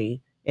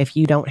anybody if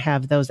you don't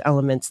have those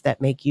elements that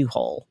make you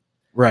whole.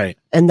 Right.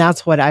 And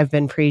that's what I've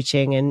been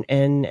preaching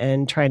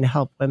and trying to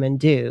help women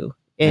do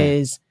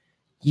is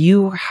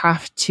you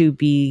have to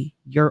be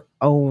your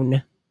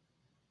own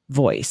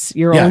voice,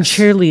 your own Yes.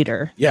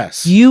 cheerleader.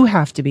 Yes. You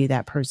have to be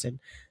that person.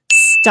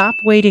 Stop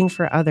waiting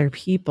for other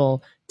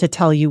people to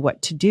tell you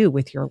what to do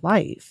with your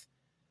life.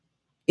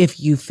 If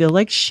you feel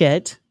like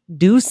shit,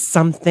 do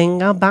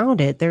something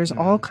about it. There's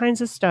all kinds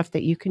of stuff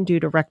that you can do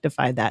to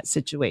rectify that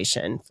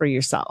situation for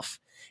yourself.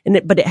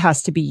 But it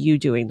has to be you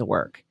doing the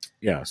work.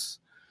 Yes.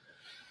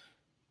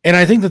 And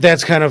I think that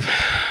that's kind of,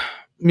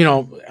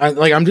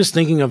 I'm just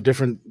thinking of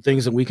different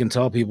things that we can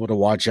tell people to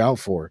watch out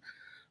for.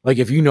 Like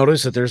if you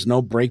notice that there's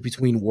no break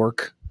between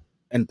work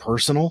and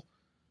personal,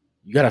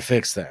 you got to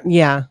fix that.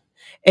 Yeah.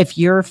 If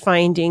you're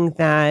finding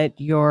that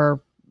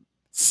you're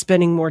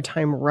spending more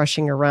time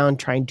rushing around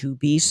trying to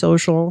be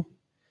social,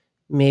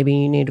 maybe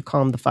you need to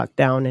calm the fuck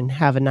down and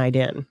have a night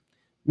in.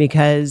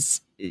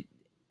 Because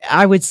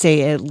I would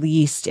say, at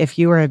least if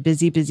you are a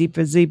busy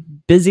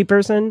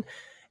person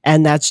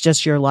and that's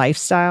just your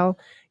lifestyle,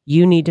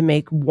 you need to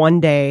make one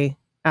day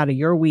out of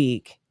your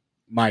week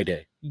My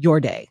day. your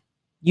day.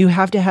 You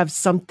have to have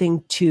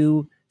something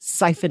to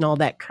siphon all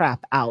that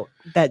crap out.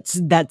 That's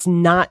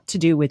not to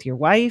do with your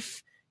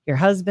wife, your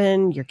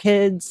husband, your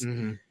kids,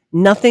 Mm-hmm.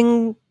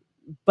 nothing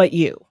but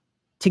you,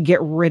 to get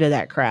rid of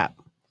that crap.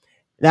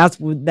 That's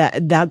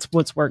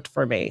what's worked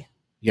for me.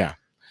 Yeah.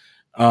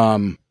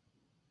 And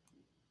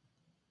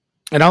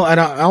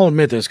I'll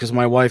admit this, because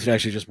my wife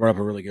actually just brought up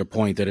a really good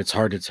point, that it's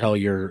hard to tell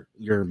your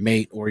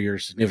mate or your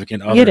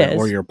significant It other is.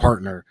 or your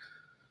partner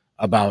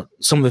about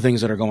some of the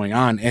things that are going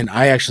on. And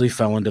I actually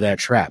fell into that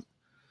trap.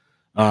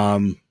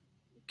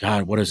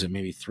 God, what is it?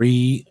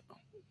 Maybe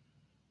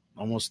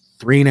almost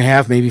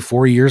 3.5, maybe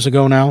 4 years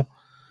ago now.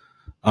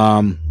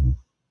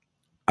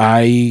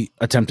 I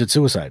attempted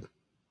suicide.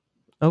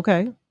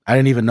 Okay. I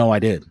didn't even know I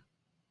did.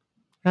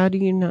 How do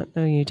you not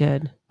know you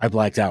did? I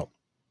blacked out.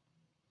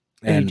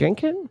 Are you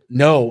drinking?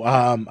 No,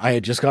 I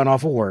had just gone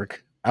off of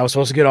work. I was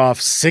supposed to get off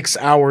 6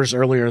 hours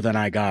earlier than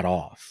I got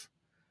off.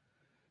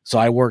 So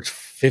I worked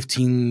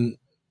 16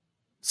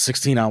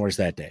 hours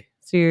that day.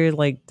 So you're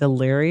like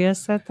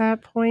delirious at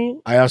that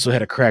point? I also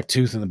had a cracked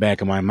tooth in the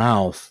back of my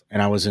mouth,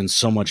 and I was in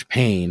so much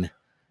pain.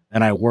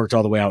 And I worked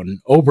all the way out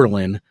in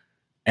Oberlin,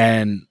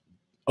 and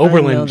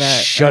Oberlin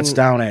shuts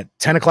down at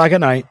 10 o'clock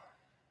at night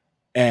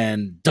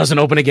and doesn't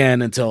open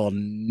again until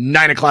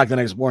 9 o'clock the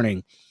next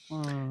morning.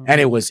 And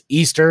it was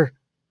Easter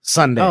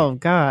Sunday. Oh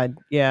God.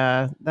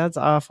 Yeah. That's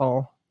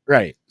awful.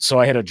 Right. So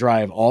I had to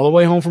drive all the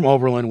way home from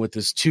Oberlin with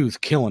this tooth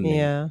killing me.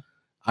 Yeah.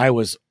 I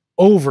was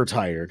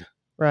overtired.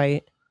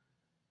 Right.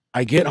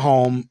 I get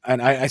home,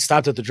 and I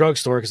stopped at the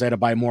drugstore because I had to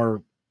buy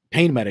more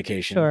pain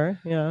medication. Sure.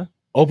 Yeah.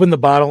 Open the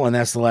bottle, and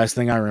that's the last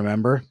thing I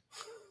remember.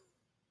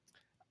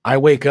 I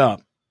wake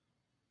up,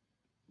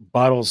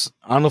 bottles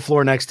on the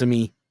floor next to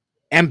me,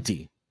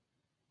 empty.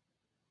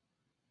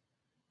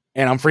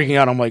 And I'm freaking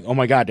out. I'm like, oh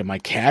my God, did my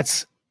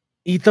cats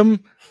eat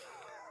them?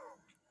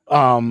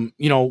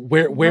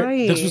 Where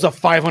Right. This was a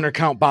 500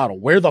 count bottle.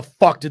 Where the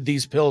fuck did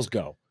these pills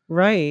go?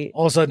 Right.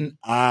 All of a sudden,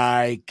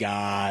 I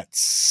got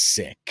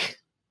sick.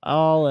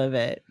 All of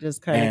it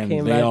just kind of And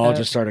came they back all up.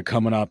 just started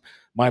coming up.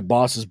 My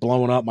boss is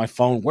blowing up my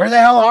phone. Where the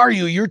hell are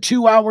you? You're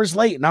 2 hours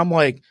late. And I'm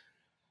like,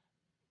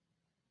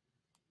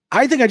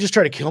 I think I just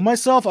tried to kill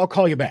myself. I'll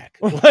call you back.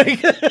 Like,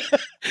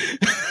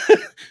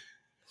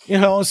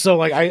 so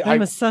like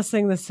I'm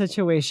assessing the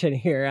situation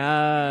here.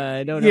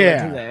 I don't know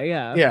what to say.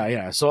 Yeah.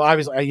 Yeah. So I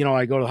go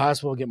to the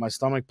hospital, get my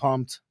stomach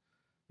pumped,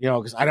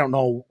 because I don't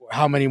know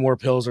how many more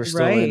pills are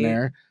still in Right.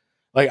 there.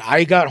 Like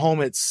I got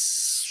home at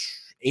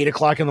 8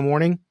 o'clock in the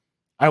morning.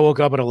 I woke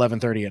up at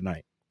 11:30 at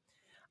night.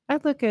 I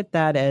look at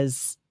that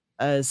as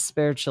a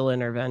spiritual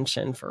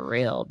intervention for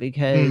real,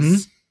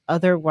 because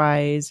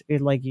otherwise,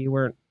 you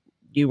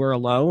were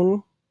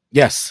alone.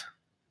 Yes,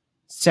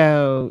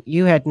 So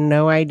you had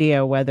no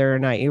idea whether or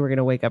not you were going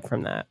to wake up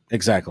from that.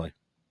 exactly.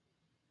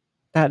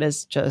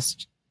 That's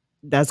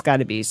got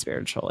to be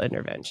spiritual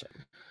intervention.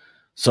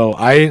 So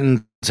I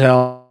didn't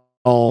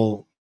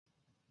tell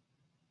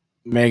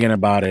Megan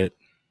about it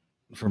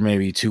for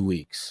maybe 2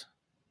 weeks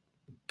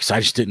because I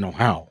just didn't know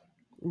how.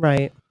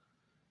 Right.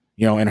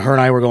 And her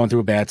and I were going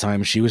through a bad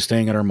time. She was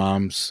staying at her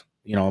mom's,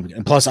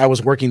 and plus I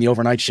was working the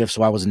overnight shift,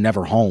 so I was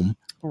never home.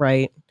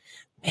 Right.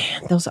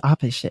 Man, those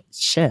opposite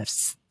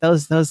shifts,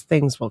 those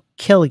things will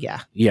kill you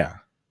Yeah.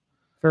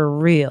 for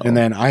real. And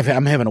then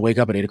I'm having to wake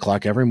up at 8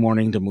 o'clock every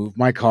morning to move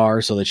my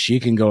car so that she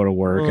can go to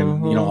work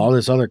and, Mhm. all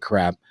this other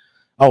crap.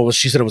 Oh, well,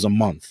 she said it was a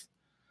month.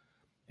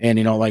 And,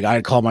 like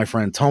I called my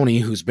friend Tony,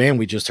 whose band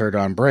we just heard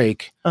on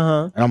break.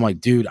 Uh-huh. And I'm like,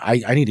 dude,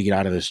 I need to get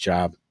out of this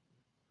job.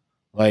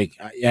 Like,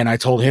 and I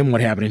told him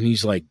what happened and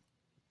he's like,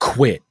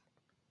 quit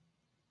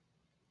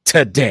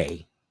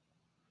today.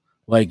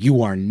 Like,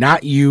 you are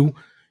not you.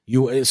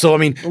 So, I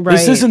mean, Right.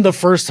 this isn't the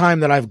first time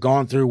that I've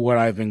gone through what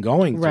I've been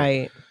going through.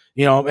 Right.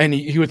 And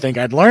you would think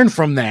I'd learn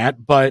from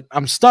that, but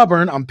I'm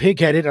stubborn, I'm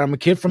pig-headed, and I'm a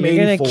kid from You're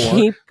 84. gonna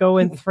keep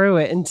going through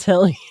it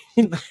until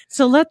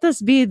so let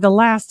this be the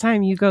last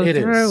time you go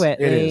through it.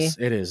 It is.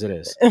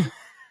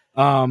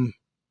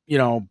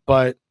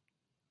 But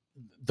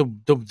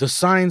the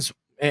signs,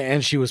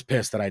 and she was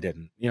pissed that I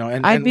didn't,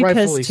 and I'd be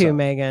rightfully pissed too, so.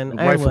 Megan.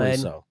 I Rightfully would.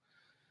 so.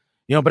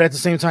 But at the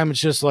same time, it's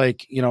just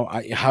like,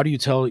 how do you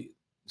tell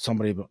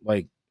somebody,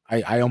 like,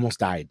 I almost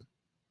died?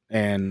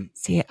 And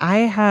see, I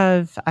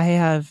have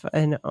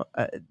an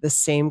the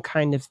same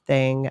kind of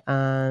thing.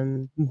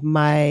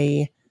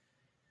 My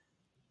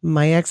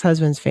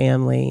ex-husband's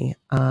family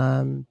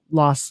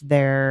lost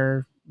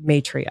their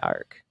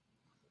matriarch.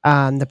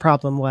 The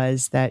problem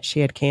was that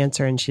she had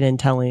cancer and she didn't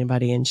tell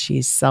anybody, and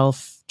she's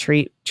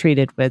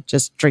treated with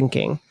just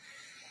drinking.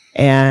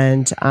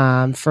 And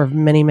for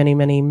many, many,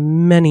 many,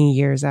 many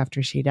years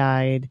after she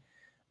died,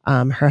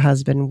 her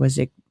husband was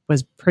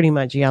pretty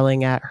much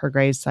yelling at her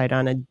gravesite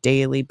on a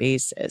daily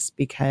basis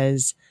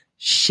because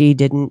she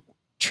didn't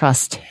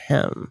trust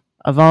him.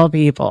 Of all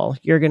people,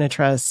 you're going to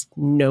trust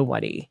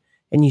nobody,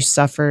 and you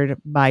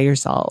suffered by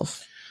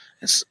yourself.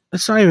 it's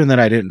not even that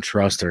I didn't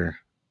trust her.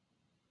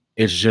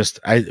 It's just,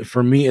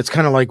 for me, it's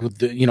kind of like with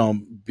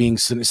the, being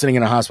sitting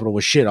in a hospital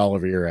with shit all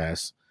over your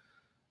ass.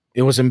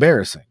 It was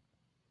embarrassing.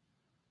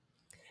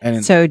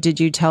 And So did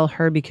you tell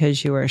her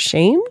because you were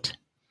ashamed?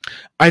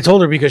 I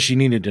told her because she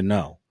needed to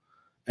know.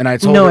 And I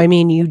told No, her, I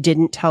mean, you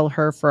didn't tell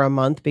her for a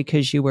month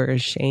because you were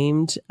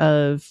ashamed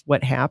of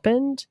what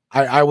happened?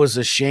 I was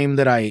ashamed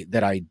that I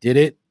did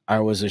it. I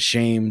was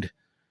ashamed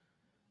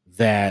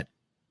that,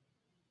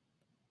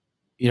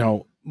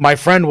 my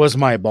friend was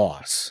my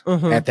boss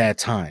Mhm. at that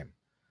time.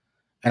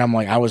 And I'm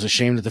like, I was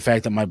ashamed of the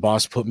fact that my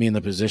boss put me in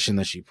the position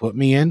that she put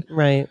me in.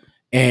 Right.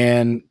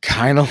 And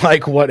kind of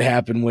like what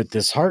happened with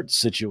this heart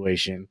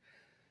situation,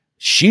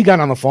 she got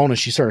on the phone and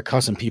she started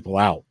cussing people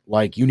out.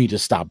 Like, you need to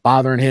stop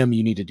bothering him.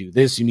 You need to do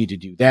this. You need to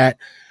do that.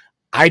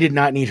 I did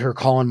not need her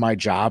calling my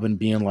job and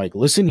being like,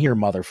 listen here,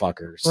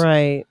 motherfuckers.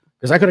 Right.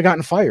 Because I could have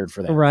gotten fired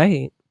for that.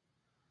 Right.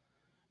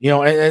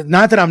 And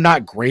not that I'm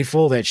not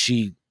grateful that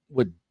she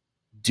would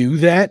do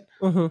that,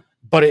 Mhm.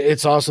 but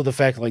it's also the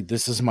fact, like,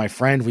 this is my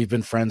friend. We've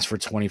been friends for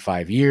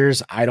 25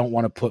 years. I don't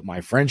want to put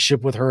my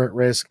friendship with her at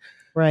risk.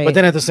 Right. But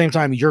then at the same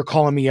time, you're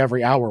calling me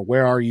every hour.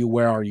 Where are you?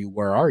 Where are you?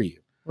 Where are you?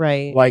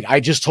 Right. Like, I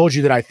just told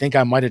you that I think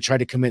I might have tried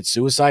to commit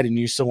suicide, and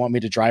you still want me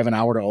to drive an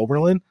hour to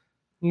Oberlin?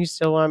 You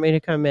still want me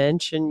to come in?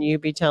 Shouldn't you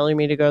be telling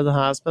me to go to the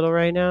hospital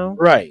right now?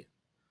 Right.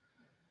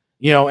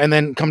 And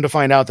then come to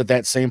find out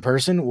that same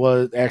person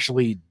was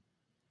actually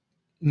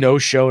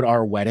no-showed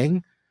our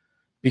wedding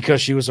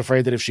because she was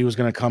afraid that if she was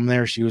going to come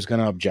there, she was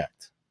going to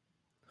object.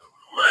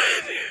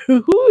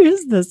 Who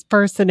is this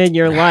person in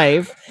your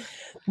life?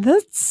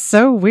 That's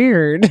so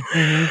weird.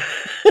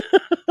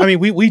 I mean,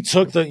 we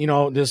took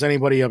the, does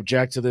anybody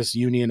object to this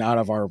union out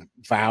of our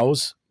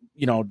vows?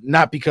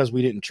 Not because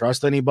we didn't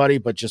trust anybody,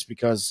 but just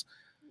because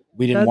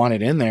we didn't want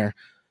it in there.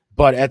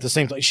 But at the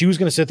same time, she was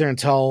going to sit there and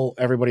tell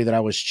everybody that I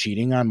was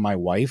cheating on my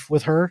wife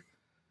with her.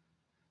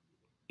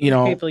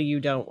 People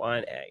you don't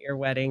want at your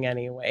wedding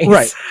anyway.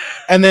 Right.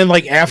 And then,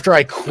 like, after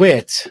I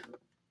quit,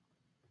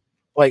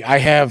 like, I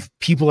have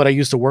people that I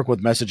used to work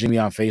with messaging me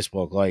on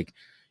Facebook, like,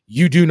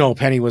 you do know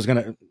Penny was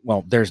going to,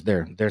 well, there's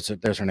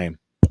her name.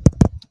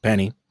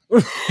 Penny.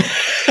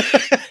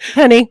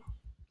 Penny.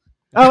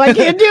 Oh, I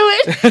can't do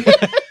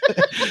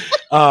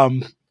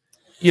it.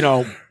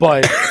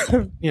 But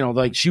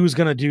like, she was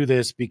gonna do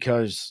this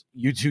because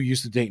you two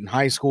used to date in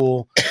high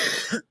school.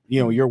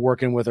 You're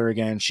working with her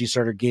again. She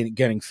started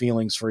getting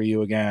feelings for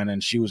you again,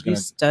 and she was gonna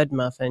stud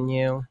muffin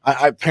you.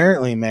 I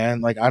apparently,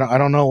 man, like, I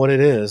don't know what it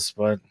is,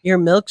 but your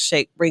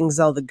milkshake brings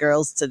all the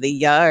girls to the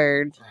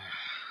yard.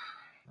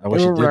 I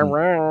wish it didn't.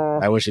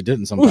 I wish it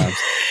didn't sometimes.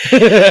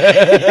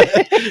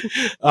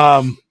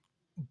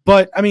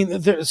 But I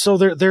mean,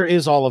 there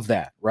is all of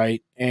that,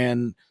 right?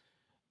 And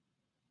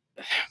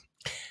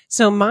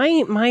so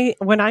my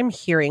what I'm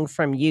hearing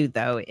from you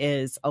though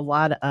is a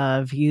lot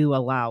of you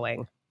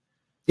allowing.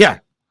 Yeah.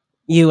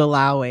 You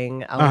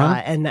allowing a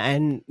lot.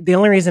 And the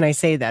only reason I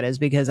say that is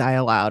because I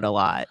allowed a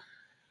lot.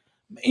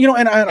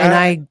 And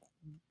I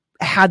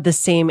had the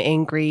same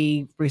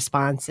angry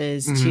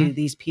responses to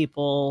these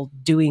people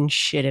doing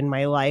shit in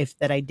my life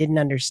that I didn't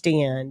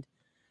understand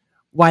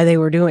why they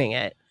were doing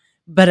it.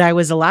 But I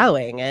was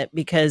allowing it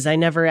because I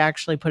never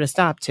actually put a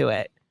stop to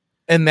it.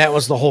 And that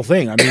was the whole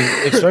thing. I mean,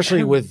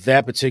 especially with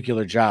that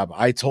particular job,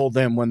 I told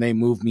them when they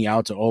moved me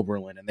out to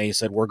Oberlin and they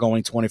said, we're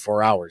going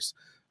 24 hours.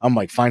 I'm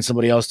like, find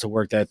somebody else to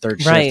work that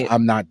third shift. Right.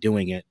 I'm not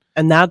doing it.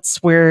 And that's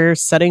where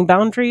setting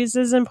boundaries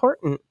is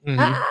important.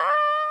 Mhm.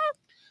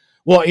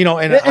 Well, you know,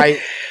 and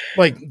I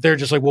like, they're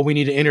just like, well, we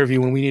need to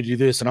interview and we need to do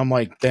this. And I'm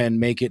like, then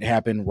make it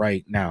happen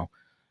right now.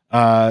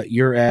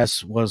 Your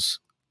ass was,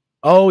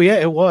 oh yeah,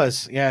 it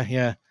was.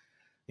 Yeah.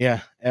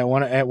 At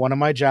one of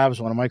my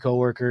jobs, one of my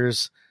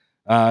coworkers,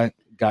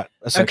 got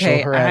a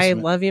sexual harassment.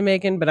 I love you,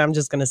 Megan, but I'm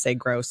just going to say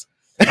gross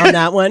on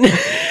that one.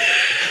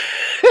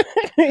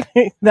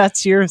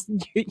 That's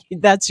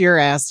your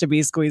ass to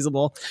be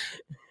squeezable.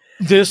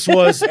 This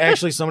was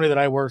actually somebody that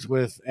I worked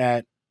with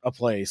at a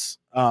place.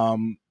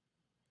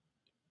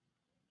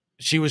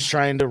 She was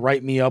trying to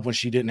write me up when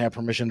she didn't have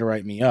permission to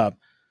write me up.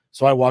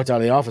 So I walked out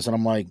of the office and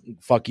I'm like,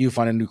 fuck you,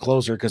 find a new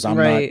closer. Cause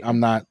I'm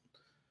not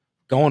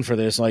going for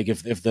this. Like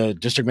if the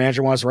district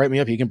manager wants to write me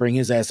up, he can bring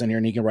his ass in here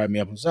and he can write me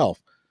up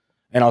himself.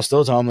 And I'll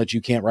still tell him that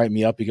you can't write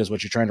me up because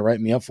what you're trying to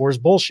write me up for is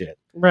bullshit.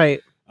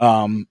 Right.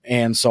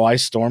 And so I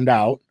stormed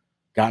out,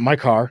 got in my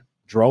car,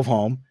 drove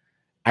home.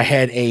 I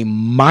had a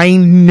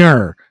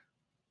minor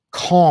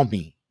call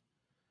me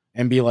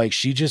and be like,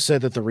 she just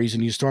said that the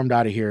reason you stormed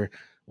out of here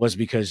was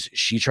because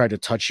she tried to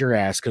touch your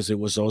ass because it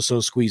was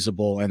so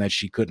squeezable and that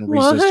she couldn't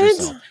resist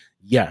herself.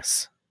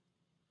 Yes.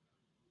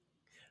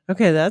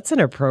 Okay, that's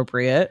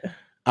inappropriate.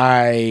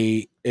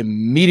 I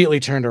immediately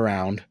turned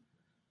around,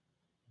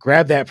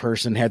 grabbed that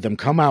person, had them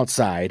come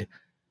outside,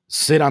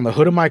 sit on the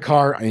hood of my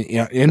car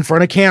in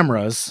front of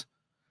cameras,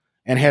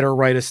 and had her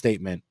write a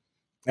statement.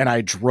 And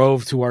I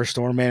drove to our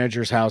store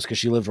manager's house because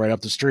she lived right up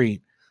the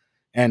street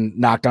and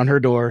knocked on her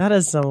door. That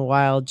is some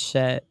wild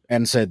shit.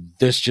 And said,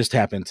 this just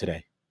happened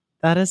today.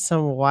 That is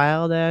some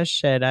wild ass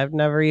shit. I've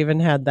never even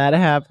had that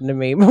happen to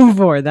me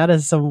before. That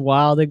is some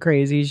wild and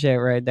crazy shit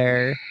right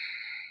there.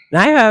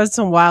 And I have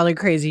some wild and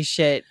crazy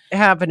shit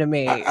happen to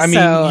me. I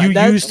mean,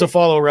 you used to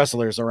follow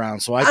wrestlers around,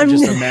 so I can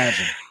just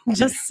imagine.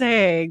 Just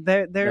saying,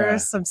 there are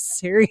some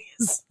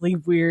seriously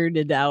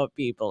weirded out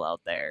people out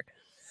there.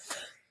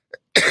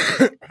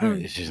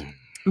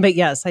 But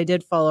yes, I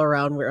did follow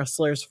around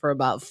wrestlers for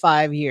about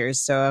 5 years,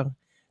 so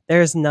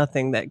there's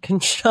nothing that can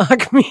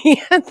shock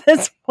me at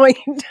this point.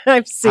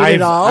 I've seen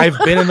it all. I've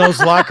been in those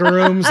locker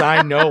rooms.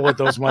 I know what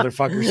those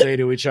motherfuckers say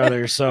to each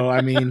other. So,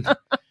 I mean,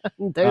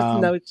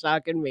 there's no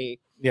shocking me.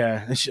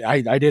 Yeah,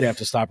 I did have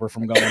to stop her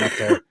from going up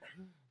there.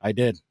 I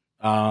did.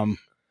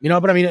 You know,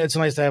 but I mean, it's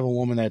nice to have a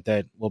woman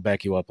that will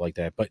back you up like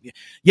that. But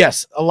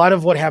yes, a lot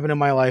of what happened in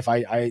my life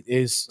I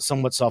is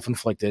somewhat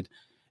self-inflicted.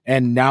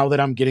 And now that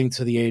I'm getting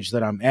to the age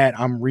that I'm at,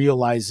 I'm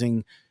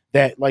realizing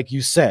that, like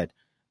you said,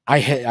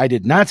 I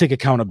did not take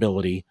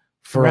accountability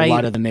for a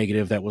lot of the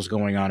negative that was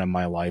going on in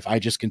my life. I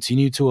just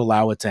continued to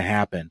allow it to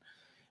happen.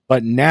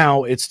 But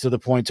now it's to the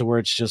point to where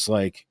it's just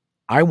like,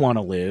 I want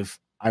to live.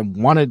 I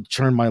want to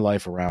turn my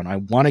life around. I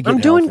want to get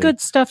I'm doing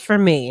good stuff for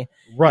me.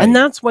 Right. And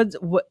that's what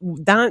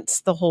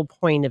that's the whole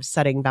point of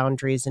setting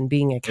boundaries and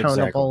being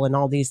accountable and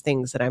all these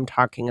things that I'm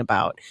talking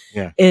about.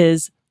 Yeah.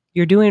 Is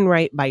you're doing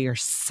right by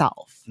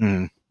yourself.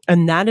 Mm.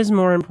 And that is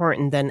more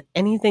important than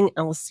anything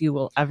else you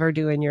will ever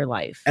do in your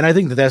life. And I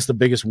think that that's the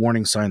biggest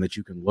warning sign that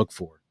you can look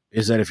for,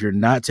 is that if you're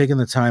not taking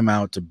the time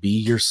out to be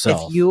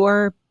yourself.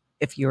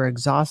 If you're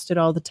exhausted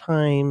all the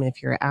time,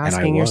 if you're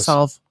asking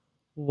yourself,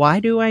 why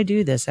do I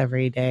do this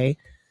every day?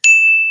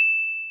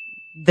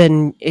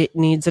 Then it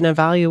needs an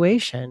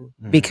evaluation,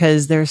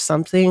 because there's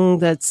something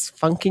that's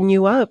funking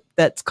you up,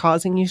 that's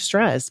causing you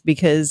stress.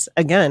 Because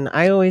again,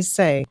 I always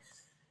say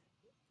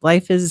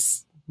life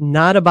is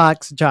not a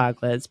box of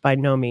chocolates by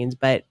no means,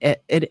 but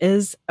it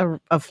is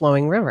a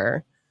flowing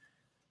river,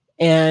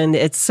 and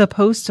it's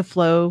supposed to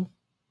flow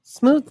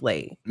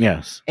smoothly.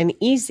 Yes. And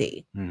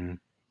easy. Mm-hmm.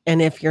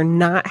 And if you're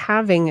not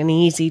having an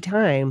easy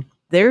time,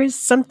 there is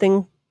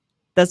something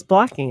that's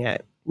blocking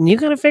it. And you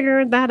got to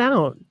figure that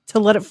out to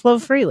let it flow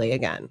freely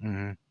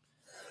again.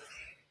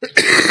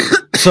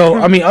 Mm-hmm. So,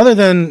 I mean, other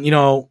than, you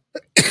know,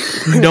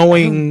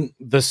 knowing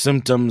the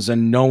symptoms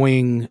and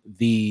knowing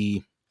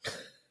the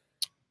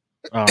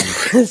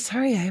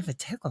sorry, I have a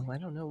tickle. I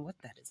don't know what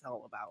that is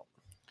all about.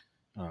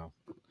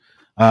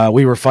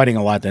 We were fighting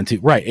a lot then too.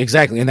 Right,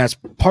 exactly. And that's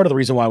part of the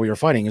reason why we were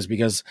fighting, is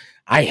because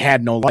I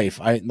had no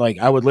life. I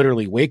would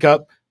literally wake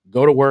up,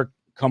 go to work,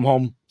 come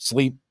home,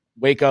 sleep,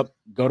 wake up,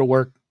 go to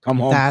work, come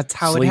home. That's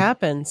how sleep. it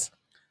happens.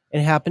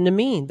 It happened to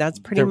me. That's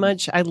pretty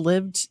much I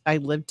lived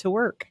to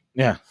work.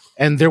 Yeah.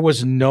 And there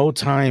was no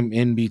time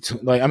in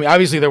between. Like, I mean,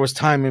 obviously there was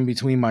time in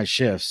between my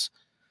shifts,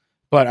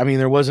 but I mean,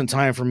 there wasn't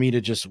time for me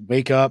to just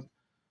wake up,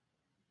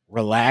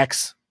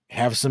 relax,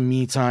 have some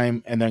me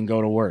time, and then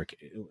go to work.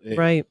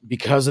 Right.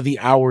 Because of the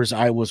hours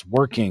I was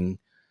working,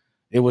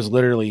 it was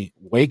literally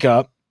wake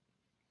up,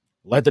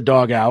 let the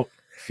dog out,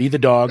 feed the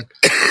dog,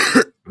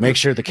 make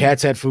sure the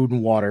cats had food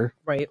and water,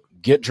 right,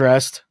 get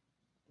dressed,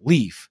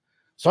 leave.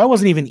 So I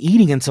wasn't even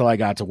eating until I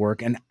got to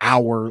work an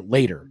hour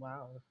later.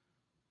 Wow.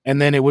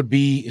 And then it would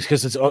be,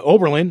 because it's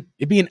Oberlin,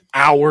 it'd be an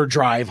hour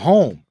drive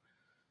home.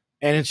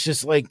 And it's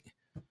just like,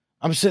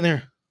 I'm sitting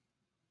there,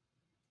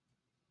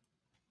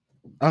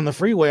 on the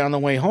freeway on the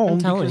way home. I'm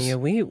telling because-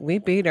 you, we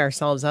beat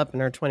ourselves up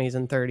in our 20s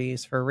and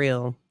 30s for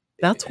real.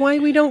 That's why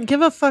we don't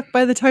give a fuck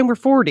by the time we're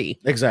 40.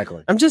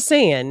 Exactly. I'm just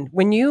saying,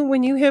 when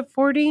you hit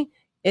 40,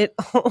 it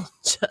all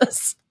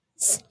just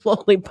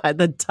slowly by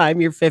the time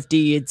you're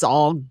 50, it's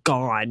all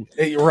gone.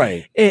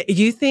 Right.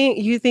 You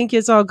think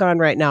it's all gone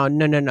right now?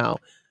 No.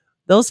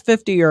 Those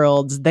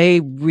 50-year-olds, they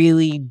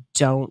really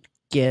don't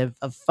give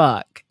a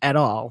fuck at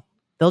all.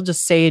 They'll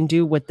just say and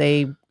do what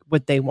they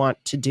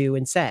want to do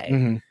and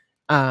say.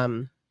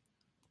 Mhm.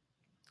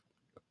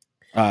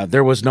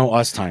 There was no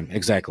us time.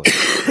 Exactly.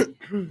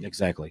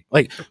 Exactly.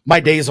 Like my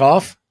days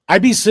off,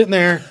 I'd be sitting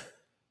there,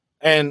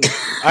 and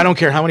I don't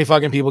care how many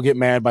fucking people get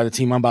mad by the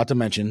team I'm about to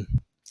mention.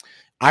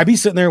 I'd be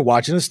sitting there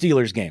watching a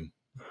Steelers game.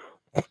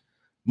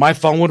 My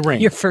phone would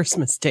ring. Your first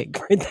mistake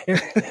right there.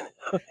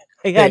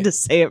 I had to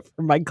say it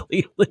for my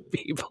Cleveland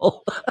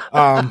people.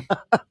 I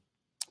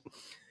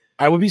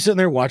would be sitting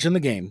there watching the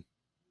game,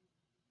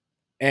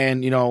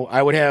 and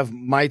I would have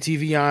my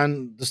TV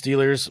on the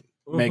Steelers.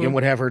 Megan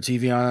would have her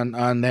TV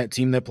on that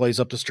team that plays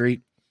up the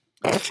street.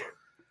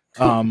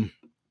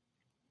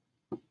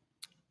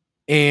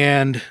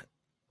 And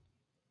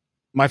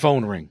my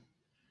phone ring.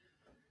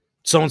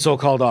 So-and-so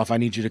called off. I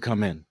need you to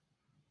come in.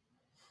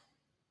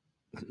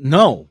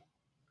 No,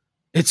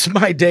 it's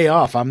my day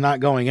off. I'm not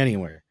going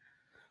anywhere.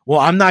 Well,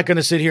 I'm not going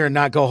to sit here and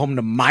not go home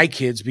to my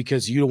kids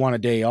because you want a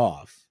day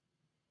off.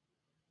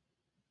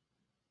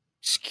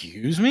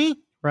 Excuse me?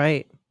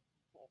 Right.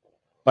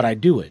 But I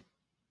do it.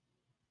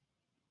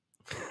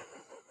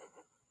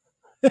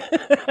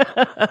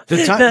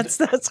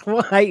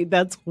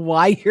 That's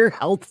why your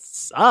health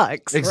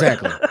sucks.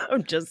 Exactly.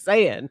 I'm just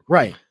saying.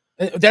 Right.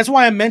 That's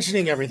why I'm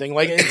mentioning everything.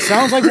 Like, it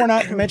sounds like we're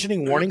not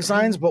mentioning warning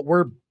signs, but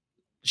we're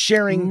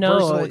sharing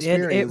personal it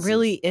experiences.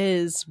 really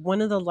is.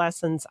 One of the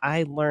lessons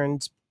I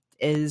learned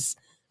is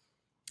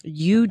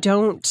you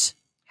don't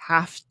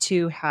have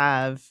to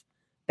have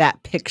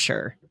that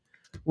picture.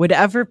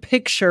 Whatever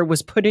picture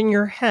was put in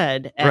your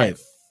head at Right.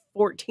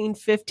 14,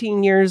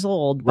 15 years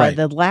old by Right.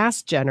 the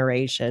last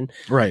generation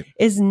Right.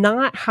 is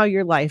not how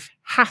your life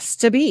has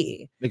to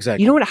be.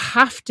 Exactly. You don't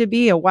have to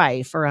be a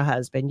wife or a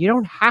husband. You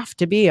don't have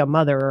to be a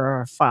mother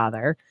or a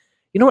father.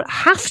 You don't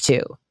have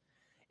to.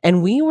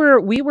 And we were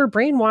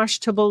brainwashed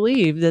to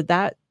believe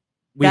that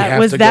we that have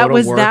was- to that go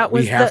was- to work. that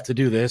was we have the- to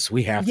do this.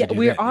 We have yeah, to do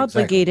we're that.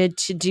 obligated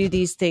to do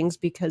these things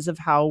because of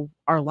how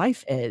our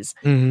life is.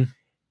 Exactly.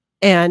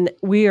 And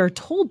we are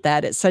told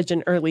that at such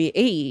an early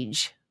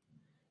age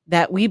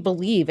that we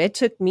believe. It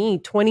took me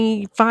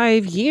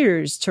 25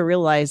 years to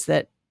realize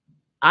that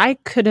I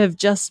could have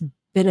just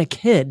been a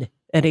kid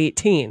at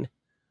 18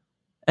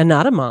 and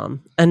not a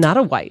mom and not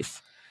a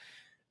wife.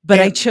 But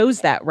I And-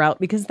 chose that route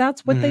because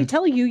that's what they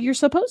tell you you're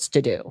supposed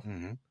to do.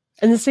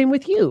 And the same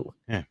with you.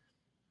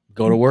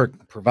 Go to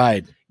work,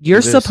 provide.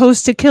 You're this.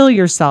 supposed to kill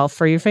yourself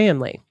for your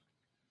family.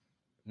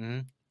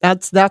 Mhm.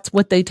 That's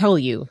what they tell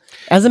you.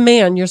 As a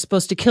man, you're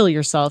supposed to kill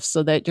yourself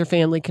so that your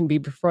family can be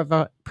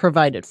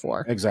provided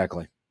for.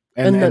 Exactly.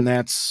 And And the-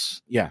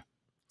 that's, yeah.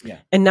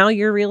 And now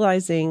you're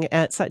realizing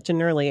at such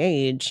an early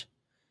age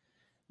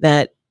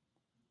that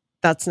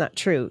that's not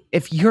true.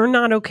 If you're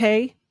not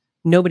okay,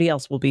 nobody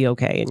else will be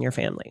okay in your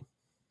family.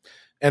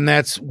 And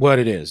that's what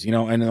it is,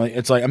 and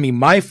it's like, I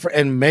mean,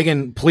 and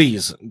Megan,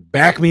 please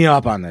back me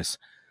up on this.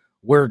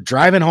 We're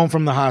driving home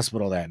from the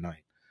hospital that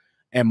night,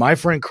 and my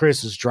friend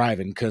Chris is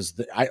driving because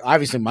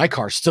obviously my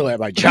car's still at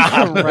my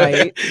job,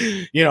 Right.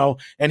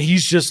 And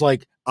he's just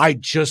like, I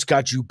just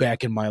got you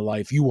back in my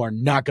life. You are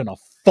not going to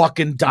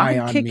fucking die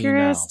I'll on kick me your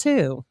now. ass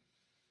too.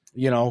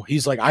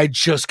 He's like, I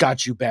just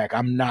got you back.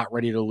 I'm not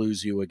ready to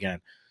lose you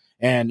again.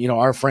 And,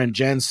 our friend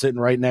Jen's sitting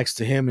right next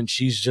to him, and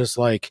she's just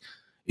like,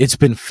 it's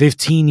been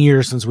 15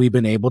 years since we've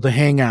been able to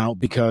hang out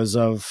because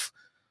of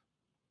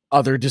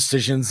other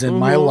decisions in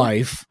my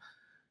life.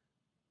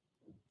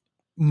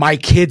 My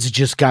kids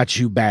just got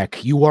you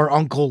back. You are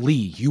Uncle Lee.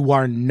 You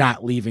are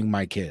not leaving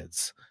my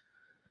kids.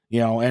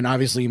 And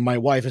obviously my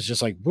wife is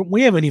just like,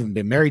 we haven't even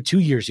been married 2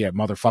 years yet,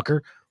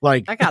 motherfucker.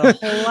 Like, I got a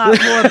whole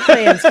lot more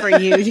plans for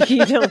you.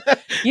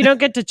 You don't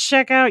get to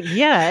check out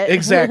yet.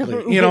 exactly.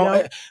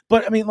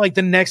 But I mean, like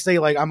the next day,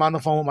 like I'm on the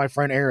phone with my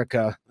friend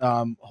Erica.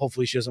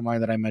 Hopefully she doesn't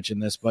mind that I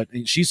mentioned this, but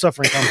she's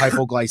suffering from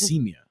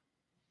hypoglycemia.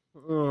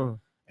 Mm.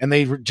 And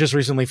they just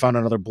recently found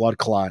another blood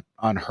clot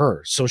on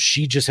her. So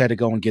she just had to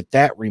go and get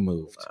that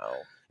removed. Wow.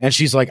 And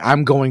she's like,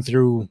 I'm going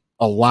through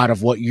a lot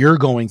of what you're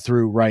going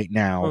through right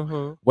now,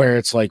 Mhm. where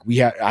it's like,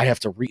 I have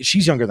to,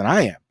 she's younger than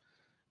I am.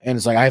 And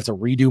it's like, I have to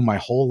redo my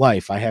whole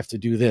life. I have to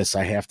do this.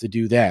 I have to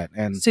do that.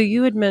 And So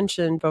you had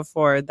mentioned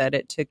before that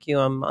it took you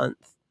a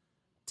month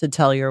to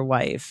tell your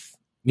wife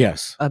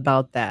yes,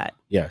 about that.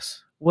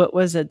 yes. What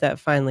was it that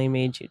finally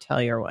made you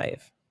tell your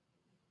wife?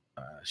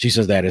 She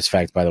says that is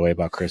fact, by the way,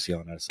 about Chris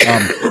yelling at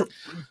us.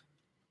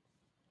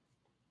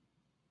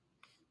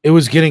 It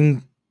was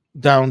getting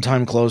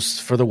downtime close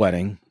for the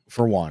wedding,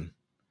 for one.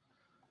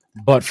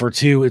 But for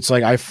two, it's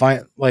like I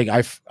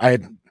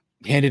had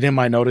handed in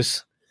my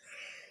notice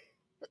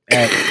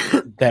at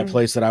that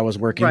place that I was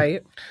working,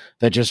 Right.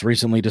 that just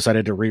recently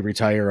decided to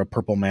retire a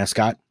purple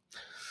mascot.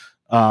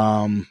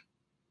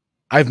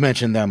 I've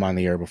mentioned them on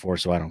the air before,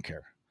 so I don't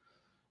care.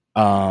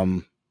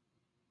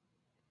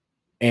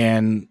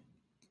 And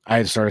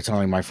I started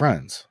telling my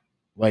friends.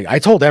 Like, I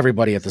told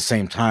everybody at the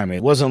same time.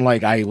 It wasn't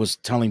like I was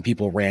telling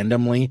people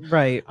randomly.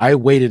 Right. I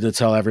waited to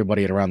tell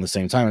everybody at around the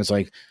same time. It's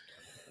like,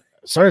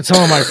 started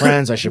telling my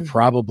friends I should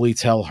probably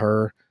tell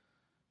her,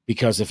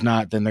 because if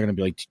not, then they're going to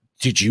be like,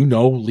 did you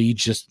know Lee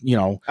just,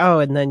 Oh,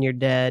 and then you're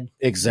dead.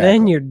 Exactly.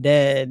 Then you're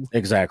dead.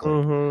 Exactly.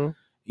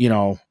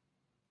 Mm-hmm.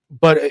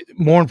 But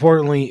more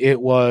importantly, it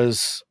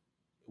was,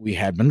 we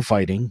had been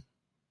fighting.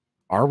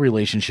 Our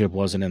relationship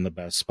wasn't in the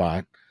best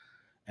spot.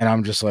 And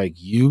I'm just like,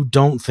 you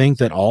don't think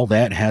that all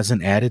that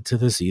hasn't added to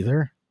this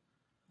either?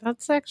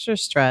 That's extra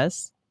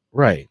stress.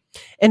 Right.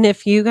 And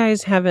if you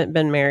guys haven't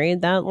been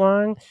married that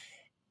long,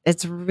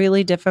 it's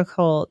really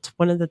difficult.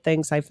 One of the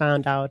things I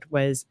found out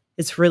was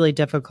it's really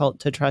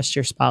difficult to trust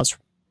your spouse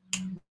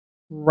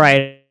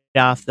right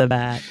off the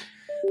bat.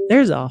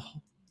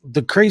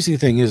 The crazy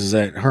thing is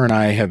that her and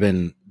I have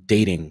been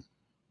dating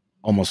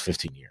almost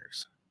 15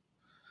 years.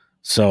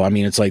 So, I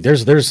mean, it's like,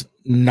 there's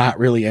not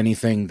really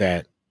anything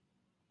that.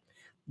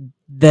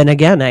 Then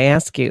again, I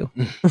ask you,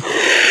 because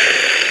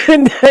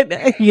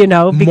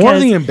more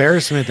the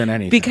embarrassment than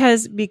anything.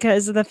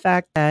 Because of the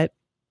fact that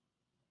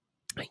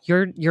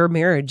your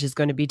marriage is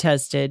going to be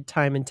tested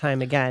time and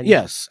time again.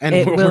 Yes.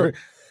 And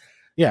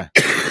yeah.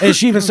 And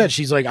she even said,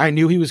 she's like, I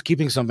knew he was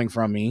keeping something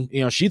from me.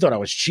 She thought I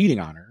was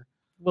cheating on her.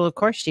 Well, of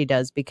course she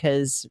does,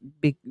 because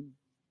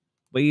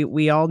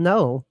we all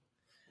know,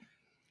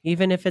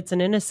 even if it's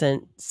an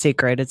innocent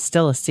secret, it's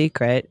still a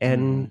secret,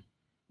 and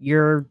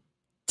you're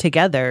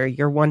together,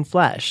 you're one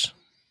flesh.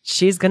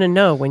 She's going to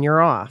know when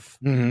you're off.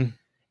 Mm-hmm.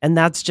 And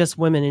that's just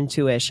women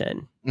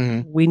intuition.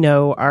 Mm-hmm. We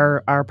know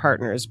our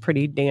partner is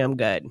pretty damn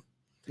good.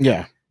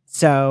 Yeah.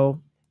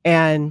 So,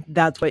 and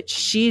that's what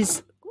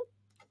she's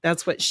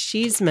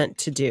meant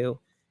to do,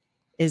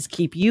 is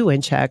keep you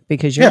in check,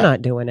 because you're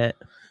not doing it.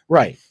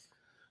 Right.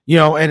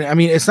 And I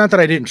mean, it's not that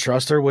I didn't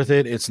trust her with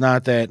it. It's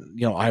not that,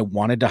 I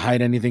wanted to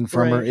hide anything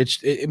from her.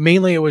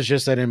 Mainly it was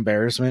just that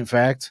embarrassment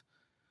fact.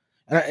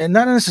 And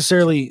not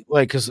necessarily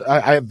like, because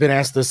I've been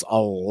asked this a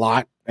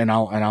lot, and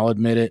I'll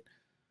admit it.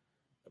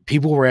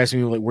 People were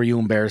asking me, like, were you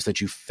embarrassed that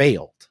you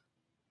failed?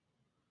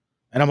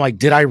 And I'm like,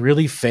 did I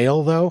really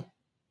fail though?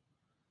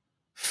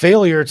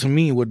 Failure to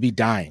me would be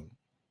dying.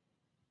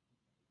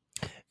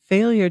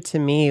 Failure to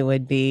me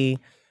would be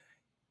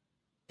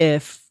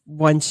if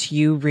once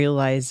you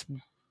realize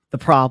the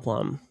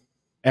problem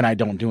and I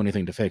don't do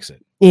anything to fix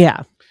it.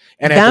 Yeah.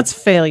 And that's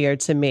failure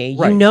to me.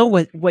 Right. You know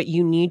what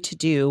you need to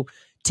do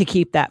to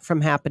keep that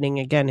from happening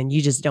again, and you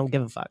just don't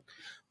give a fuck.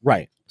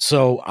 Right.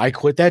 So I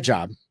quit that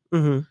job.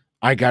 Mm-hmm.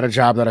 I got a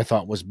job that I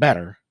thought was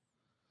better.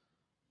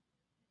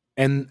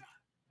 And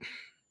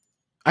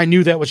I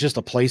knew that was just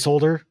a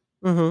placeholder,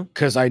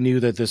 because I knew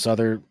that this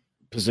other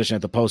position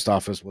at the post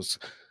office was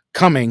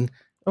coming.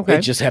 Okay.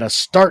 It just had a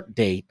start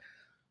date,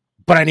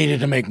 but I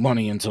needed to make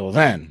money until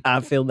then.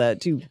 I feel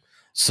that too.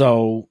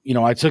 So,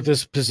 I took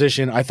this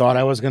position. I thought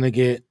I was going to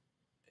get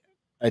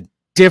a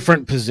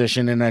different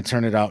position, and that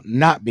turned it out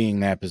not being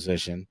that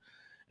position.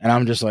 And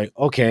I'm just like,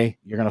 okay,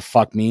 you're going to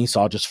fuck me,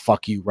 so I'll just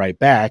fuck you right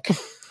back.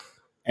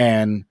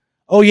 And,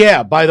 oh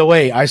yeah, by the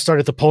way, I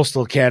started the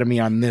Postal Academy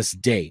on this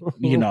date,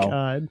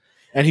 God.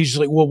 And he's just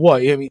like, well,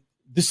 what? I mean,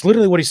 this is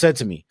literally what he said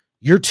to me.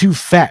 You're too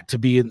fat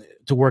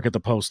to work at the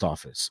post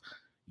office.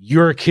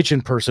 You're a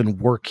kitchen person,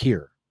 work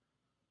here.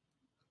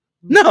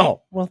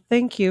 No. Well,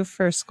 thank you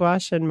for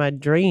squashing my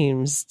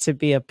dreams to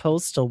be a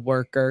postal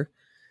worker.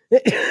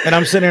 And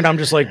I'm sitting there and I'm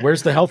just like,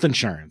 where's the health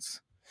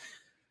insurance?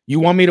 You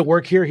want me to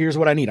work here? Here's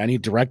what I need. I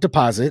need direct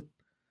deposit,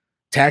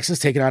 taxes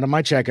taken out of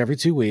my check every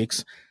 2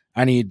 weeks.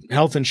 I need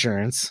health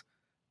insurance.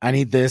 I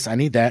need this. I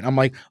need that. I'm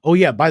like, oh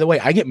yeah, by the way,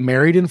 I get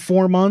married in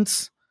 4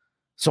 months.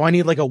 So I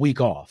need like a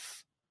week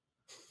off,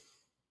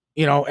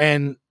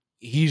 and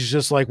he's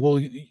just like,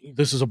 well,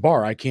 this is a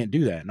bar. I can't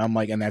do that. And I'm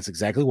like, and that's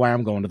exactly why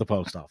I'm going to the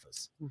post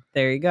office.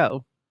 There you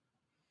go.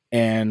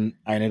 And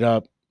I ended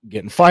up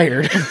getting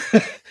fired,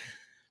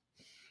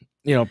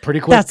 pretty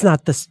quick. That's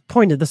not the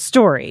point of the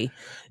story.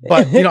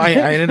 But, I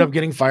ended up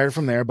getting fired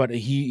from there, but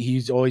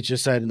he's always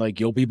just said, like,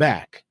 you'll be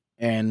back.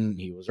 And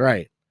he was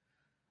right.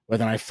 But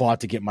then I fought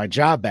to get my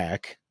job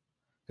back,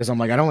 because I'm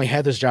like, I only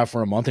had this job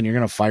for a month, and you're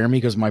going to fire me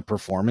because my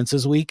performance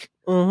is weak.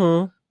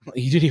 Mm-hmm.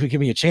 You didn't even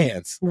give me a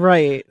chance.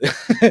 Right.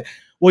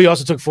 Well, you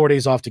also took 4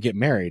 days off to get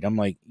married. I'm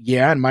like,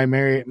 yeah, and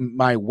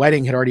my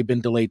wedding had already been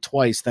delayed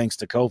twice thanks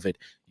to COVID.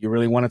 You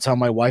really want to tell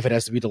my wife it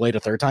has to be delayed a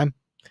third time?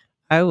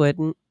 I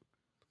wouldn't.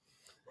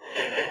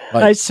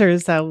 I sure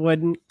as hell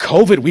wouldn't.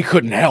 COVID, we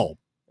couldn't help.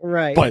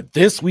 Right. But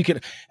this we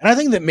could. And I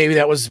think that maybe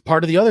that was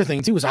part of the other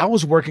thing, too, is I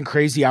was working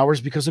crazy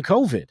hours because of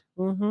COVID.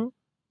 Mm-hmm.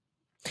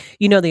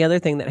 The other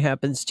thing that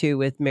happens, too,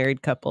 with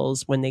married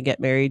couples when they get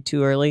married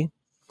too early,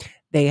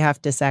 they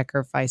have to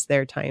sacrifice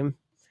their time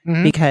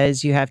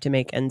because you have to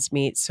make ends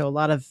meet. So a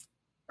lot of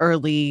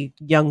early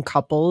young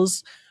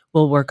couples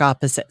will work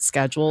opposite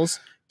schedules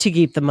to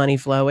keep the money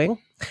flowing.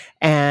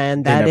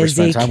 And that is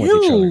a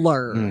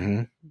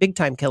killer big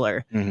time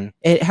killer. Mm-hmm.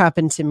 It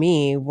happened to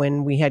me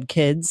when we had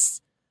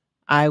kids.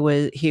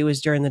 He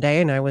was during the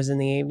day and I was in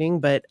the evening,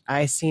 but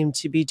I seemed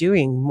to be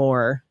doing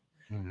more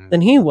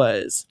than he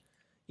was,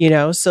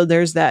 so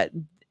there's that,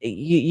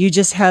 you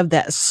just have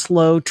that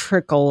slow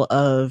trickle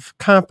of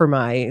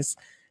compromise.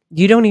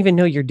 You don't even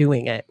know you're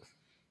doing it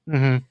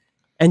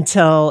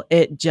until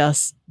it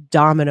just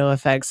domino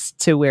effects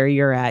to where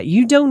you're at.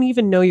 You don't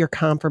even know you're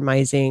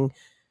compromising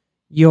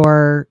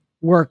your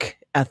work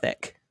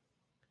ethic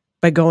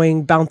by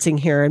bouncing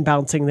here and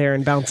bouncing there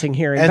and bouncing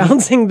here and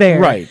bouncing there.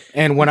 Right.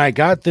 And when I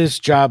got this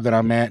job that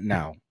I'm at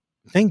now,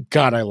 thank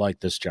God I like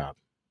this job,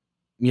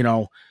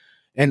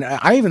 and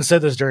I even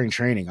said this during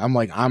training. I'm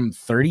like, I'm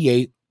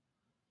 38.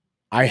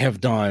 I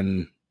have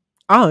done.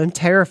 Oh, I'm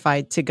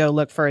terrified to go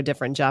look for a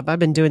different job. I've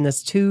been doing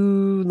this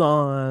too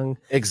long.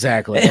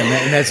 Exactly.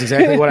 And that's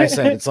exactly what I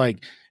said. It's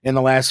like in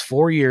the last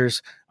 4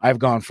 years, I've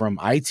gone from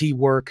IT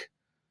work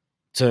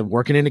to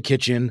working in the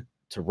kitchen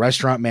to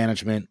restaurant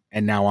management.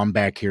 And now I'm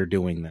back here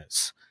doing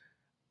this.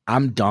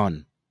 I'm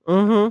done.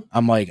 Mm-hmm.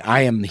 I'm like,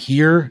 I am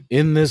here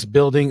in this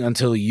building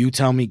until you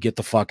tell me get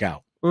the fuck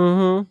out.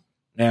 Mm-hmm.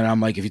 And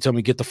I'm like, if you tell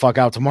me get the fuck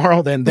out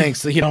tomorrow, then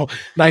thanks.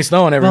 Nice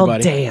knowing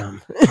everybody. Well,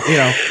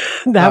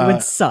 damn. That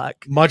would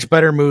suck. Much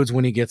better moods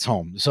when he gets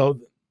home. So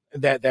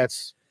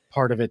that's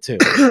part of it too.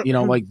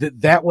 Like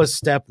that was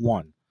step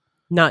one.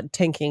 Not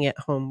taking it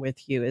home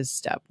with you is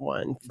step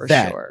one for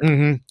sure.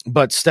 Mm-hmm.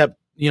 But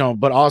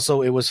but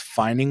also it was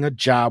finding a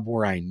job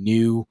where I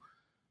knew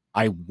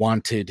I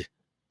wanted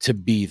to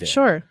be there.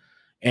 Sure.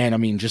 And I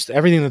mean, just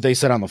everything that they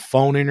said on the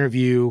phone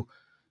interview,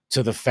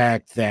 to the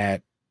fact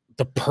that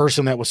the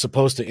person that was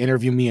supposed to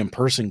interview me in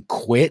person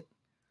quit,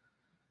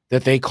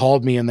 that they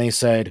called me and they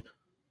said,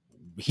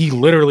 he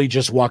literally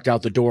just walked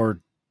out the door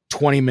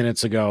 20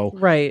 minutes ago.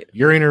 Right.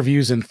 Your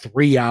interview's in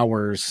 3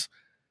 hours.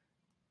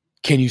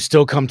 Can you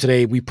still come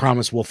today? We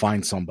promise we'll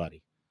find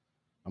somebody.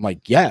 I'm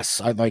like,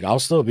 yes, I'll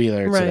still be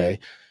there today,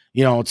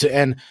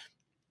 and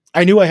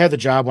I knew I had the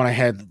job when I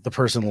had the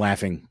person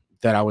laughing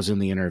that I was in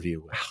the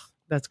interview with.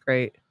 That's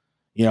great.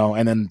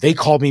 And then they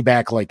called me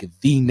back like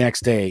the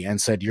next day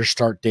and said, your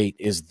start date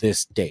is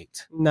this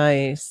date.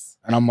 Nice.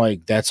 And I'm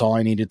like, that's all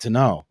I needed to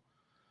know,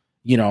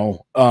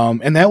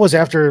 and that was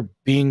after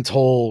being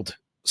told,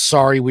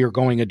 sorry, we are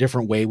going a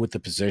different way with the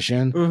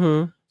position.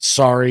 Mm-hmm.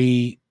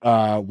 Sorry.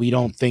 We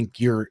don't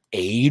think your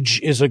age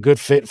is a good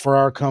fit for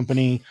our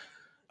company.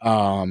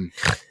 That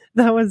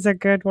was a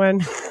good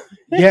one.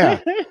 Yeah.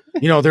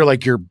 They're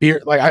like, your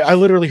beard, like I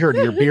literally heard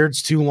your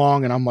beard's too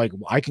long. And I'm like,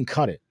 well, I can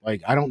cut it.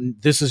 Like,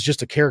 this is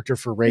just a character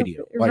for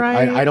radio. Like,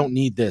 right. I don't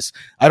need this.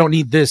 I don't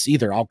need this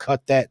either. I'll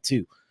cut that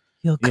too.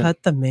 You'll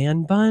cut the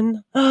man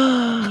bun?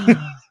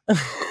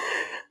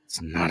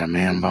 It's not a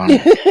man bun.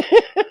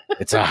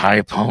 It's a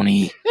high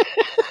pony.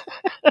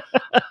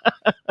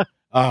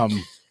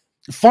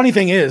 Funny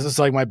thing is, it's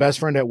like my best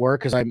friend at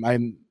work, because I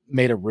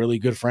made a really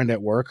good friend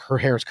at work. Her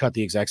hair's cut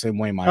the exact same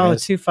way mine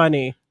is. Too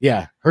funny.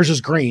 Yeah. Hers is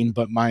green,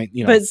 but mine,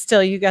 But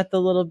still, you got the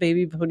little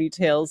baby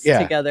ponytails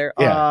together.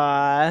 Yeah.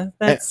 Aw,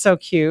 that's so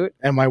cute.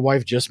 And my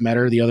wife just met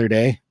her the other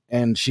day,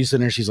 and she's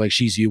sitting there, she's like,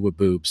 she's you with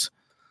boobs.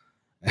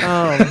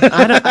 Oh,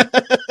 I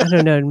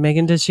don't know.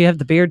 Megan, does she have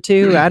the beard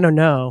too? I don't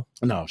know.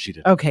 No, she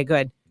didn't. Okay,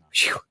 good.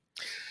 She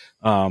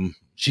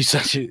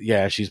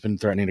said she's been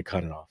threatening to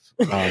cut it off.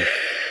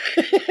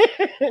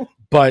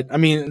 But I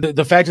mean,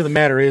 the fact of the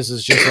matter is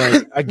just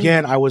like,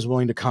 again, I was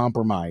willing to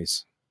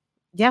compromise.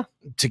 Yeah.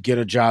 To get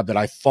a job that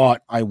I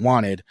thought I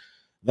wanted.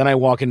 Then I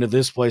walk into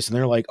this place and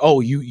they're like,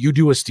 oh, you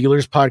do a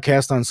Steelers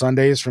podcast on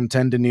Sundays from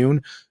 10 to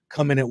noon.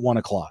 Come in at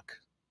 1:00.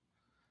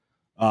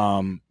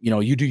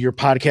 You do your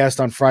podcast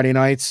on Friday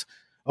nights.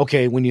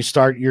 Okay. When you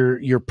start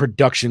your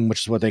production,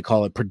 which is what they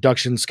call it,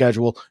 production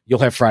schedule, you'll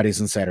have Fridays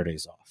and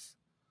Saturdays off.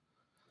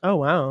 Oh,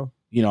 wow.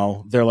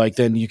 They're like,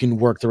 then you can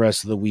work the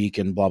rest of the week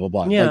and blah, blah,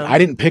 blah. Yeah. Like, I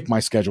didn't pick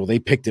my schedule. They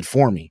picked it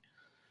for me,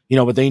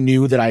 but they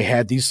knew that I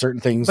had these certain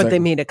things. But they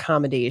made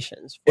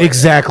accommodations. For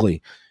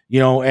exactly.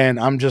 And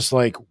I'm just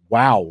like,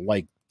 wow,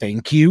 like,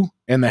 thank you.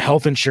 And the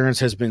health insurance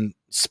has been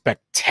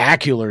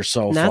spectacular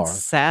so far. That's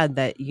sad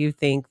that you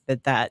think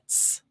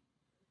that's,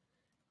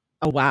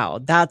 oh, wow.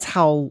 That's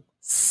how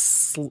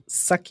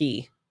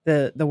sucky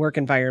the work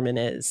environment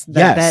is.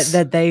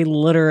 That they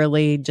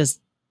literally just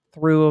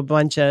threw a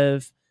bunch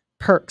of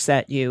perks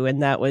at you,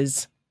 and that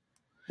was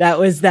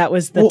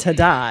the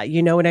ta-da,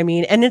 you know what I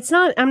mean? And it's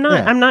not, I'm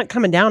not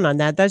coming down on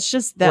that. That's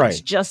just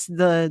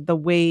the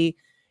way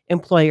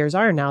employers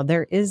are now.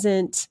 There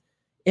isn't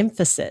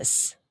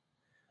emphasis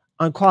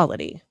on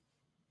quality.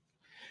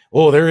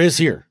 Oh, there is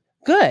here.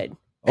 Good.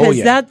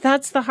 Because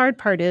that's the hard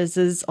part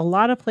is a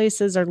lot of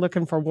places are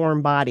looking for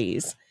warm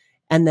bodies,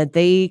 and that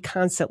they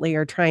constantly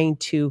are trying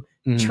to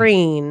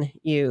train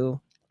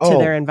you to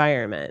their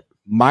environment.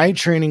 My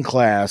training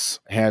class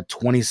had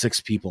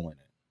 26 people in it.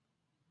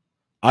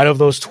 Out of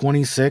those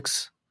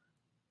 26,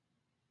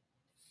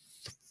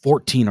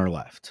 14 are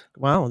left.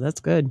 Wow,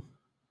 that's good.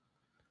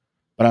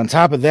 But on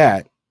top of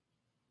that,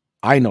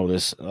 I know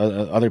this.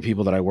 Other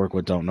people that I work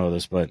with don't know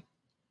this, but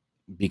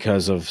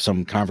because of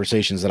some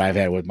conversations that I've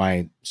had with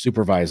my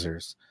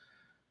supervisors.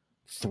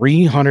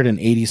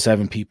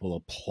 387 people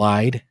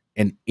applied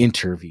and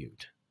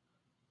interviewed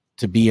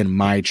to be in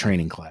my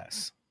training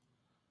class.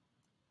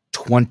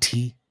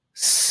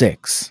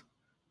 26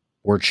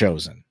 were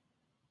chosen.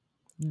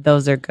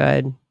 Those are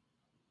good.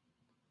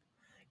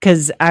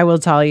 Because I will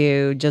tell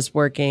you, just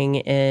working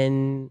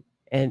in,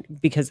 and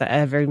because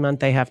every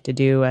month they have to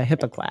do a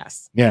HIPAA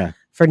class Yeah.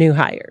 for new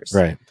hires.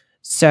 Right.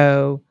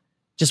 So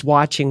just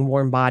watching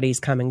warm bodies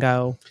come and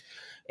go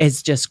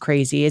is just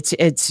crazy.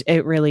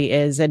 It really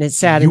is. And it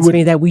saddens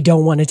me that we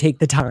don't want to take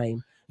the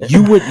time.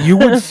 You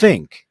would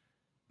think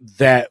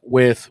that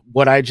with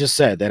what I just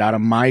said, that out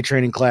of my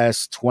training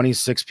class,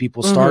 26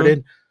 people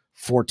started,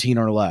 14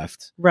 are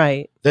left.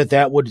 Right.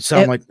 That would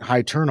sound like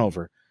high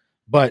turnover.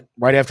 But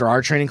right after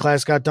our training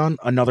class got done,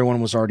 another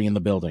one was already in the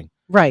building.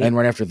 Right. And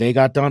right after they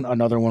got done,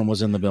 another one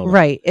was in the building.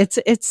 Right.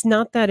 It's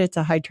not that it's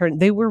a high turn.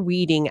 They were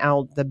weeding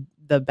out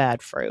the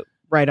bad fruit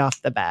right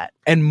off the bat.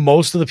 And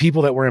most of the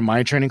people that were in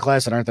my training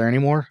class that aren't there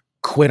anymore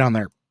quit on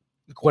their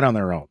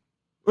own.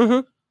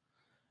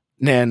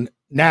 Mm-hmm. And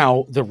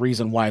now the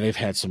reason why they've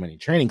had so many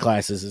training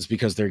classes is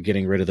because they're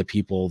getting rid of the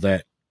people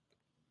that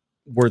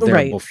were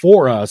there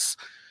before us.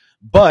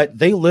 But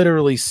they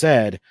literally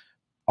said,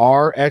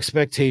 our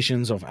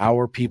expectations of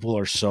our people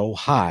are so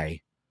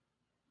high.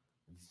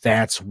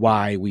 That's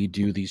why we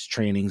do these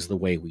trainings the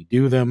way we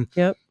do them.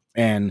 Yep.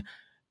 And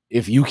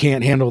if you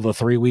can't handle the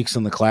 3 weeks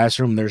in the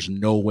classroom, there's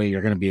no way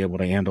you're going to be able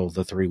to handle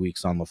the 3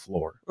 weeks on the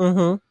floor.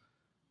 Mm-hmm.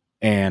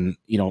 And,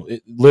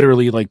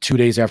 literally like 2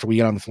 days after we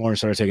got on the floor and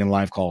started taking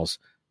live calls,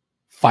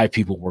 5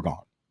 people were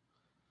gone.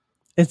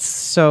 It's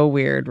so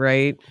weird,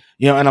 right?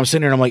 And I'm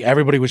sitting there and I'm like,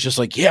 everybody was just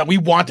like, yeah, we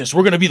want this.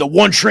 We're going to be the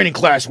one training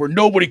class where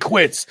nobody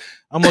quits.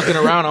 I'm looking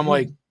around. I'm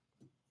like,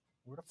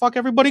 where the fuck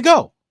everybody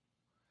go?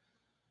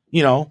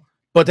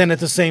 But then at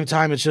the same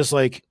time, it's just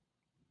like,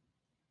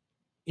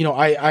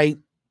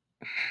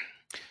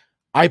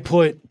 I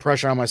put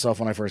pressure on myself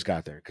when I first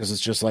got there because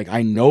it's just like,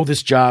 I know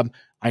this job.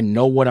 I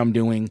know what I'm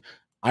doing.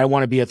 I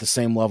want to be at the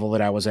same level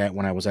that I was at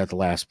when I was at the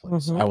last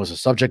place. Mm-hmm. I was a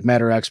subject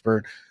matter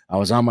expert. I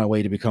was on my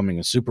way to becoming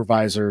a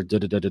supervisor, blah,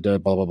 blah,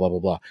 blah, blah,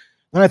 blah.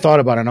 Then I thought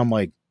about it and I'm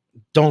like,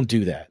 don't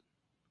do that.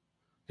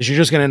 Because you're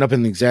just going to end up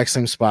in the exact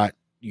same spot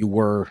you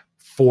were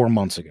 4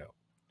 months ago.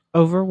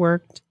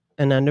 Overworked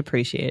and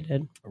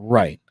unappreciated.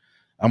 Right.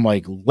 I'm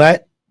like,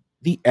 let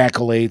the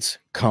accolades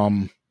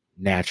come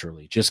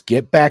naturally. Just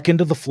get back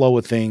into the flow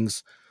of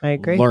things. I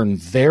agree. Learn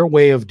their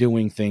way of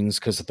doing things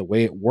because the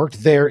way it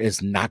worked there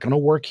is not going to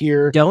work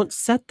here. Don't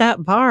set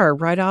that bar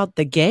right out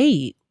the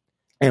gate.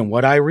 And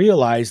what I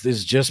realized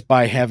is just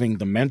by having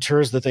the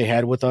mentors that they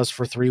had with us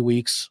for 3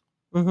 weeks,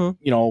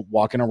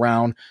 walking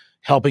around,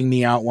 helping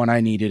me out when I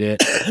needed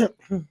it.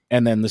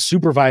 And then the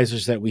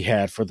supervisors that we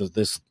had for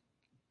this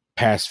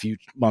past few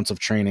months of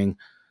training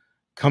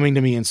coming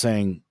to me and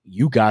saying,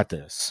 you got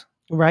this.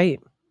 Right.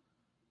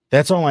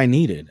 That's all I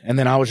needed. And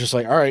then I was just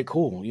like, all right,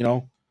 cool.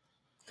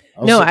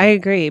 I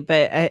agree.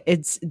 But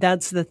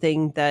that's the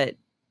thing that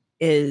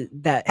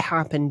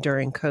happened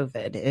during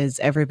COVID is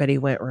everybody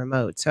went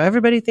remote. So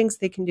everybody thinks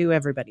they can do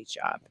everybody's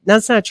job.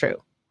 That's not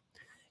true.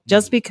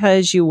 Just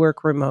because you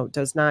work remote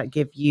does not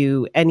give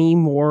you any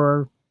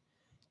more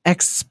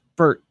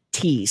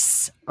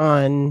expertise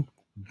on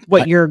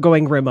what you're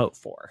going remote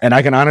for. And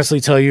I can honestly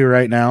tell you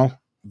right now,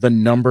 the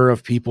number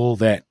of people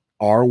that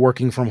are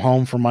working from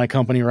home from my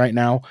company right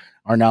now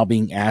are now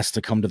being asked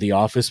to come to the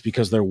office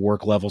because their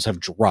work levels have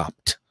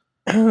dropped.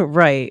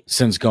 Right.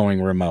 Since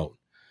going remote.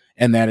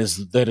 And that is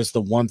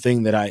the one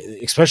thing that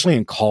especially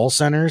in call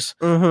centers,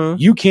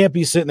 you can't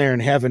be sitting there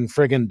and having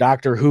friggin'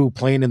 Doctor Who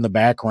playing in the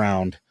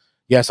background.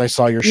 Yes, I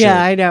saw your shirt.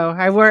 Yeah, I know.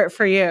 I wore it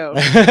for you.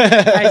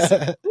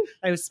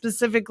 I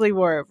specifically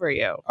wore it for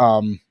you.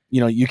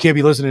 You can't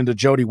be listening to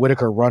Jodie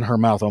Whittaker run her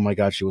mouth. Oh my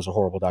God, she was a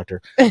horrible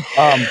doctor.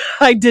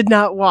 I did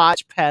not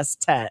watch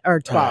past 10 or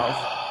 12.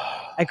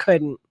 I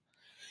couldn't.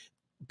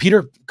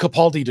 Peter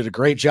Capaldi did a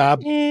great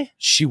job.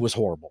 She was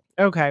horrible.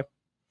 Okay.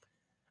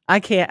 I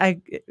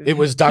can't. It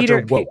was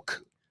Dr.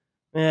 Woke.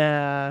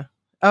 Yeah.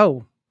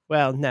 Oh,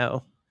 well,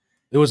 no.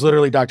 It was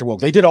literally Dr. Woke.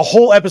 They did a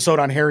whole episode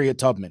on Harriet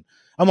Tubman.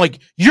 I'm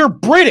like, you're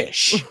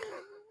British.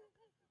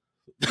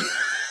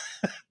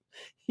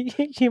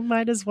 You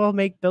might as well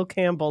make Bill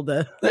Campbell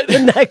the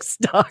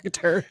next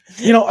doctor.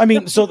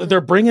 So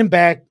they're bringing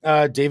back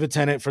David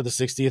Tennant for the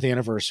 60th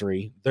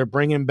anniversary. They're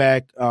bringing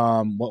back,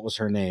 what was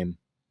her name?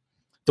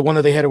 The one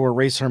that they had to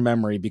erase her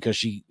memory because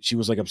she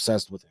was like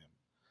obsessed with him.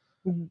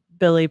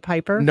 Billy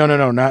Piper?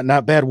 No,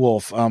 not Bad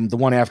Wolf. The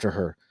one after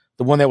her.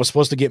 The one that was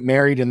supposed to get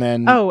married and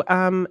then... Oh,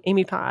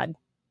 Amy Pod.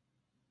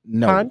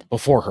 No, Pod?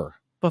 Before her.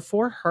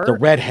 Before her? The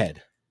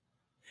redhead.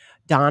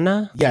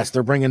 Donna? Yes,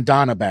 they're bringing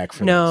Donna back for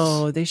this.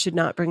 No, they should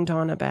not bring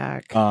Donna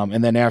back.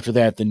 And then after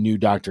that, the new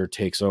doctor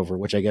takes over,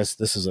 which I guess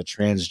this is a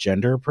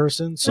transgender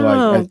person.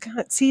 So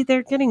God. See,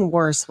 they're getting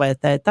worse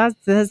with it.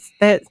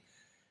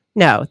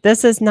 No,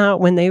 this is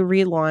not when they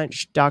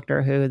relaunched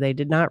Doctor Who. They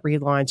did not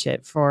relaunch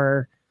it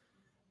for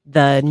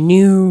the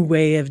new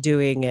way of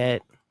doing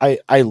it.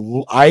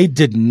 I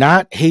did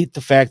not hate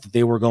the fact that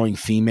they were going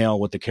female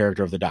with the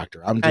character of the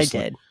Doctor.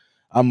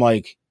 I'm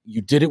like,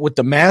 you did it with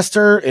the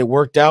Master. It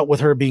worked out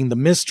with her being the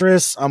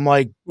mistress. I'm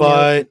like,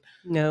 but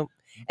no.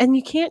 And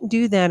you can't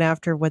do that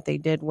after what they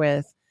did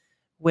with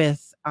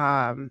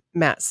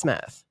Matt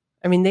Smith.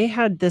 I mean, they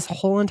had this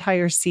whole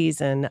entire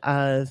season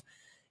of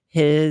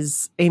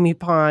Amy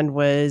Pond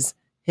was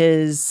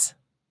his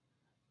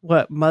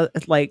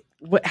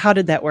how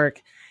did that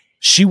work?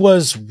 She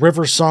was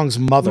River Song's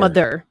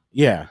mother.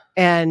 Yeah.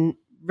 And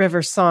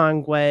River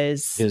Song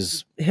was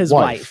his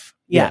wife.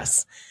 Yeah.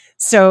 Yes.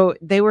 So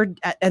they were,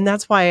 and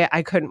that's why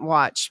I couldn't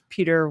watch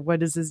Peter.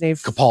 What is his name?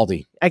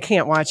 Capaldi. I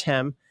can't watch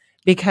him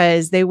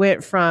because they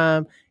went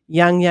from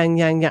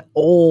young,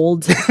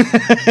 old,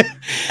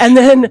 and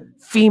then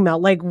female.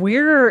 Like,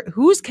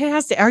 who's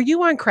casting? Are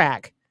you on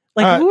crack?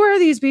 Like, who are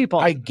these people?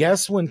 I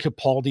guess when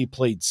Capaldi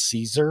played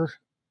Caesar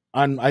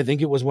on, I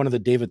think it was one of the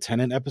David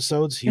Tennant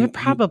episodes. It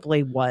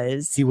probably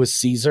was. He was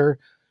Caesar,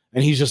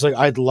 and he's just like,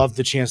 I'd love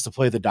the chance to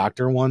play the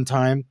Doctor one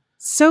time.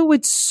 So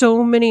would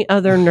so many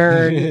other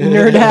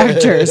nerd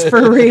actors,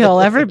 for real.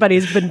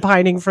 Everybody's been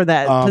pining for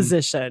that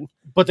position.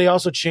 But they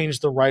also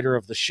changed the writer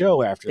of the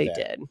show after that.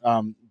 They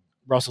did.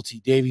 Russell T.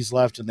 Davies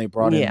left, and they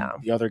brought in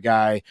the other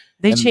guy.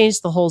 They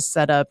changed the whole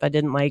setup. I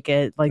didn't like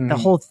it. Like the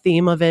whole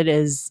theme of it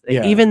is,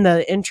 even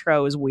the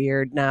intro is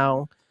weird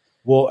now.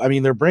 Well, I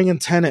mean, they're bringing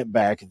Tennant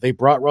back. They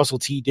brought Russell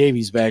T.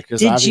 Davies back.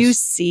 Did you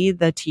see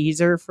the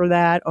teaser for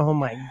that? Oh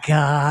my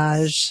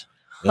gosh.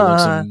 It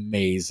looks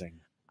amazing.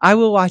 I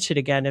will watch it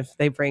again if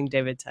they bring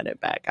David Tennant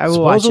back. I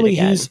will watch it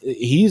again.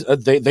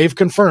 They've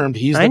confirmed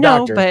he's the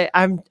Doctor. But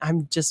I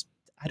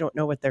don't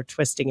know what they're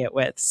twisting it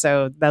with.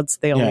 So that's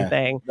the only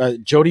thing.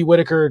 Jodie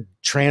Whittaker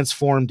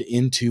transformed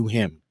into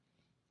him.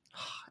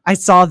 I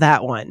saw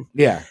that one.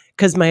 Yeah.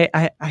 Because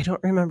I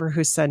don't remember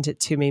who sent it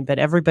to me, but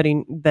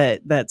everybody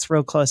that's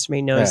real close to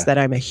me knows that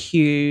I'm a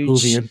huge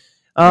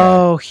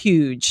Whovian.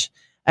 Huge.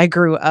 I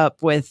grew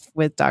up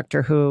with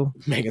Doctor Who.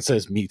 Megan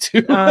says me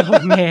too. Oh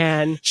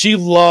man. She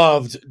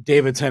loved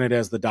David Tennant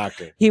as the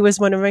Doctor. He was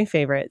one of my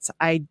favorites.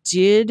 I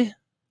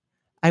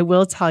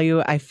will tell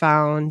you, I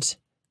found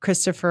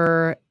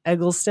Christopher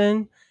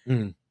Eggleston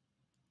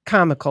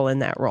comical in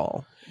that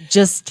role.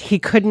 Just he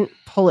couldn't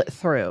pull it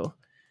through.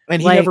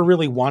 And he never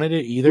really wanted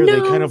it either.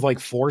 No. They kind of like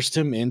forced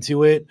him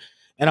into it.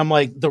 And I'm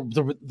like,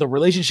 the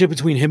relationship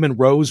between him and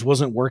Rose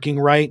wasn't working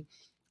right.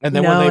 And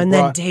then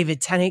then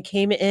David Tennant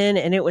came in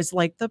and it was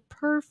like the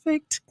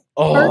perfect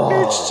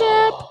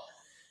partnership.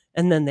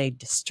 And then they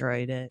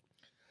destroyed it.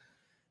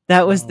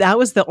 That was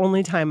the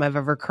only time I've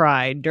ever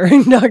cried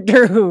during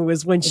Doctor Who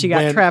was when she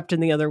got trapped in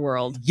the other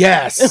world.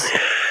 Yes.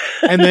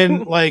 And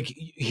then like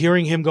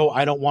hearing him go,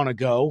 I don't want to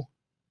go.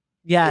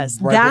 Yes.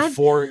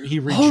 Before he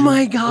oh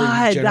my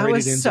God. That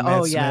was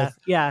so,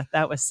 yeah,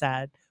 that was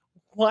sad.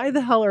 Why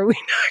the hell are we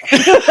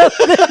talking about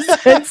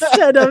this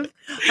instead of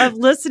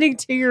listening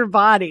to your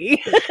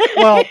body?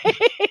 Well,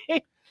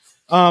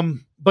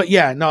 but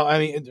yeah, no, I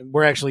mean,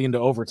 we're actually into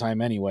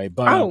overtime anyway,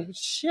 but oh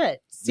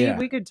shit. See,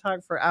 we could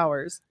talk for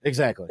hours.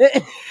 Exactly.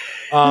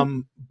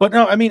 But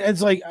no, I mean,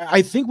 it's like,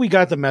 I think we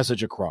got the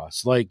message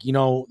across. Like, you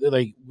know,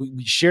 like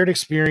we shared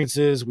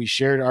experiences. We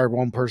shared our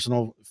own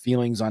personal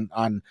feelings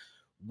on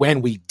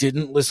when we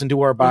didn't listen to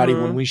our body,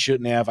 when we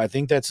shouldn't have. I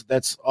think that's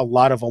a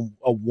lot of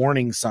a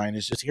warning sign,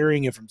 is just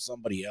hearing it from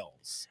somebody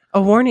else.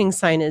 A warning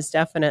sign is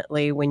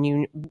definitely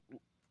when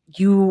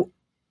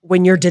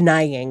when you're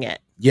denying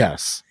it.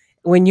 Yes.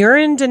 When you're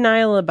in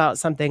denial about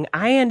something.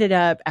 I ended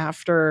up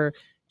after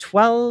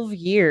 12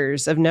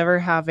 years of never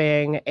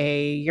having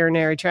a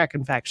urinary tract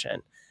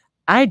infection.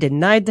 I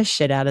denied the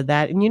shit out of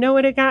that. And you know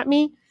what it got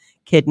me?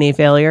 Kidney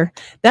failure.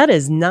 That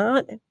is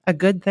not a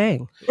good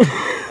thing.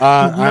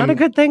 Not a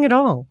good thing at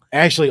all.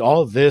 Actually,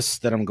 all of this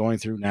that I'm going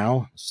through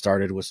now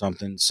started with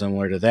something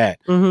similar to that.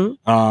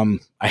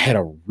 I had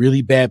a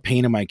really bad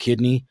pain in my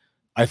kidney.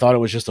 I thought it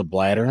was just a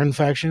bladder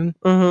infection.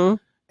 And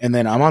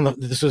then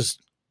this was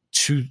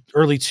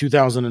early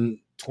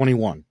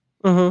 2021.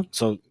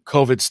 So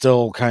COVID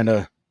still kind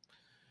of,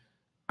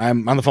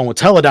 I'm on the phone with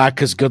Teladoc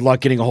because good luck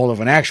getting a hold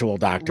of an actual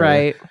doctor.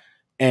 Right.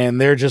 And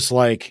they're just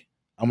like,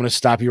 I'm going to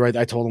stop you right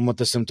there. I told them what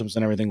the symptoms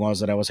and everything was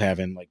that I was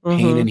having, like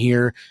pain in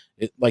here,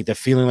 like the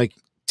feeling, like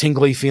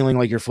tingly feeling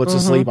like your foot's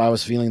asleep. I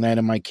was feeling that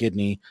in my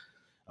kidney.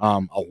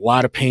 A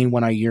lot of pain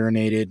when I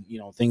urinated, you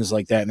know, things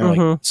like that. And they're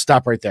like,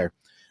 stop right there.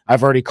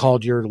 I've already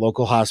called your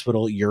local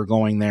hospital. You're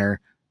going there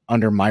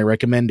under my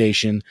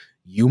recommendation.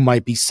 You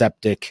might be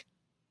septic.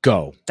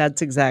 Go.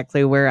 That's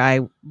exactly where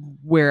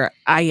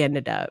I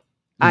ended up.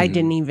 I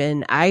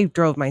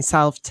drove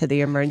myself to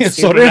the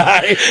emergency room. So did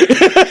I.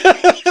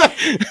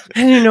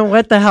 I didn't know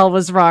what the hell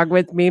was wrong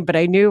with me, but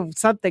I knew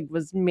something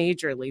was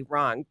majorly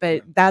wrong.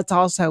 But that's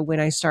also when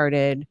I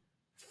started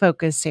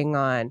focusing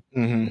on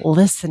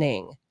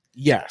listening.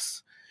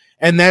 Yes.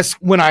 And that's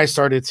when I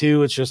started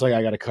too. It's just like,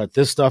 I got to cut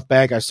this stuff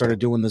back. I started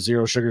doing the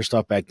zero sugar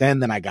stuff back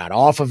then I got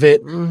off of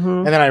it.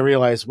 And then I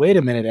realized, wait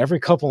a minute, every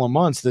couple of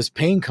months, this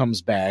pain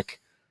comes back.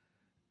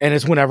 And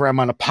it's whenever I'm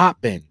on a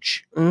pop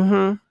binge.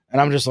 And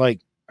I'm just like,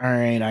 all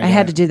right. I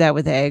had to do that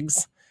with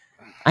eggs.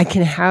 I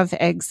can have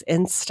eggs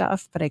in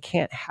stuff, but I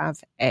can't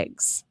have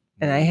eggs.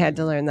 And I had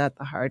to learn that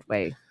the hard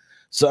way.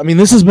 So, I mean,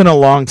 this has been a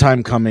long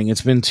time coming.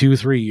 It's been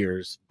 2-3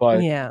 years,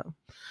 but yeah.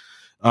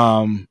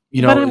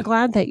 You know, but I'm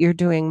glad that you're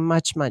doing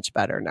much, much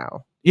better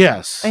now.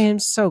 Yes. I am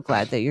so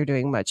glad that you're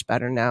doing much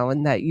better now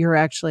and that you're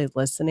actually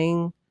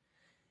listening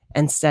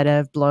instead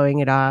of blowing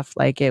it off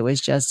like it was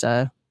just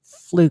a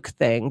fluke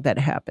thing that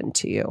happened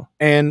to you.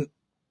 And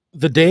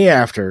the day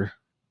after,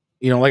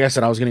 you know, like I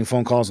said, I was getting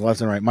phone calls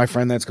left and right. My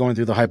friend that's going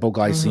through the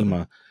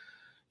hypoglycemia,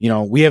 you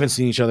know, we haven't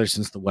seen each other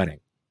since the wedding.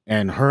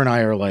 And her and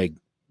I are like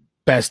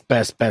best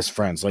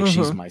friends. Like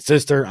she's my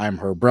sister. I'm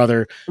her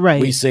brother.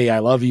 Right. We say I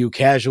love you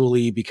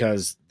casually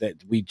because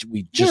that we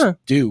just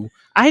do.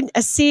 I'm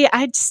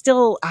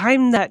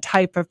that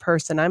type of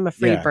person. I'm a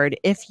free bird.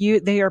 If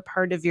they are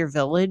part of your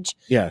village,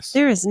 yes,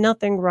 there is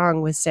nothing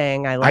wrong with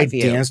saying I love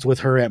you. I danced with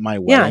her at my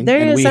wedding. Yeah,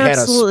 there is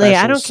absolutely.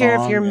 I don't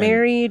care if you're and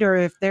married or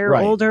if they're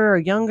older or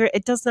younger.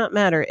 It does not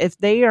matter. If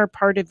they are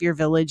part of your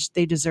village,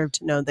 they deserve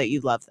to know that you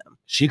love them.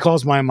 She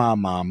calls my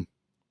mom.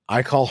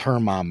 I call her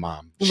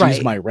mom.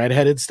 She's my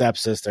redheaded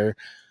stepsister.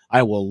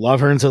 I will love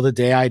her until the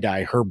day I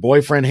die. Her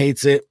boyfriend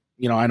hates it.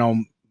 You know, I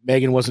know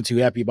Megan wasn't too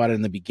happy about it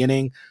in the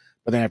beginning.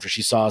 But then after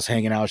she saw us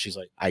hanging out, she's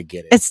like, I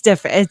get it. It's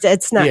different.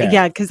 It's not.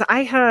 Yeah. Because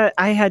I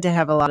had to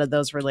have a lot of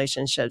those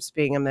relationships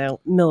being a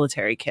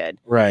military kid.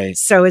 Right.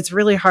 So it's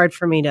really hard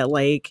for me to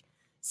like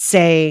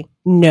say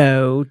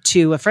no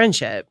to a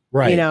friendship.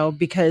 Right. You know,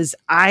 because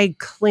I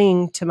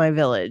cling to my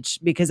village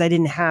because I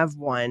didn't have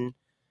one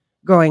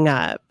growing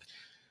up.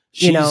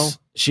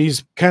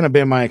 She's kind of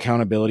been my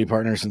accountability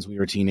partner since we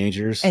were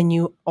teenagers. And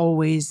you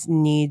always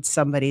need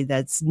somebody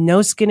that's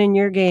no skin in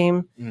your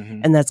game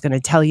and that's going to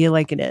tell you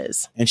like it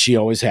is. And she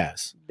always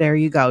has. There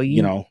you go.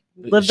 You know,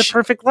 live the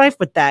perfect life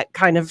with that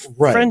kind of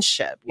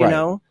friendship, you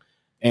know?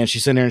 And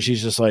she's sitting there and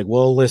she's just like,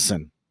 well,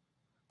 listen,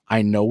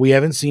 I know we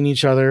haven't seen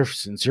each other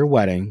since your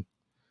wedding.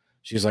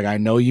 She's like, I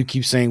know you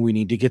keep saying we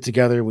need to get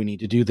together. We need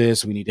to do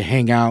this. We need to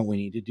hang out. We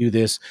need to do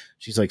this.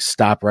 She's like,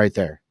 stop right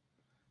there.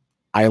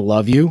 I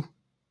love you.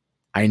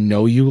 I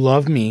know you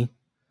love me.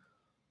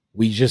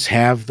 We just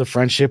have the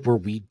friendship where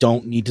we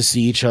don't need to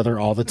see each other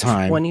all the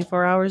time.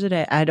 24 hours a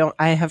day.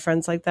 I have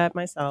friends like that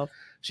myself.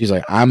 She's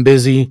like, I'm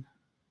busy.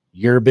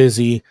 You're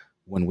busy.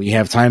 When we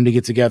have time to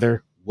get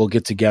together, we'll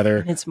get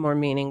together. It's more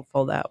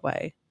meaningful that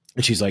way.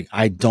 And she's like,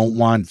 I don't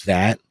want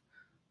that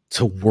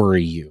to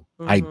worry you.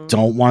 I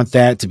don't want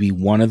that to be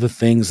one of the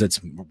things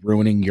that's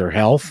ruining your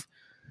health.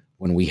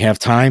 When we have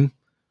time,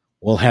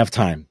 we'll have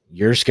time.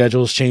 Your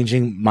schedule is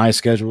changing. My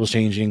schedule is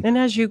changing. And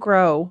as you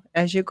grow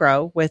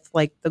with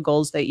like the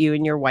goals that you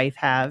and your wife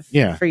have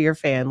for your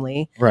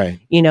family, right?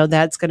 You know,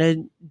 that's going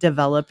to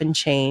develop and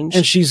change.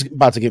 And she's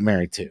about to get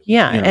married too.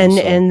 Yeah. You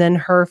know, and then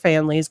her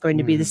family is going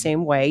to be the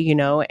same way, you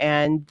know,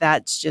 and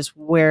that's just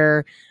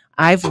where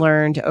I've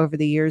learned over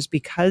the years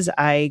because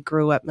I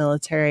grew up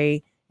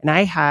military and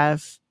I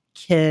have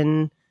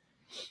kindred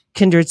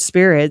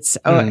spirits,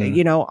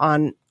 you know,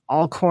 on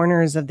all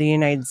corners of the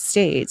United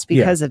States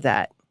because of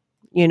that.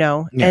 You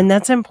know, and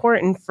that's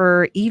important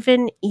for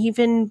even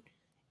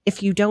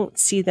if you don't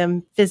see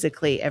them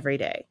physically every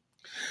day.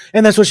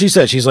 And that's what she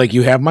said. She's like,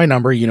 you have my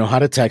number. You know how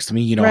to text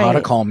me. You know how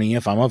to call me.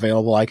 If I'm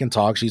available, I can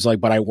talk. She's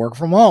like, but I work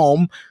from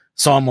home,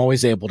 so I'm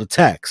always able to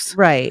text.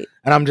 Right.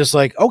 And I'm just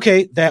like,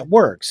 okay, that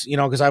works. You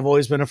know, because I've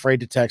always been afraid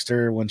to text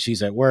her when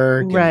she's at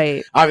work.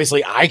 Right.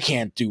 Obviously, I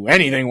can't do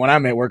anything when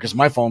I'm at work because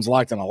my phone's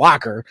locked in a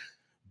locker.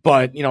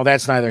 But, you know,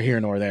 that's neither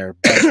here nor there.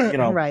 But, you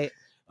know. Right.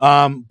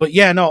 But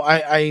yeah, no,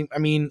 I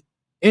mean,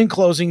 in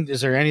closing,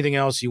 is there anything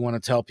else you want to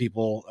tell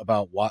people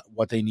about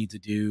what they need to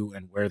do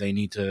and where they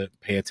need to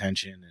pay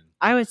attention? And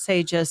I would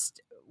say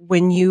just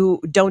when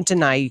you don't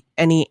deny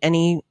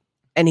any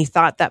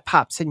thought that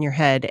pops in your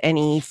head,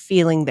 any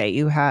feeling that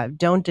you have,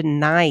 don't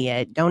deny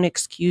it. Don't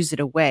excuse it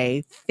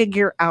away.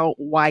 Figure out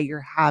why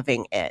you're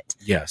having it.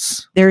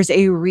 Yes. There's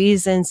a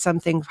reason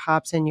something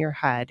pops in your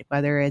head,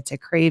 whether it's a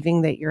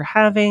craving that you're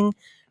having,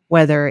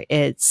 whether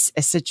it's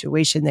a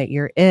situation that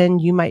you're in.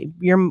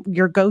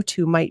 Your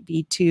go-to might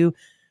be to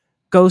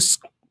go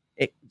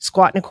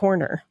squat in a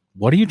corner.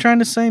 What are you trying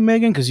to say,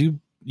 Megan? Because you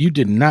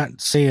did not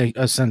say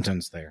a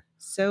sentence there.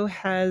 So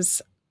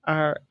has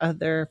our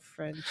other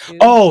friend too.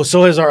 Oh,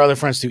 so has our other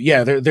friends too.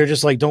 Yeah, they're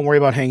just like, don't worry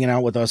about hanging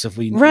out with us if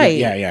we. Right.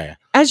 Yeah.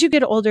 As you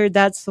get older,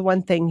 that's the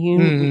one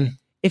thing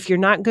if you're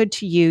not good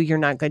to you, you're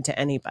not good to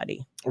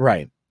anybody.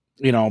 Right.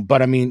 You know,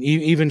 but I mean,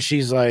 even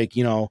she's like,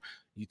 you know,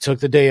 you took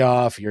the day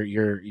off.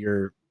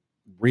 You're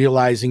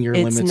realizing your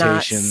limitations. It's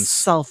not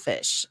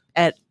selfish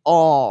at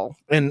all.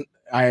 And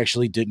I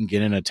actually didn't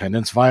get an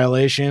attendance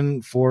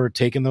violation for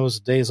taking those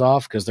days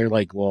off because they're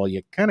like, well,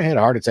 you kind of had a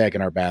heart attack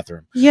in our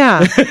bathroom.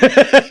 Yeah.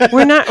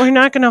 we're not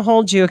going to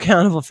hold you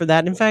accountable for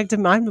that. In fact,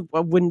 I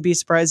wouldn't be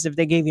surprised if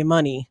they gave you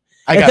money.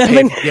 I got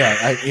paid.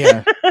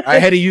 I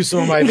had to use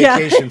some of my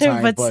vacation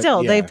time. But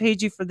still, they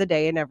paid you for the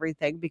day and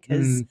everything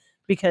because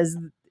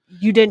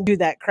you didn't do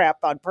that crap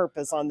on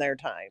purpose on their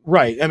time.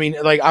 Right. I mean,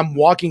 like I'm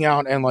walking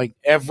out and like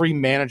every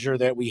manager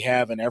that we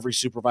have and every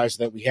supervisor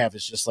that we have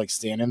is just like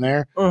standing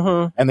there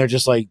and they're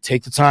just like,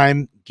 take the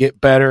time,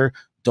 get better.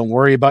 Don't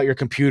worry about your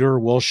computer.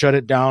 We'll shut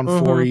it down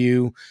for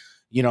you.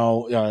 You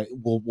know,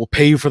 we'll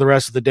pay you for the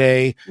rest of the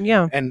day.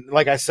 Yeah. And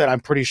like I said,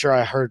 I'm pretty sure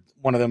I heard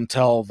one of them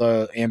tell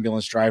the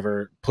ambulance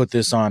driver, put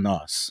this on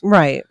us.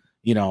 Right.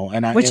 You know,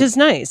 which is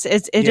nice.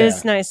 It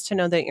is nice to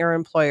know that your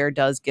employer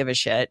does give a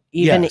shit,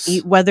 even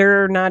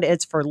whether or not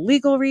it's for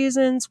legal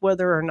reasons,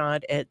 whether or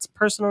not it's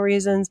personal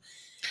reasons.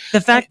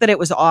 The fact that it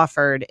was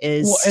offered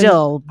is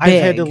still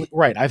big.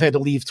 I've had to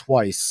leave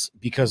twice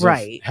because of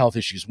health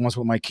issues. Once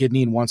with my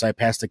kidney, and once I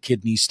passed a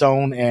kidney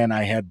stone, and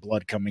I had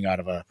blood coming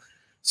out of a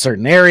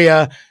certain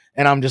area.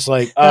 And I'm just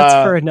like,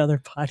 that's for another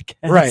podcast.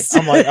 Right.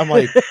 I'm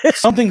like,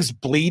 something's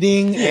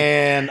bleeding,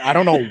 and I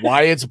don't know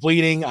why it's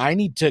bleeding. I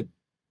need to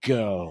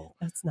go.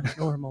 That's not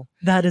normal.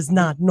 That is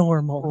not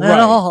normal at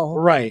all.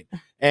 Right.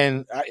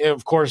 And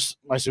of course,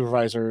 my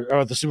supervisor,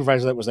 or the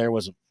supervisor that was there,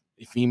 was a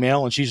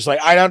female, and she's just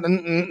like, I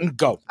don't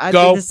go. I'd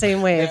be the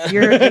same way. If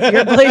you're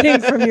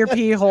bleeding from your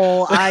pee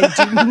hole, I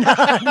do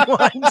not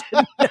want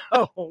to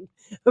know.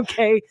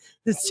 Okay,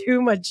 it's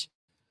too much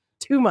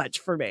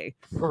for me.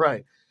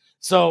 Right.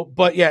 So,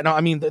 but yeah, no,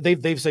 I mean,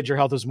 they've said your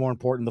health is more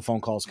important. The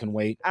phone calls can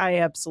wait. I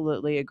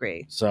absolutely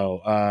agree.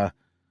 So,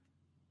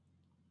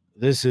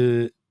 this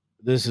is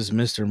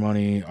Mr.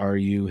 Money. Are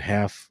you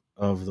half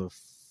of the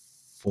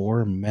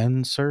 4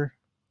 men, sir?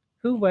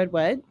 Who?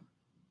 What?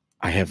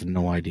 I have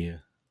no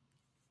idea.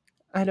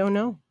 I don't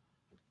know.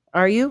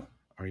 Are you?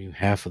 Are you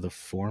half of the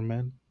 4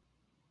 men?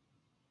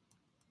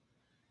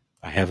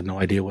 I have no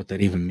idea what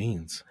that even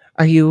means.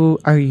 Are you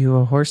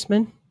a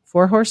horseman?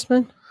 4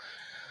 horsemen?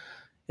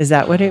 Is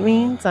that what it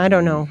means? I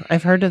don't know.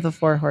 I've heard of the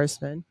 4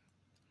 horsemen.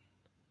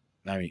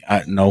 I mean,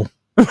 no.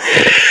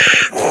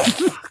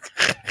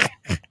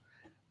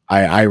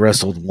 I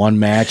wrestled 1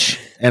 match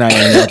and I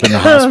ended up in the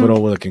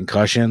hospital with a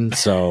concussion.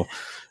 So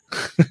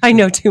I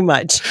know too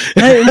much.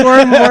 More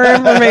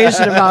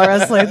information about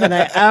wrestling than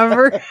I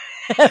ever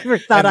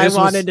thought I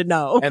wanted to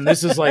know. And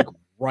this is like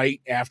right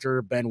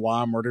after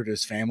Benoit murdered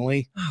his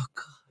family. Oh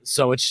God.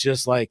 So it's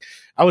just like,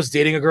 I was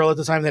dating a girl at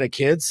the time that had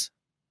kids.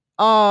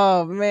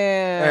 Oh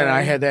man. And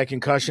I had that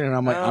concussion and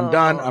I'm like, I'm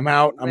done. I'm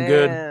out. I'm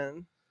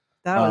good.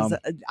 That was,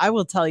 I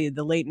will tell you,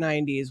 the late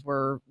 90s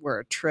were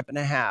a trip and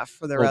a half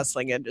for the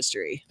wrestling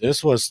industry.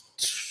 This was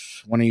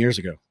 20 years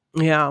ago.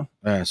 Yeah.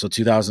 So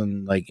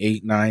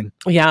 2008, 9.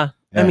 Yeah.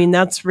 I mean,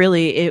 that's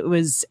really, it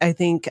was, I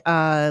think,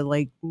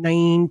 like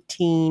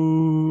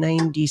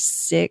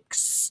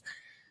 1996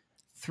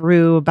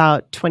 through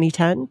about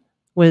 2010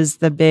 was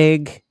the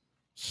big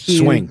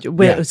swing of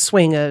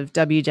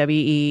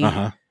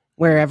WWE.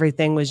 Where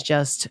everything was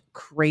just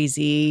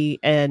crazy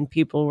and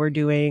people were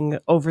doing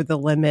over the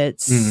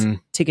limits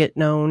to get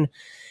known.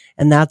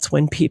 And that's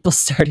when people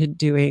started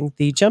doing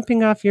the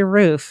jumping off your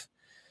roof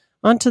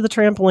onto the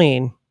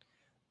trampoline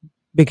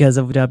because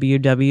of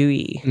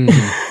WWE.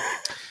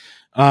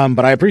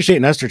 But I appreciate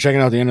Nestor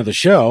checking out the end of the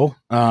show.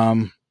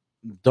 Don't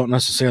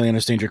necessarily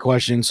understand your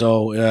question.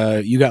 So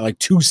you got like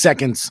 2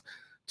 seconds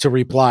to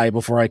reply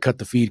before I cut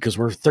the feed because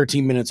we're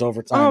 13 minutes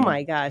over time. Oh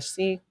my gosh.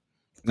 See?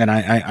 And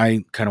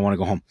I kind of want to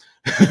go home.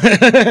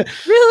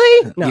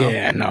 Really? No.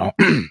 Yeah, no.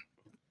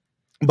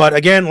 But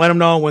again, let them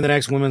know when the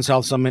next Women's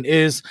Health Summit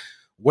is,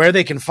 where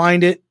they can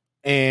find it.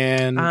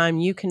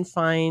 And you can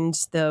find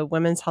the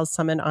Women's Health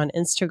Summit on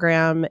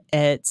Instagram.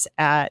 It's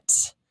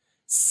at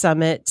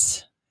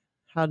Summit.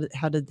 How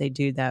did they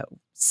do that?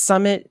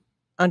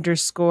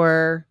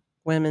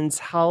 Summit_Women's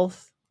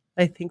Health.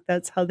 I think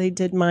that's how they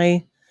did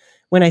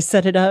when I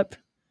set it up.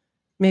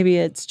 Maybe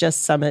it's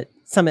just Summit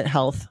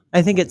Health.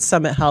 I think it's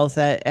Summit Health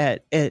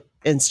at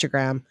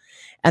Instagram.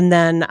 And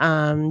then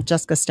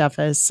Jessica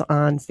Steffes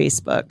on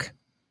Facebook.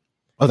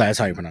 Oh, that's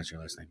how you pronounce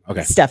your last name. Okay.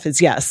 Steffes,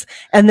 yes.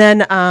 And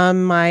then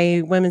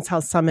my Women's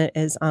Health Summit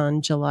is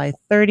on July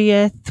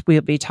 30th.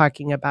 We'll be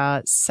talking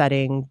about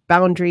setting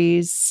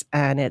boundaries,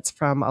 and it's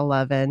from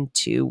 11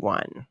 to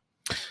 1.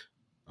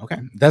 Okay.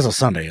 That's a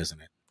Sunday,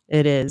 isn't it?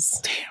 It is.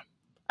 Damn.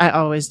 I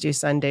always do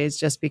Sundays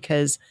just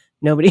because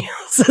nobody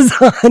else is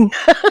on.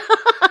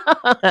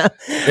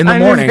 In the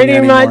morning.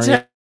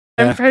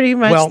 I'm pretty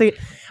much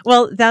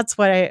well, that's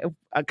what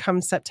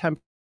come September,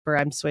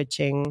 I'm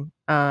switching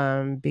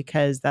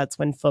because that's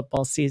when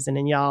football season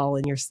and y'all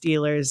and your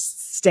Steelers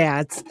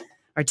stats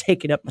are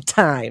taking up my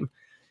time.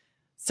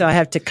 So I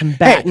have to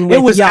combat. Hey,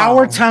 it was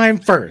our time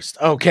first,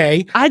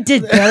 okay? I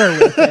did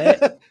better with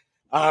it.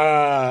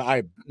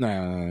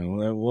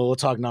 We'll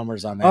talk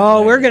numbers on that. Oh,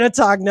 later. We're gonna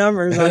talk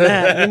numbers on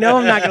that. You know,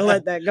 I'm not gonna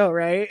let that go,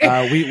 right?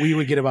 We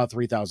would get about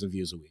 3,000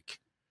 views a week.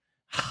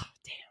 Oh,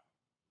 damn.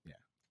 Yeah.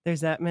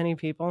 There's that many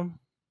people.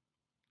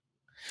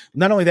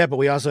 Not only that, but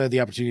we also had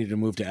the opportunity to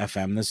move to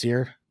FM this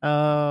year.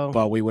 Oh.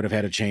 But we would have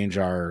had to change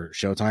our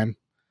showtime.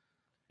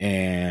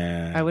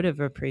 And I would have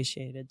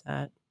appreciated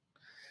that.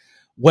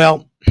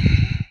 Well,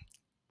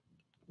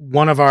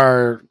 one of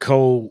our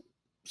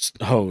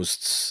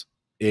co-hosts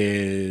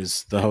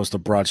is the host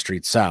of Broad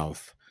Street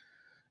South.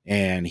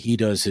 and he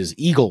does his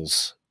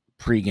Eagles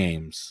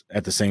pre-games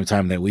at the same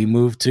time that we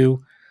moved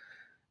to.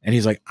 And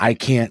he's like, I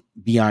can't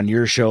be on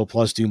your show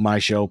plus do my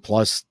show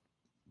plus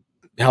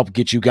help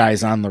get you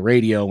guys on the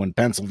radio in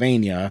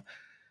Pennsylvania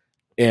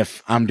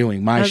if I'm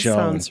doing my That show.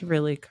 sounds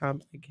really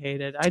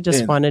complicated. I just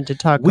And wanted to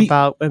talk we-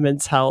 about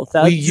women's health. We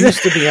That's-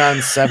 used to be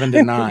on 7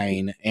 to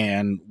 9,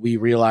 and we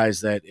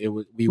realized that it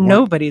was we weren't-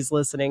 Nobody's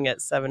listening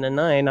at 7 and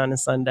 9 on a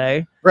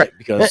Sunday. right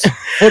because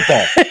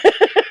football.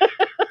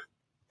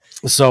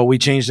 So we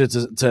changed it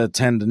to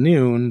 10 to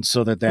noon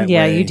so that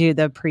Yeah, way, you do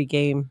the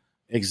pregame.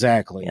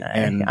 exactly. Yeah,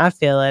 And I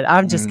feel it.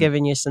 I'm just Mm.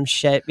 giving you some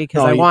shit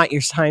because No, I you- want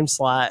your time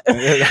slot.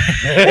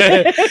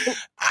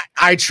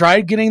 I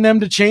tried getting them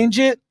to change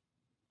it.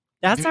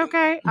 That's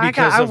okay.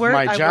 Because of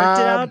my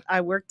job. I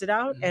worked it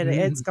out, and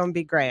it's gonna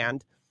be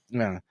grand.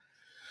 Yeah.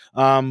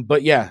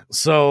 But yeah,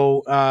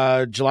 so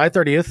July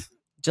 30th.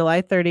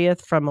 July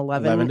 30th from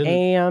 11 11 to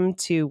a.m.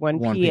 to 1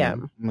 1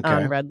 p.m. p.m.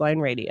 on Okay.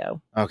 Redline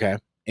Radio. Okay.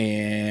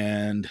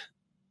 And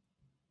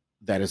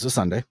that is a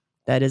Sunday,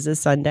 That is a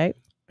Sunday.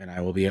 and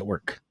I will be at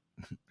work.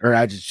 Or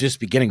I just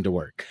beginning to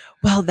work.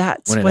 Well,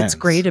 that's When it what's ends.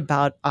 great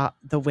about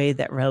the way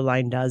that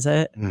Redline does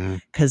it,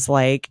 because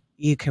like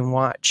you can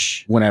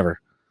watch Whenever.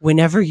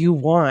 whenever you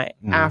want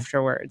Mhm.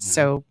 afterwards. Mhm.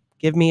 So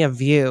give me a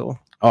view.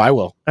 Oh, I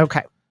will.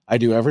 Okay. I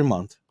do every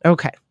month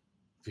Okay.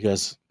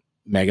 because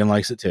Megan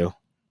likes it too.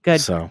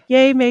 Good. So,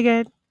 Yay,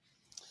 Megan.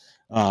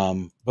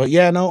 but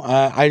yeah, no,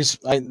 I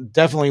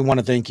definitely want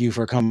to thank you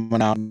for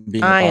coming out and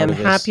being. I am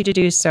happy to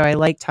do so. I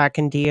like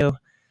talking to you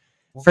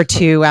for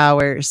 2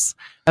 hours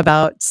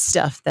about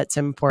stuff that's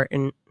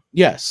important.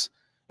 Yes,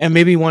 and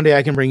maybe one day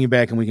I can bring you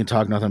back and we can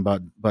talk nothing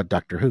but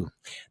Doctor Who.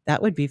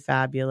 That would be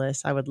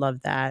fabulous. I would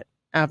love that.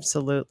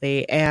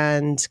 Absolutely.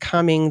 And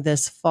coming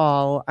this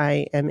fall,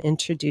 I am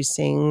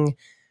introducing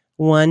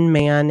one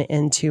man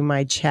into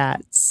my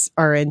chats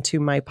or into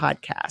my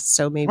podcast.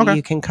 So maybe Okay.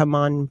 you can come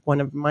on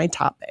one of my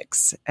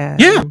topics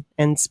Yeah.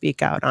 and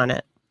speak out on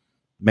it.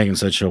 Megan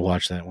said she'll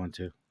watch that one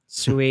too.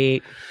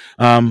 Sweet.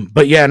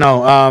 But yeah,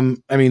 no,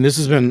 I mean, this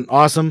has been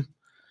awesome.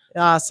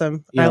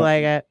 Awesome. You I know,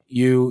 like it.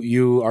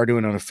 You are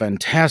doing a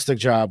fantastic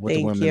job with the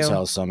Thank Women's you.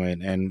 Health Summit,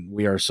 and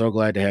we are so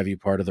glad to have you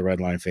part of the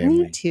Redline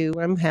family. Me too.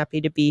 I'm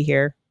happy to be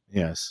here.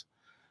 Yes.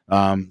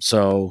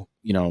 So,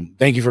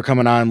 thank you for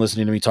coming on,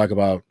 listening to me talk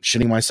about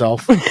shitting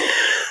myself.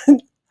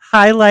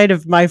 Highlight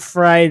of my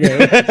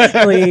Friday.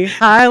 Lee.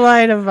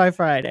 Highlight of my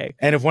Friday.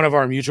 And if one of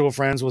our mutual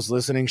friends was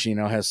listening, she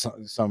has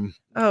some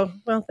Oh,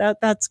 well,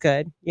 that's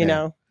good. You Yeah.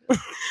 know.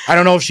 I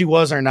don't know if she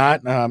was or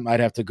not. I'd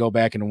have to go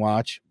back and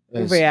watch.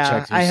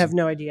 Yeah, I have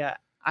no idea.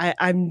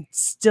 I'm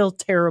still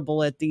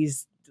terrible at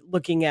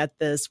looking at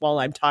this while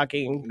I'm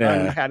talking.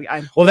 Yeah.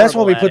 I'm Well, that's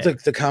why we horrible put at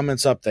it. the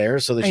comments up there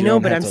so that I you know,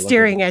 don't but have I'm to look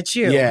staring at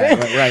you. Yeah,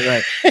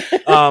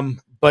 right.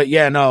 But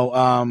yeah,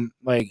 no,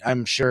 like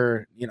I'm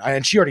sure,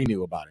 and she already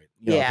knew about it,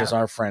 Yeah. because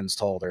our friends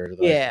told her. Like,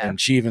 Yeah. and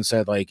she even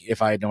said, like,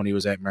 if I had known he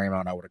was at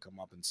Marymount, I would have come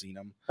up and seen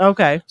him.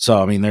 Okay.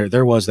 So I mean,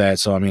 there was that.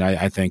 So I mean,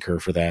 I thank her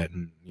for that,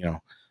 and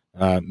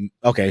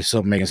okay.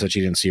 So Megan said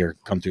she didn't see her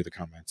come through the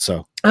comments.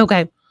 So,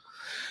 Okay.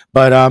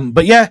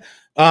 but yeah,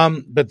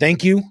 but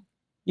thank you.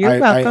 You're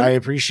welcome. I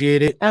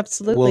appreciate it.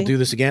 Absolutely. We'll do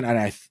this again,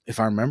 and if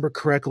I remember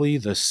correctly,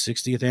 the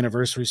 60th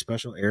anniversary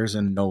special airs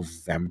in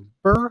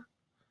November,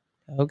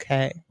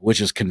 Okay. which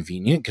is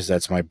convenient because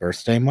that's my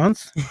birthday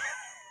month.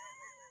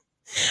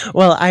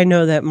 Well, I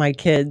know that my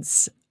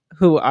kids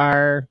who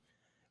are,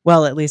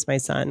 well, at least my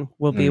son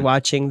will be Mm.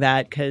 watching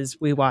that because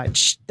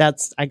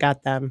I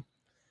got them.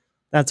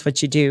 That's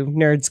what you do.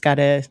 Nerds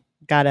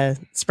gotta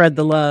spread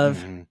the love.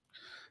 Mhm.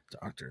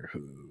 Doctor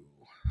Who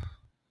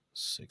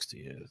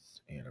 60th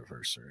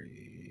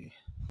anniversary.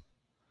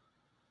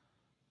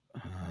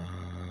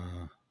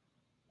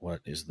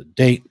 What is the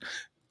date?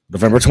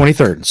 November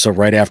 23rd. So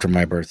right after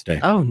my birthday.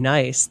 Oh,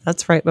 nice.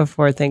 That's right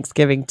before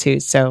Thanksgiving too.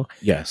 So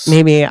Yes.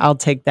 maybe I'll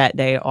take that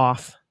day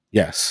off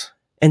Yes.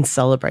 in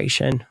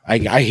celebration. I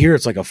hear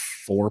it's like a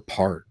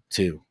 4-part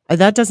too.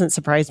 That doesn't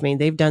surprise me.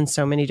 They've done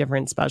so many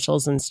different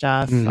specials and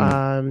stuff.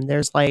 Mhm.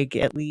 There's like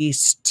at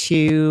least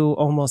 2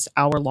 almost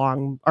hour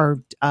long or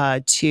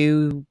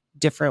 2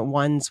 different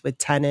ones with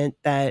Tennant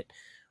that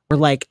were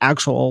like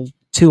actual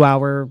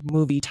 2-hour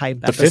movie type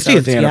The episodes.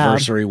 50th Yeah.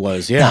 anniversary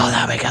was, yeah.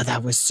 Oh, my God,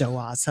 that was so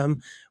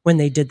awesome when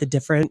they did the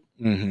different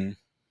Mhm.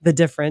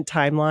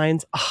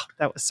 timelines. Oh,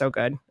 that was so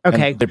good. And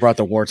Okay. they brought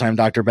the wartime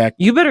doctor back.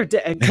 You better,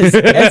 because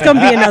it's going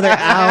to be another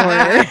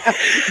hour.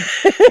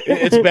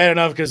 It's bad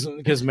enough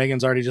because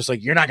Megan's already just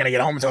like, you're not going to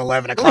get home until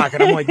 11 o'clock.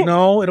 And I'm like,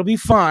 no, it'll be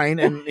fine.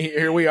 And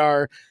here we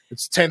are.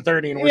 It's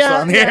 10:30 and we're still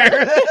on the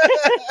air.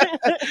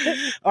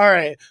 All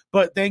right.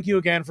 But thank you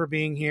again for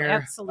being here.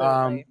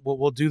 Absolutely.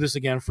 We'll do this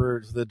again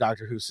for the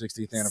Doctor Who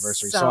 60th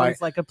anniversary.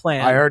 Sounds like a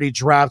plan. I already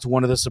dropped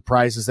one of the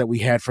surprises that we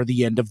had for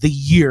the end of the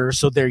year.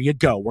 So there you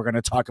go. We're going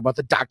to talk about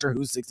the Doctor Who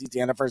 60th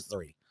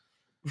anniversary.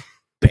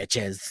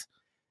 Bitches.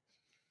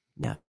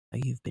 No,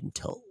 you've been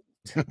told.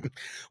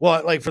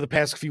 Well, like for the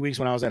past few weeks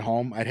when I was at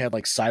home, I'd had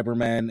like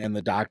Cybermen and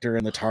the Doctor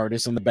and the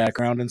TARDIS in the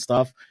background and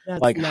stuff,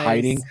 That's like nice.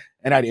 hiding,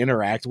 and I'd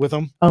interact with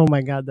them. Oh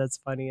my God, that's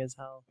funny as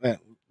hell.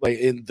 like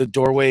in the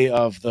doorway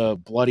of the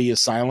bloody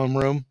asylum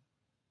room.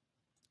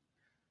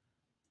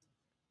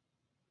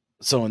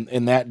 So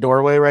in that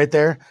doorway right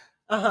there,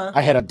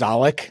 I had a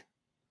Dalek.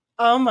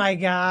 Oh my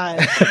God.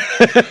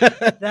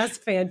 That's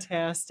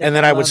fantastic. And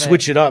then I would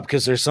switch it up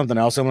because there's something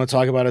else I'm going to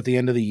talk about at the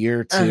end of the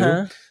year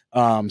too.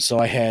 So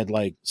I had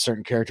like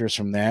certain characters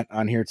from that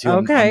on here too.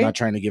 Okay. I'm not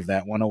trying to give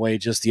that one away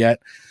just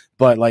yet,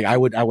 but like I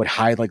would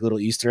hide like little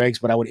Easter eggs,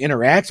 but I would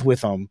interact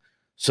with them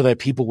so that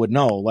people would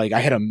know. Like I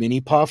had a mini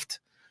puffed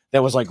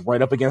that was like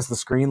right up against the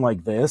screen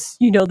like this.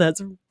 You know,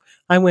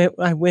 I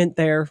went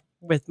there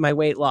with my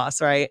weight loss,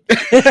 right?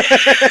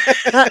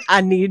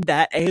 I need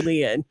that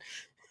alien.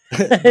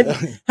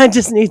 I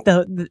just need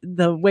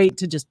the weight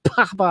to just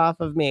pop off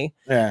of me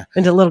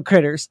into little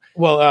critters.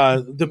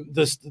 Well,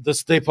 the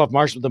Stay Puft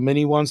Marshmallow, the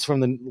mini ones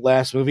from the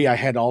last movie, I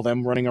had all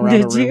them running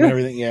around the room and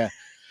everything. Yeah.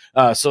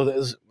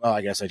 So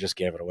I guess I just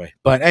gave it away.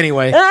 But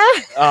anyway,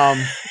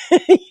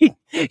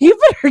 you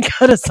better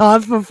cut us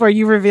off before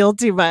you reveal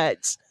too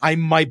much. I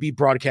might be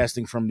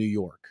broadcasting from New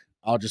York.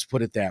 I'll just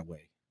put it that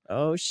way.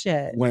 Oh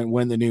shit!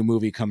 When the new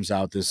movie comes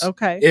out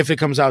if it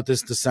comes out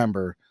this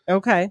December,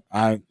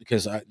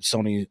 because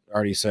Sony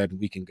already said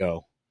we can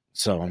go.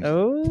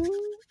 So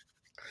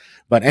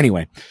but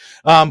anyway,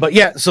 but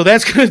yeah, so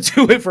that's gonna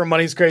do it for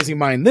Money's Crazy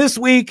Mind this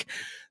week.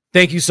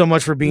 Thank you so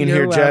much for being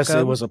here, Jess.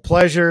 It was a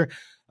pleasure.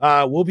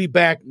 We'll be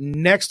back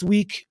next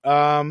week.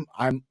 I'm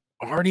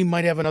already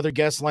might have another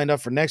guest lined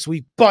up for next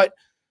week, but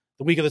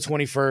the week of the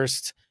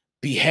 21st,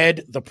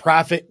 Behead the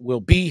Prophet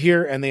will be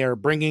here, and they are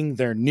bringing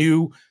their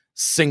new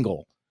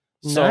single.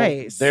 So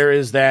nice. There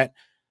is that.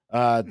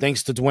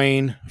 Thanks to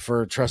Dwayne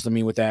for trusting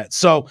me with that.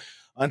 So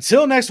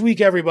until next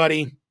week,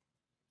 everybody,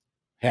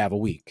 have a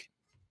week.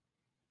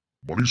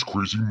 Money's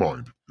Crazy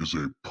Mind is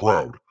a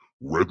proud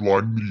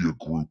Redline Media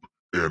Group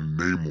and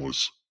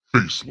Nameless,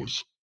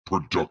 Faceless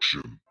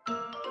production.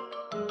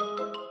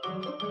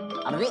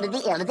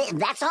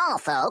 That's all,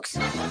 folks.